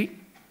industry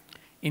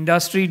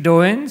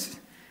doyens,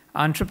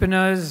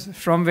 entrepreneurs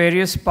from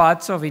various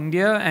parts of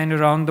India and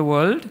around the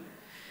world,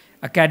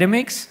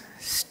 academics,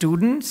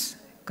 students,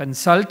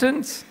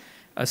 consultants,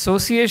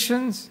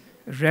 associations,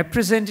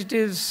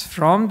 representatives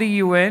from the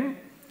UN,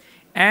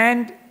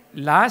 and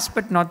last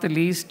but not the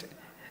least,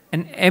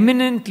 an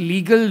eminent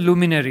legal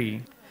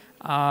luminary.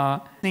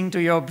 Listening to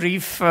your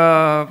brief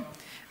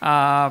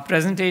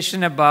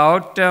presentation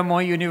about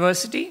Moi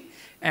University,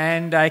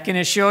 and I can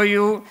assure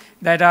you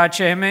that our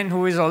chairman,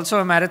 who is also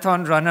a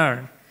marathon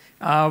runner,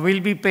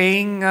 will be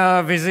paying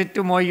a visit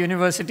to Moi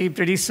University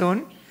pretty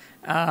soon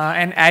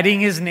and adding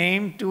his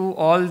name to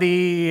all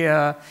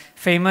the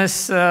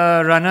famous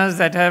runners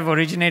that have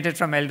originated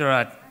from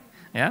Eldoret.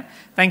 Yeah?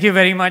 Thank you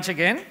very much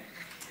again.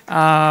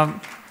 And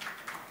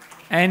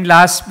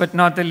last but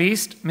not the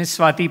least, Ms.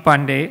 Swati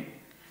Pandey,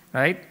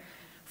 right,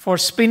 for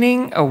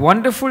spinning a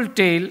wonderful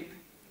tale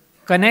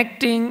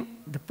connecting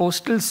the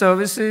postal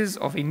services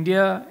of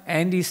India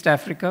and East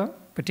Africa,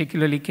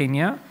 particularly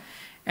Kenya,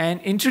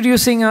 and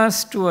introducing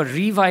us to a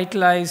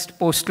revitalized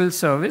postal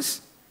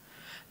service.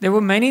 There were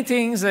many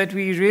things that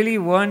we really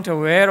weren't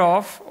aware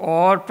of,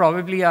 or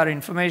probably our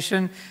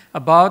information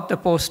about the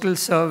postal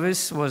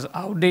service was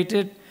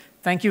outdated.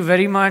 Thank you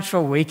very much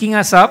for waking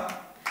us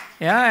up.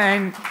 Yeah,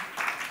 and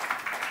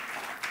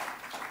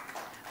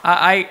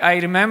I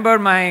remember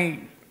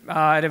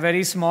at a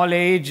very small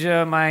age,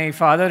 my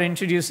father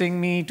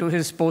introducing me to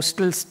his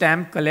postal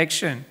stamp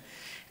collection.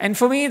 And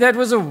for me, that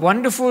was a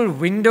wonderful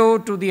window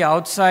to the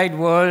outside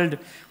world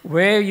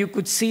where you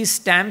could see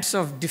stamps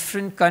of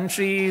different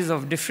countries,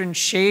 of different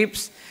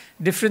shapes,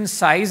 different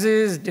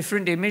sizes,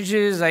 different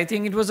images. I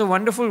think it was a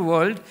wonderful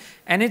world.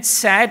 And it's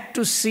sad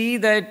to see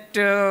that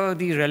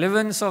the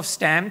relevance of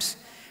stamps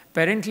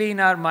apparently in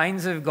our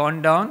minds have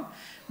gone down.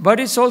 But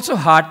it's also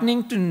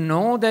heartening to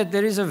know that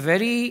there is a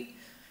very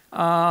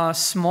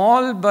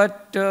small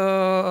but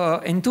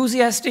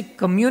enthusiastic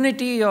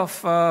community of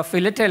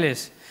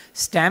philatelists,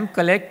 stamp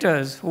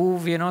collectors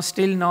who've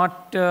still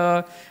not,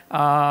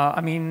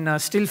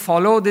 still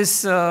follow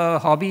this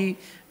hobby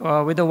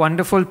with a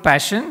wonderful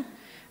passion.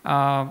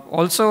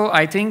 Also,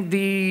 I think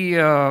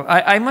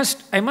I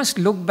must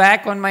look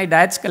back on my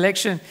dad's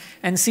collection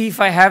and see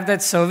if I have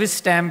that service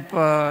stamp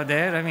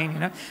there. I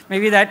mean,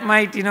 maybe that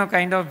might,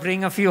 kind of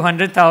bring a few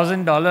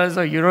 $100,000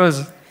 or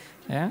euros.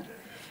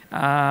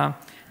 Yeah.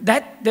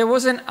 That there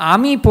was an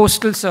army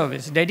postal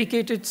service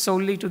dedicated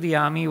solely to the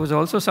army was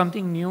also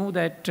something new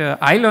that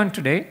I learned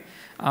today.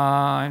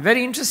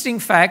 Very interesting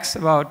facts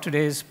about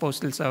today's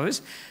postal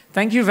service.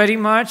 Thank you very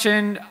much,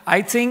 and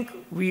I think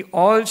we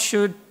all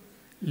should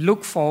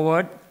look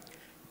forward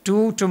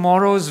to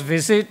tomorrow's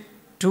visit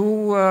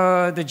to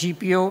the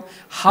GPO.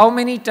 How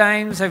many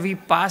times have we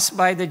passed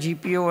by the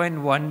GPO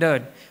and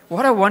wondered,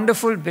 what a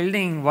wonderful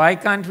building, why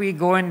can't we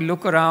go and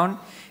look around?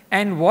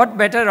 And what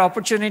better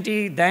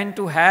opportunity than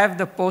to have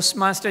the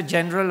Postmaster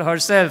General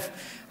herself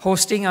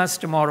hosting us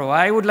tomorrow.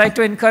 I would like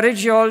to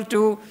encourage you all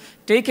to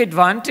take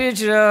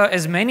advantage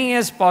as many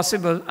as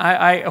possible.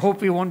 I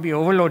hope we won't be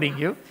overloading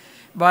you.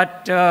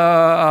 But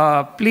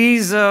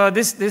please,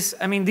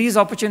 these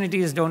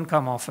opportunities don't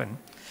come often.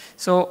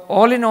 So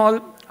all in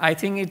all, I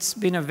think it's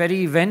been a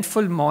very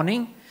eventful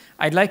morning.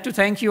 I'd like to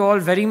thank you all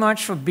very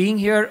much for being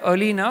here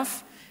early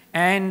enough,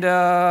 and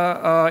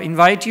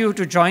invite you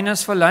to join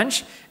us for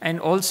lunch. And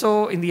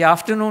also in the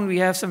afternoon, we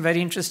have some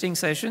very interesting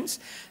sessions.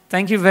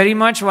 Thank you very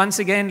much once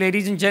again,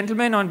 ladies and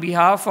gentlemen, on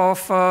behalf of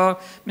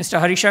Mr.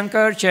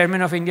 Harishankar,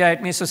 Chairman of India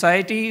ITME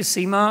Society,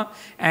 Seema,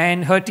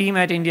 and her team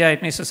at India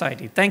ITME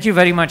Society. Thank you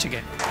very much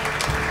again.